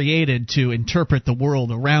has created to interpret the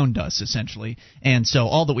world around us, essentially, and so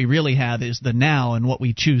all that we really have is the now and what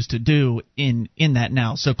we choose to do in that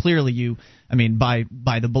now. So clearly, by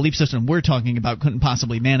the belief system we're talking about, couldn't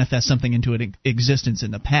possibly manifest something into an existence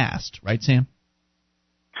in the past, right, Sam?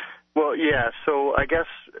 Well, yeah. So I guess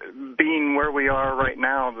being where we are right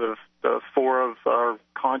now, the four of our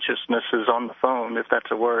consciousnesses on the phone, if that's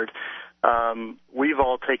a word, we've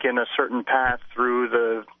all taken a certain path through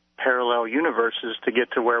the parallel universes to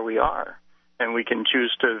get to where we are. And we can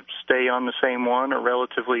choose to stay on the same one or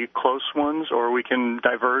relatively close ones, or we can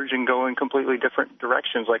diverge and go in completely different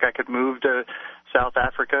directions. Like I could move to South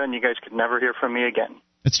Africa and you guys could never hear from me again.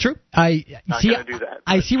 It's true. Not going to do that.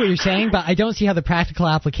 I see what you're saying, but I don't see how the practical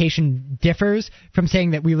application differs from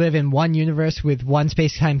saying that we live in one universe with one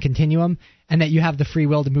space-time continuum and that you have the free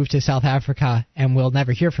will to move to South Africa and we'll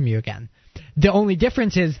never hear from you again. The only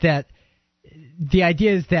difference is that the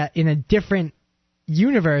idea is that in a different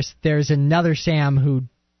universe, there's another Sam who,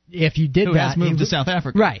 if you did who has moved to South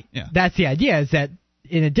Africa. Right. Yeah. That's the idea, is that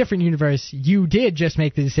in a different universe, you did just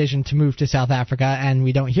make the decision to move to South Africa, and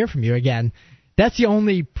we don't hear from you again. That's the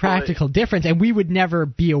only practical difference, and we would never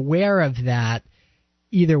be aware of that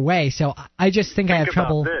either way. So I just think I have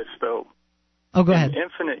trouble. Think about this, though. Oh, go ahead. In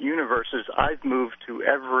infinite universes, I've moved to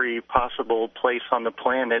every possible place on the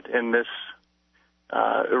planet in this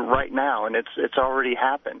right now, and it's already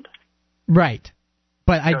happened. Right,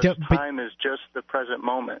 but I don't. Time is just the present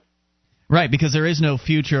moment. Right, because there is no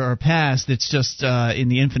future or past. It's just in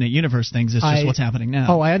the infinite universe things. It's just what's happening now.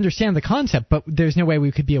 Oh, I understand the concept, but there's no way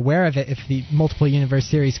we could be aware of it if the multiple universe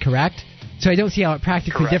theory is correct. So I don't see how it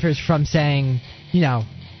practically differs from saying, you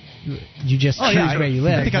just choose where you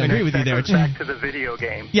live. I think I'd agree with you there. Back to the video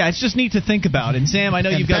game. Yeah, it's just neat to think about. And Sam, I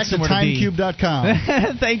know you've got somewhere to be.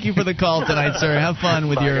 TimeCube.com. Thank you for the call tonight, sir. Have fun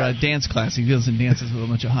with your dance class. He goes and dances with a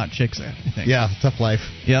bunch of hot chicks there, I think. Yeah, tough life.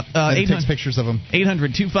 Yep. He takes pictures of them.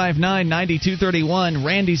 800-259-9231.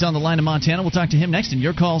 Randy's on the line in Montana. We'll talk to him next, and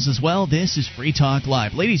your calls as well. This is Free Talk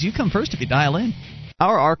Live. Ladies, you come first if you dial in.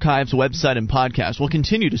 Our archives, website, and podcast will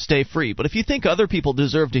continue to stay free, but if you think other people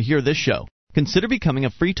deserve to hear this show, consider becoming a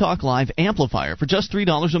Free Talk Live amplifier for just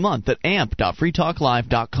 $3 a month at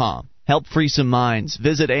amp.freetalklive.com. Help free some minds.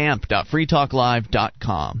 Visit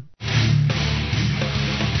amp.freetalklive.com.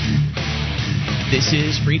 This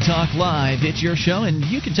is Free Talk Live. It's your show, and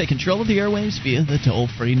you can take control of the airwaves via the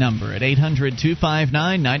toll-free number at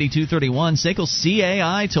 800-259-9231. SACL's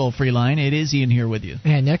CAI toll-free line. It is Ian here with you.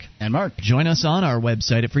 And Nick. And Mark. Join us on our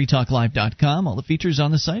website at freetalklive.com. All the features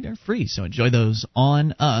on the site are free, so enjoy those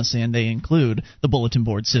on us, and they include the bulletin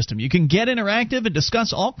board system. You can get interactive and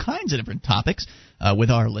discuss all kinds of different topics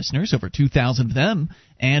with our listeners, over 2,000 of them,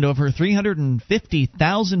 and over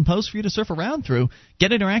 350,000 posts for you to surf around through.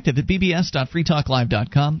 Get interactive at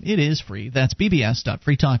bbs.freetalklive.com. It is free. That's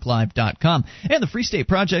bbs.freetalklive.com. And the Free State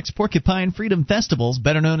Project's Porcupine Freedom Festivals,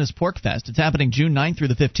 better known as PorcFest. It's happening June 9th through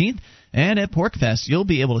the 15th. And at PorcFest, you'll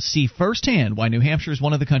be able to see firsthand why New Hampshire is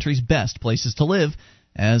one of the country's best places to live,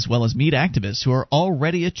 as well as meet activists who are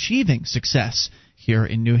already achieving success here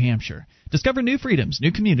in New Hampshire. Discover new freedoms,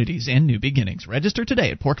 new communities, and new beginnings. Register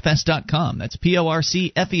today at porcfest.com. That's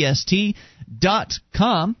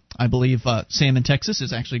porcfest.com. I believe Sam in Texas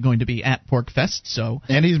is actually going to be at PorcFest.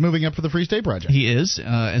 And he's moving up for the Free State Project. He is,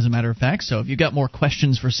 as a matter of fact. So if you've got more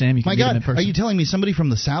questions for Sam, you can get him in person. Are you telling me somebody from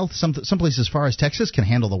the South, someplace as far as Texas, can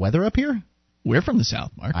handle the weather up here? We're from the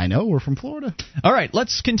South, Mark. I know. We're from Florida. All right,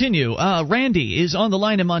 let's continue. Randy is on the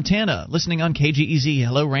line in Montana, listening on KGEZ.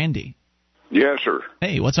 Hello, Randy. Yes, sir.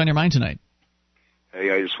 Hey, what's on your mind tonight?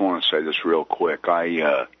 Hey, I just want to say this real quick.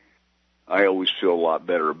 I always feel a lot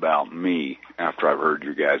better about me after I've heard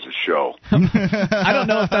your guys' show. I don't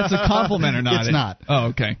know if that's a compliment or not. It's not. Oh,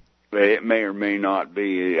 okay. It may or may not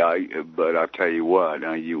be, but I'll tell you what.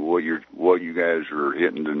 What you guys are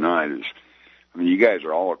hitting tonight is, you guys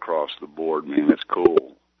are all across the board, man. It's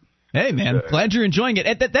cool. Hey, man, glad you're enjoying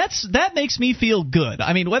it. That makes me feel good.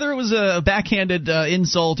 I mean, whether it was a backhanded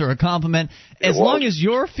insult or a compliment, as long as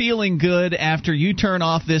you're feeling good after you turn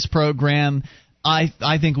off this program, I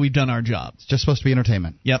think we've done our job. It's just supposed to be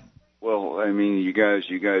entertainment. Yep. Well, you guys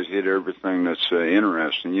hit everything that's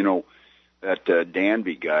interesting. That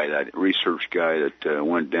Danby guy, that research guy that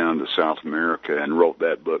went down to South America and wrote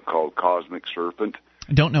that book called Cosmic Serpent.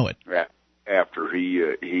 I don't know it. After he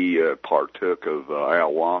partook of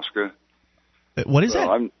ayahuasca. What is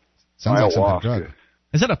that? Sounds like some kind of drug.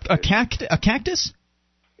 Is that a cactus?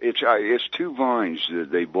 It's two vines that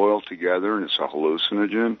they boil together, and it's a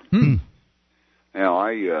hallucinogen. Now,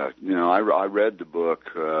 I read the book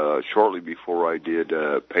shortly before I did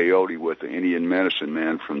peyote with the Indian medicine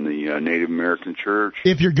man from the Native American church.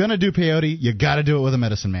 If you're going to do peyote, you got to do it with a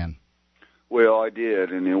medicine man. Well, I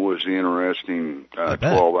did, and it was interesting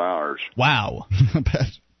 12 hours. Wow. I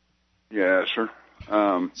bet. Yeah, sir.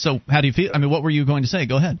 So how do you feel? What were you going to say?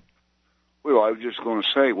 Go ahead. Well, I was just going to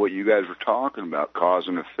say what you guys were talking about, cause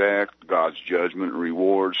and effect, God's judgment and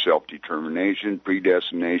reward, self-determination,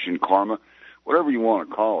 predestination, karma, whatever you want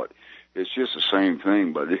to call it. It's just the same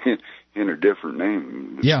thing, but in a different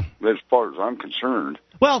name. Yeah. As far as I'm concerned.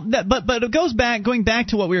 Well, but it going back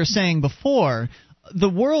to what we were saying before. The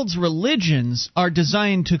world's religions are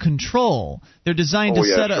designed to control. They're designed to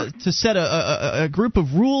set a group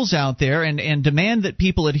of rules out there and demand that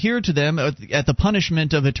people adhere to them at the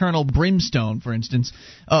punishment of eternal brimstone, for instance.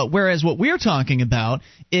 Whereas what we're talking about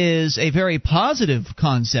is a very positive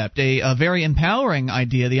concept, a very empowering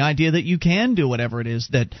idea, the idea that you can do whatever it is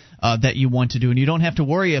that you want to do, and you don't have to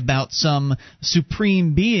worry about some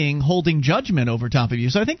supreme being holding judgment over top of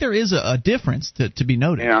you. So I think there is a difference to be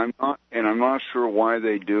noted. And I'm not sure why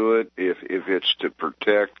they do it. If it's to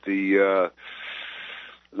protect the,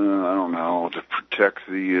 I don't know, to protect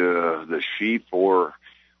the sheep, or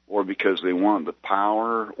because they want the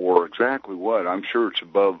power, or exactly what? I'm sure it's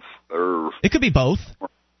above. Or it could be both.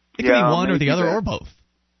 It could be one or the other, or both.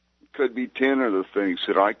 Could be 10 other things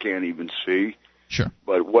that I can't even see. Sure.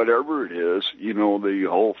 But whatever it is, the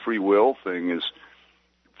whole free will thing is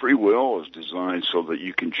designed so that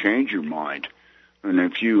you can change your mind. And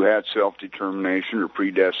if you had self-determination or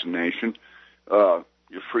predestination, your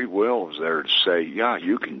free will is there to say, yeah,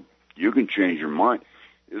 you can change your mind.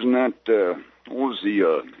 Isn't that what was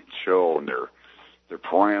the show and their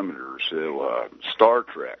parameters? Star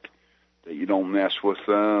Trek, that you don't mess with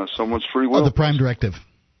someone's free will. Oh, the Prime Directive.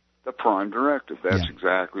 The Prime Directive. That's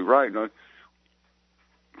exactly right.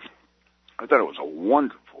 I thought it was a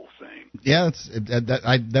wonderful thing. Yeah,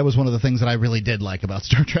 that was one of the things that I really did like about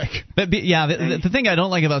Star Trek. But the thing I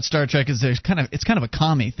don't like about Star Trek is it's kind of a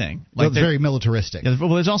commie thing. Like it's very militaristic. Yeah,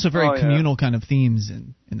 well, there's also very communal kind of themes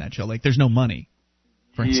in that show. Like there's no money,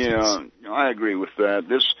 for instance. Yeah, I agree with that.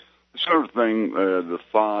 This sort of thing, the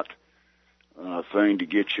thought thing to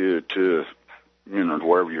get you to to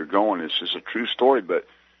wherever you're going, is a true story. But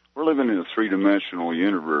we're living in a three-dimensional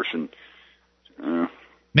universe, and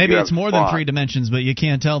maybe it's more than 3 dimensions, but you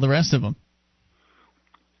can't tell the rest of them.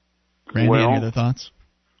 Randy, any other thoughts?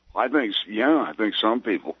 I think some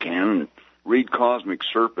people can. Read Cosmic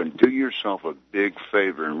Serpent. Do yourself a big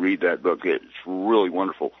favor and read that book. It's really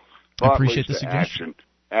wonderful. I appreciate the suggestion.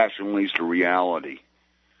 Action leads to reality.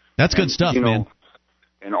 That's good stuff, man.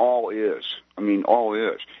 And all is.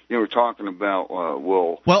 We're talking about,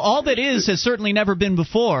 well, all that is has certainly never been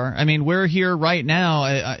before. I mean, we're here right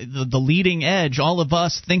now, the leading edge, all of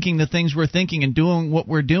us thinking the things we're thinking and doing what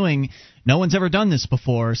we're doing. No one's ever done this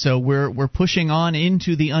before, so we're pushing on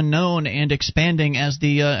into the unknown and expanding as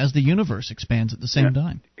the universe expands at the same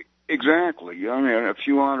time. Exactly. I mean, a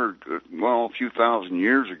few thousand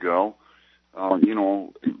years ago,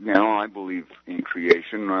 now I believe in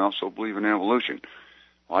creation, and I also believe in evolution.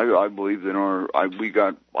 I believe that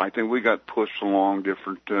I think we got pushed along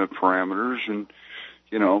different parameters, and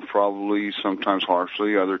probably sometimes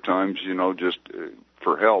harshly, other times just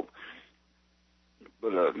for help.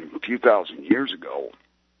 But a few thousand years ago,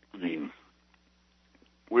 I mean,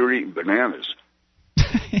 we were eating bananas.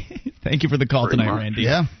 Thank you for the call tonight, Randy.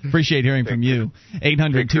 Yeah. Appreciate hearing from you.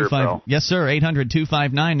 800-25... Yes, sir.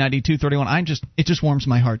 800-259-9231. It just warms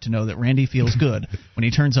my heart to know that Randy feels good when he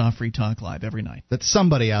turns off Free Talk Live every night. That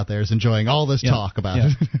somebody out there is enjoying all this talk about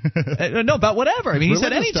it. No, about whatever. I mean, he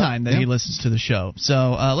said any time that he listens to the show.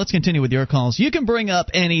 So let's continue with your calls. You can bring up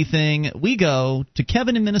anything. We go to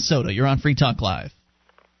Kevin in Minnesota. You're on Free Talk Live.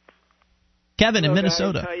 Kevin in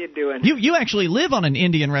Minnesota. Guys, how you doing? You actually live on an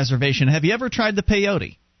Indian reservation. Have you ever tried the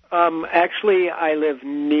peyote? Actually, I live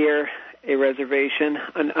near a reservation.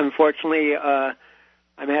 Unfortunately, I'm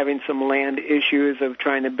having some land issues of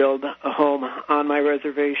trying to build a home on my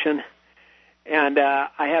reservation. And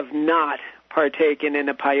I have not partaken in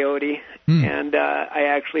a peyote, and I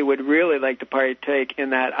actually would really like to partake in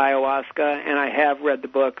that ayahuasca, and I have read the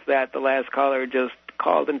book that the last caller just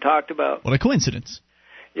called and talked about. What a coincidence.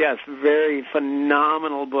 Yes, very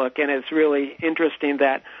phenomenal book, and it's really interesting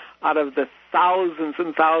that out of the thousands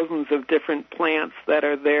and thousands of different plants that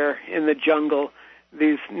are there in the jungle,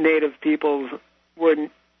 these native peoples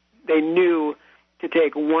knew to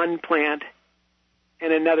take one plant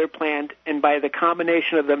and another plant, and by the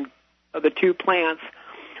combination of them, of the two plants,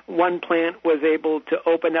 one plant was able to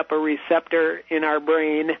open up a receptor in our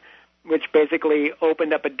brain, which basically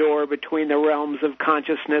opened up a door between the realms of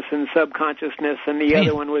consciousness and subconsciousness, and the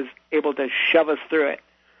other one was able to shove us through it.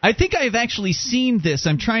 I think I've actually seen this.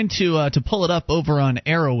 I'm trying to pull it up over on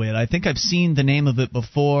Arrowhead. I think I've seen the name of it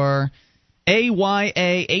before.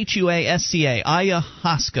 Ayahuasca.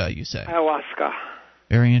 Ayahuasca, you say? Ayahuasca.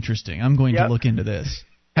 Very interesting. I'm going to look into this.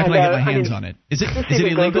 How can I get my hands on it? Is it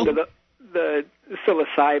illegal? The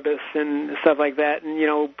psilocybus and stuff like that,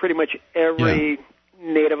 and pretty much every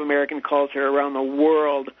Native American culture around the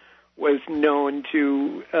world was known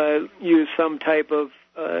to use some type of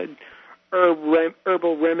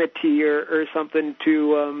herbal remedy or something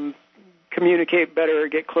to communicate better or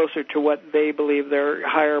get closer to what they believe their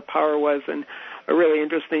higher power was. And a really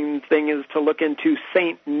interesting thing is to look into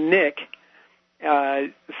Saint Nick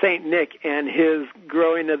and his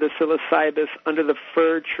growing of the psilocybus under the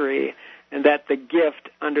fir tree, and that the gift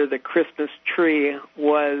under the Christmas tree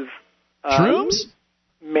was shrooms,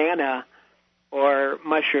 manna, or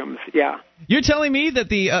mushrooms. Yeah. You're telling me that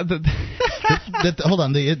hold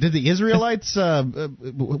on. Did the Israelites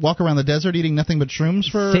walk around the desert eating nothing but shrooms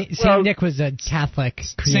for? Saint Nick was a Catholic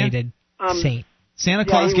created saint. Santa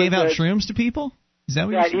Claus gave out shrooms to people. Is that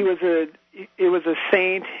what you're saying? He was it was a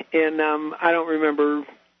saint in, I don't remember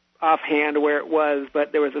offhand where it was,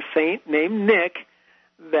 but there was a saint named Nick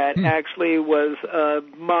that actually was a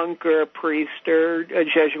monk or a priest or a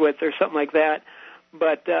Jesuit or something like that,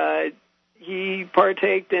 but he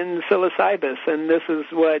partaked in psilocybus, and this is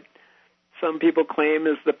what some people claim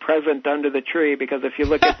is the present under the tree, because if you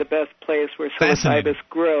look at the best place where psilocybus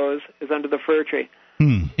grows is under the fir tree.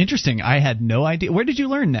 Interesting. I had no idea. Where did you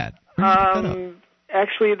learn that?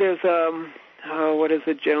 Actually, there's what is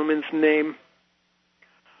the gentleman's name?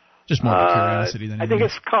 Just more curiosity than anything. I think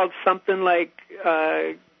it's called something like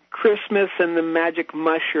Christmas and the Magic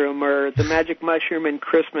Mushroom, or the Magic Mushroom and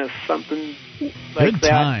Christmas, something like that. Good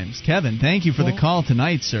times. Kevin, thank you for the call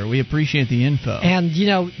tonight, sir. We appreciate the info. And,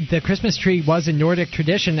 the Christmas tree was a Nordic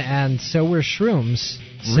tradition, and so were shrooms.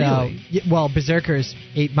 Really? Well, berserkers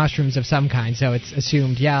ate mushrooms of some kind, so it's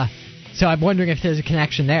assumed, yeah. So I'm wondering if there's a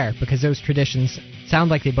connection there, because those traditions sound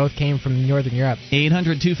like they both came from Northern Europe.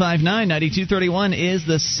 800-259-9231 is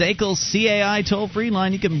the SACL CAI toll-free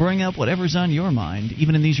line. You can bring up whatever's on your mind.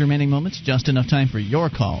 Even in these remaining moments, just enough time for your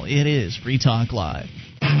call. It is Free Talk Live.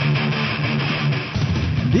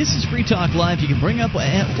 This is Free Talk Live. You can bring up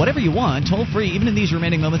whatever you want, toll-free, even in these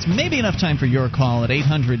remaining moments. Maybe enough time for your call at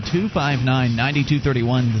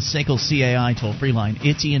 800-259-9231, the SACL CAI toll-free line.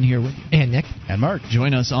 It's Ian here with you. And Nick. And Mark.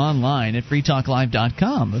 Join us online at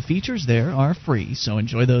freetalklive.com. The features there are free, so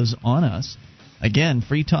enjoy those on us. Again,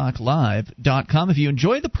 freetalklive.com. If you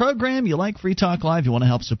enjoy the program, you like Free Talk Live, you want to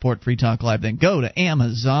help support Free Talk Live, then go to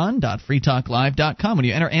amazon.freetalklive.com. When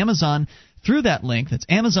you enter Amazon through that link, that's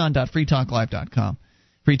amazon.freetalklive.com.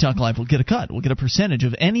 Free Talk Live will get a cut. We'll get a percentage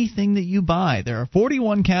of anything that you buy. There are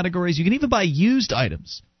 41 categories. You can even buy used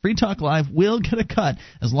items. Free Talk Live will get a cut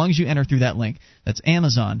as long as you enter through that link. That's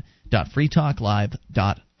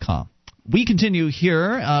amazon.freetalklive.com. We continue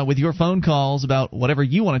here with your phone calls about whatever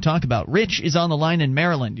you want to talk about. Rich is on the line in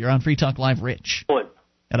Maryland. You're on Free Talk Live, Rich.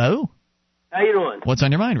 Hello. How you doing? What's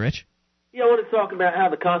on your mind, Rich? Yeah, I want to talk about how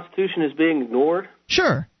the Constitution is being ignored.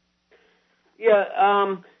 Sure. Yeah,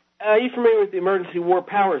 are you familiar with the Emergency War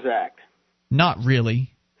Powers Act? Not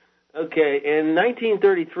really. Okay, in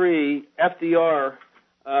 1933, FDR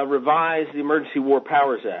revised the Emergency War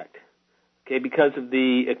Powers Act, okay, because of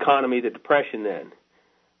the economy, the Depression then,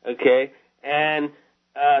 okay? And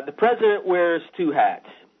the president wears two hats.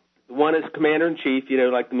 One is commander-in-chief,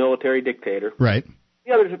 like the military dictator. Right.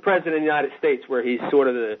 The other is the president of the United States, where he's sort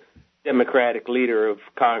of the democratic leader of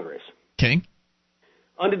Congress. Okay.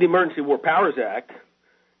 Under the Emergency War Powers Act,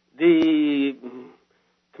 the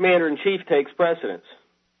commander-in-chief takes precedence.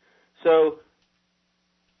 So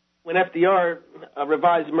when FDR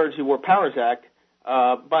revised the Emergency War Powers Act,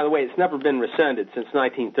 by the way, it's never been rescinded since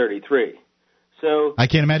 1933. So I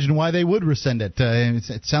can't imagine why they would rescind it.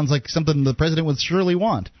 It sounds like something the president would surely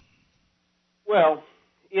want. Well,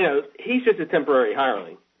 he's just a temporary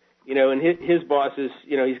hireling, and his bosses,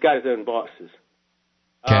 he's got his own bosses.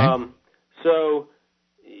 Okay. So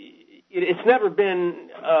it's never been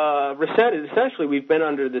rescinded. Essentially, we've been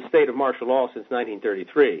under the state of martial law since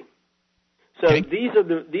 1933. So these are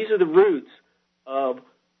the roots of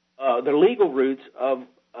the legal roots of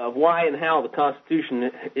why and how the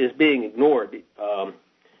Constitution is being ignored. But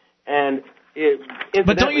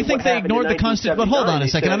don't you think they ignored the Constitution? But hold on a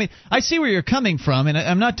second. I mean, I see where you're coming from, and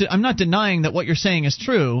I'm not denying that what you're saying is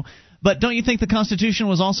true. But don't you think the Constitution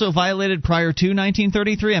was also violated prior to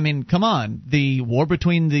 1933? I mean, come on. The war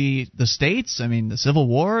between the states, I mean, the Civil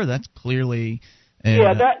War, that's clearly...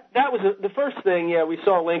 yeah, that was the first thing, we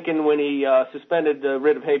saw Lincoln when he suspended the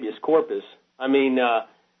writ of habeas corpus. I mean,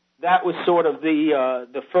 that was sort of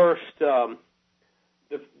the first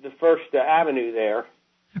avenue there.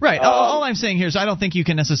 Right. All I'm saying here is I don't think you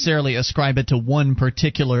can necessarily ascribe it to one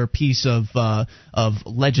particular piece of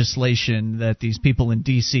legislation that these people in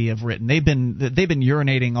D.C. have written. They've been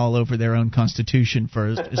urinating all over their own Constitution for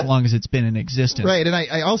as long as it's been in existence. Right. And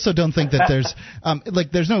I also don't think that there's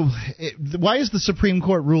why is the Supreme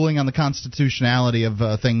Court ruling on the constitutionality of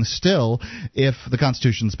things still if the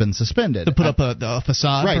Constitution's been suspended? To put up a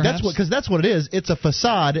facade, right? Perhaps? That's what it is. It's a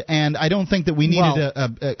facade, and I don't think that we needed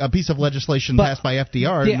a piece of legislation passed by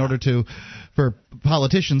FDR in order for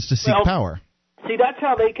politicians to seek power. See, that's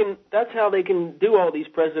how they can do all these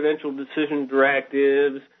presidential decision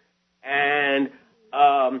directives and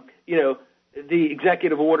the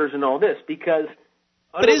executive orders and all this, because.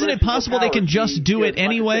 But isn't it possible they can just do it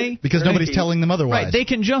anyway? Because nobody's telling them otherwise. Right, they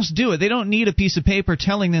can just do it. They don't need a piece of paper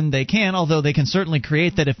telling them they can, although they can certainly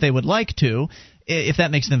create that if they would like to. if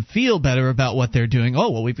that makes them feel better about what they're doing.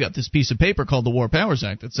 Oh, well, we've got this piece of paper called the War Powers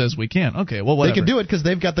Act that says we can't. Okay, well, whatever. They can do it because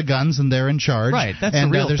they've got the guns and they're in charge. Right, that's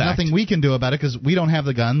and the real there's fact. nothing we can do about it because we don't have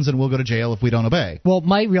the guns and we'll go to jail if we don't obey. Well,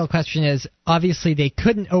 my real question is, obviously they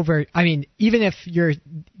couldn't even if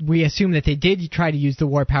we assume that they did try to use the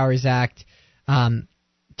War Powers Act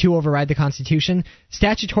to override the Constitution,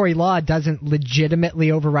 statutory law doesn't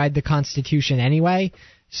legitimately override the Constitution anyway.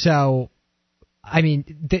 So, I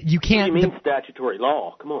mean, you can't... What do you mean statutory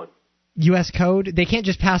law? Come on. U.S. Code? They can't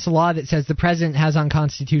just pass a law that says the president has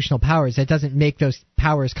unconstitutional powers. That doesn't make those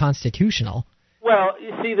powers constitutional. Well,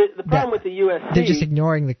 you see, the problem with the USC... They're just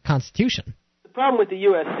ignoring the Constitution. The problem with the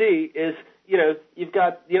USC is, you've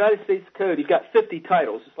got the United States Code, you've got 50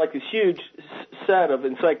 titles. It's like this huge set of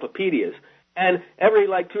encyclopedias. And every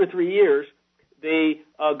 2 or 3 years, the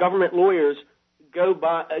government lawyers go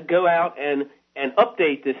out and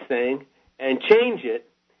update this thing and change it.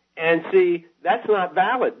 And see, that's not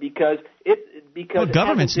valid because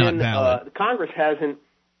government's not valid. Congress hasn't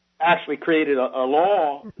actually created a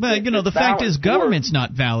law. Well, the fact is government's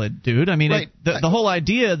not valid, dude. I mean, right. The whole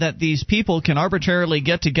idea that these people can arbitrarily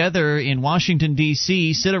get together in Washington,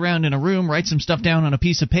 D.C., sit around in a room, write some stuff down on a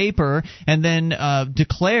piece of paper, and then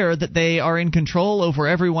declare that they are in control over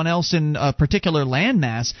everyone else in a particular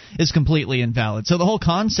landmass is completely invalid. So the whole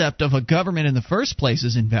concept of a government in the first place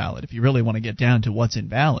is invalid, if you really want to get down to what's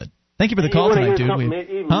invalid. Thank you for the call tonight, dude.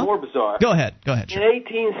 Even more bizarre. Go ahead. Sure. In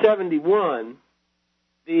 1871...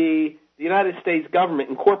 the United States government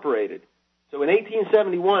incorporated. So in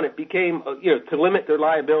 1871, it became, to limit their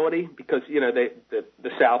liability because,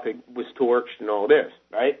 the South was torched and all this,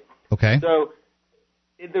 right? Okay. So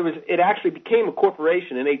it actually became a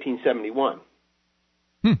corporation in 1871.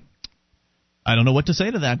 I don't know what to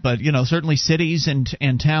say to that, but certainly cities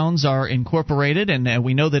and towns are incorporated, and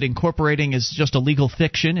we know that incorporating is just a legal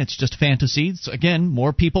fiction. It's just fantasy. It's, again,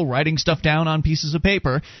 more people writing stuff down on pieces of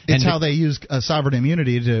paper. It's how they use sovereign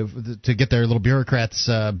immunity to get their little bureaucrats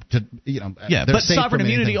Yeah, but sovereign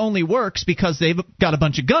immunity only works because they've got a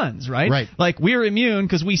bunch of guns, right? Right. Like, we're immune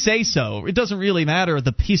because we say so. It doesn't really matter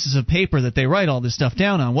the pieces of paper that they write all this stuff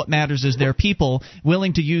down on. What matters is they're people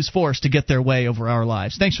willing to use force to get their way over our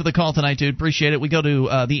lives. Thanks for the call tonight, dude. Appreciate it. We go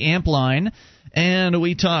to the AMP line, and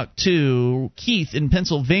we talk to Keith in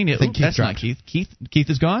Pennsylvania. I think Keith that's dropped. not Keith. Keith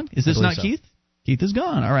is gone? Is this not so. Keith? Keith is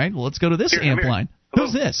gone. All right, well, let's go to this AMP line. Hello.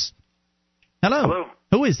 Who's this? Hello. Hello.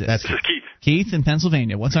 Who is this? This is Keith. Keith in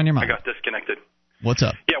Pennsylvania. What's on your mind? I got disconnected. What's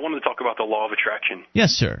up? Yeah, I wanted to talk about the law of attraction. Yes,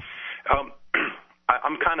 sir.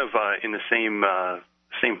 I'm kind of in the same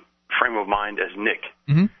frame of mind as Nick.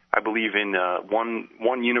 Mm-hmm. I believe in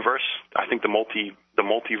one universe. I think the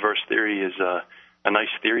multiverse theory is a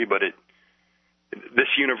nice theory, but this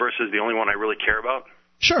universe is the only one I really care about.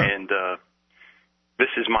 Sure. And this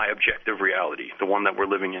is my objective reality, the one that we're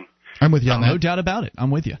living in. I'm with you on that. No doubt about it.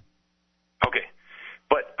 I'm with you. Okay.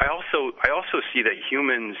 But I also see that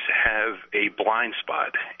humans have a blind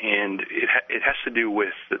spot, and it has to do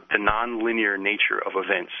with the nonlinear nature of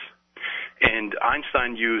events. And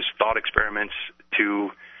Einstein used thought experiments to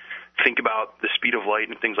think about the speed of light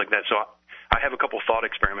and things like that. So I have a couple thought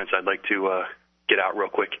experiments I'd like to get out real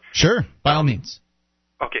quick. Sure, by all means.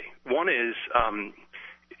 Okay. One is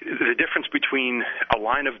the difference between a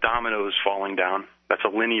line of dominoes falling down. That's a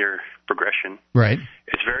linear progression. Right.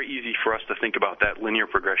 It's very easy for us to think about that linear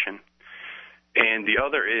progression. And the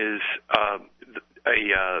other is a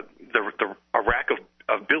rack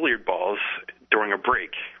of billiard balls during a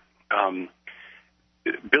break.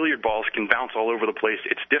 Billiard balls can bounce all over the place.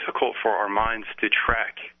 It's difficult for our minds to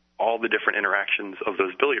track all the different interactions of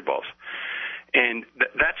those billiard balls. And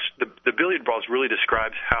that's the billiard balls really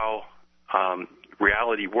describes how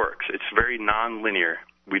reality works. It's very nonlinear.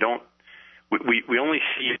 We only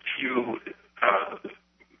see a few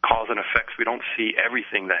cause and effects. We don't see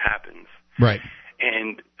everything that happens. Right.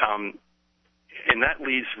 And that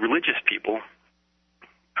leads religious people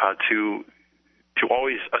to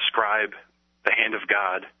always ascribe the hand of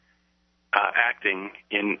God acting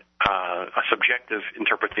in a subjective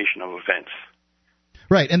interpretation of events.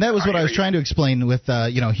 Right, and that was what I was trying to explain with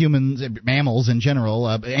humans, mammals in general,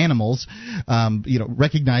 animals,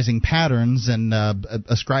 recognizing patterns and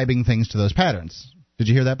ascribing things to those patterns. Did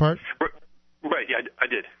you hear that part? Right, yeah, I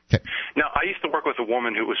did. Okay. Now, I used to work with a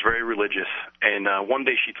woman who was very religious, and one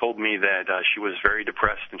day she told me that she was very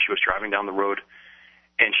depressed, and she was driving down the road,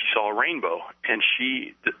 and she saw a rainbow, and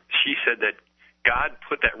she said that God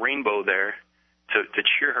put that rainbow there to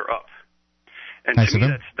cheer her up. And to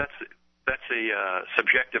me, that's a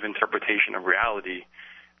subjective interpretation of reality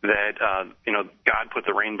that God put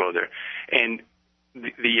the rainbow there. And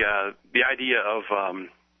the idea of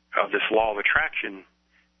this law of attraction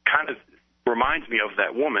kind of reminds me of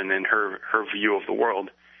that woman and her view of the world,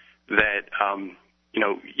 that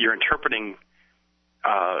you're interpreting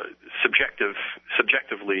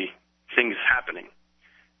subjectively things happening.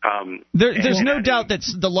 There's no doubt that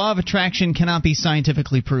the law of attraction cannot be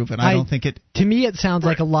scientifically proven. I don't think it. To me, it sounds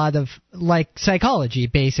like a lot of psychology,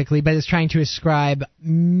 basically, but it's trying to ascribe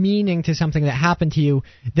meaning to something that happened to you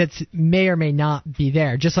that may or may not be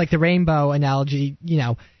there. Just like the rainbow analogy,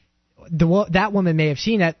 that woman may have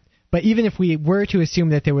seen it, but even if we were to assume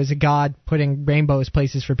that there was a God putting rainbows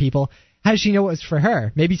places for people, how does she know it was for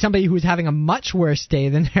her? Maybe somebody who was having a much worse day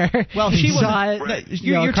than her. Well, she saw it. Right.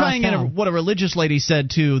 You're tying in what a religious lady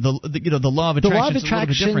said to the law of attraction. The law of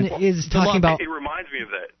attraction is talking about. It reminds me of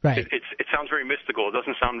that. Right. It sounds very mystical. It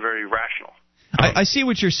doesn't sound very rational. I see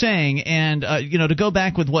what you're saying, and to go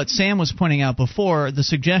back with what Sam was pointing out before, the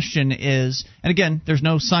suggestion is, and again, there's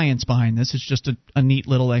no science behind this. It's just a neat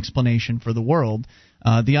little explanation for the world.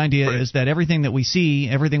 The idea is that everything that we see,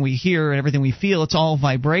 everything we hear, everything we feel, it's all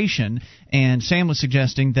vibration. And Sam was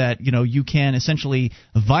suggesting that you can essentially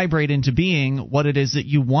vibrate into being what it is that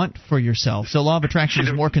you want for yourself. So law of attraction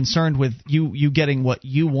is more concerned with you getting what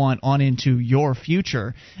you want on into your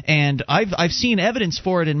future. And I've seen evidence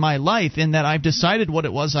for it in my life in that I've decided what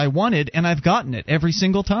it was I wanted and I've gotten it every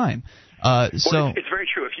single time. It's very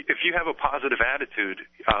true. If you have a positive attitude,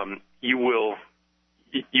 you will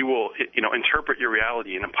interpret your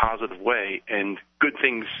reality in a positive way, and good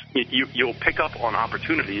things, you'll pick up on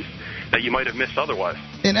opportunities that you might have missed otherwise.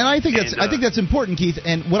 And I think that's important, Keith.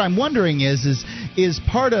 And what I'm wondering is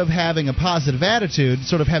part of having a positive attitude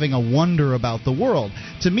sort of having a wonder about the world.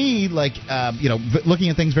 To me, looking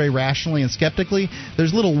at things very rationally and skeptically,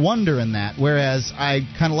 there's little wonder in that. Whereas I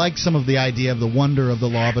kind of like some of the idea of the wonder of the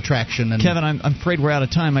law of attraction. And Kevin, I'm afraid we're out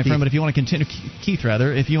of time, my friend. But if you want to continue, Keith,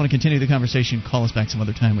 if you want to continue the conversation, call us back some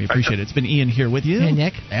other time. We appreciate it. It's been Ian here with you. And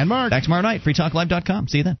Nick. And Mark. Back tomorrow night, freetalklive.com.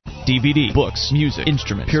 See you then. DVD, books, music,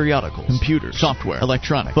 instruments, periodicals, computers, software,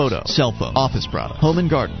 electronics, photo, cell phone, office product, home and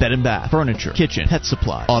garden, bed and bath, furniture, kitchen, pet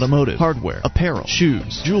supply, automotive, hardware, apparel,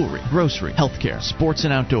 shoes, jewelry, grocery, healthcare, sports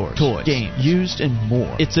and outdoors, toys, games, used, and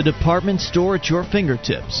more. It's a department store at your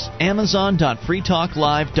fingertips.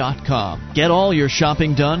 Amazon.freetalklive.com. Get all your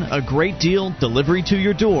shopping done, a great deal, delivery to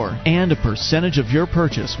your door, and a percentage of your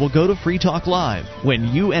purchase will go to Free Talk Live when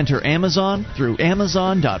you enter Amazon through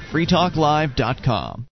Amazon.freetalklive.com.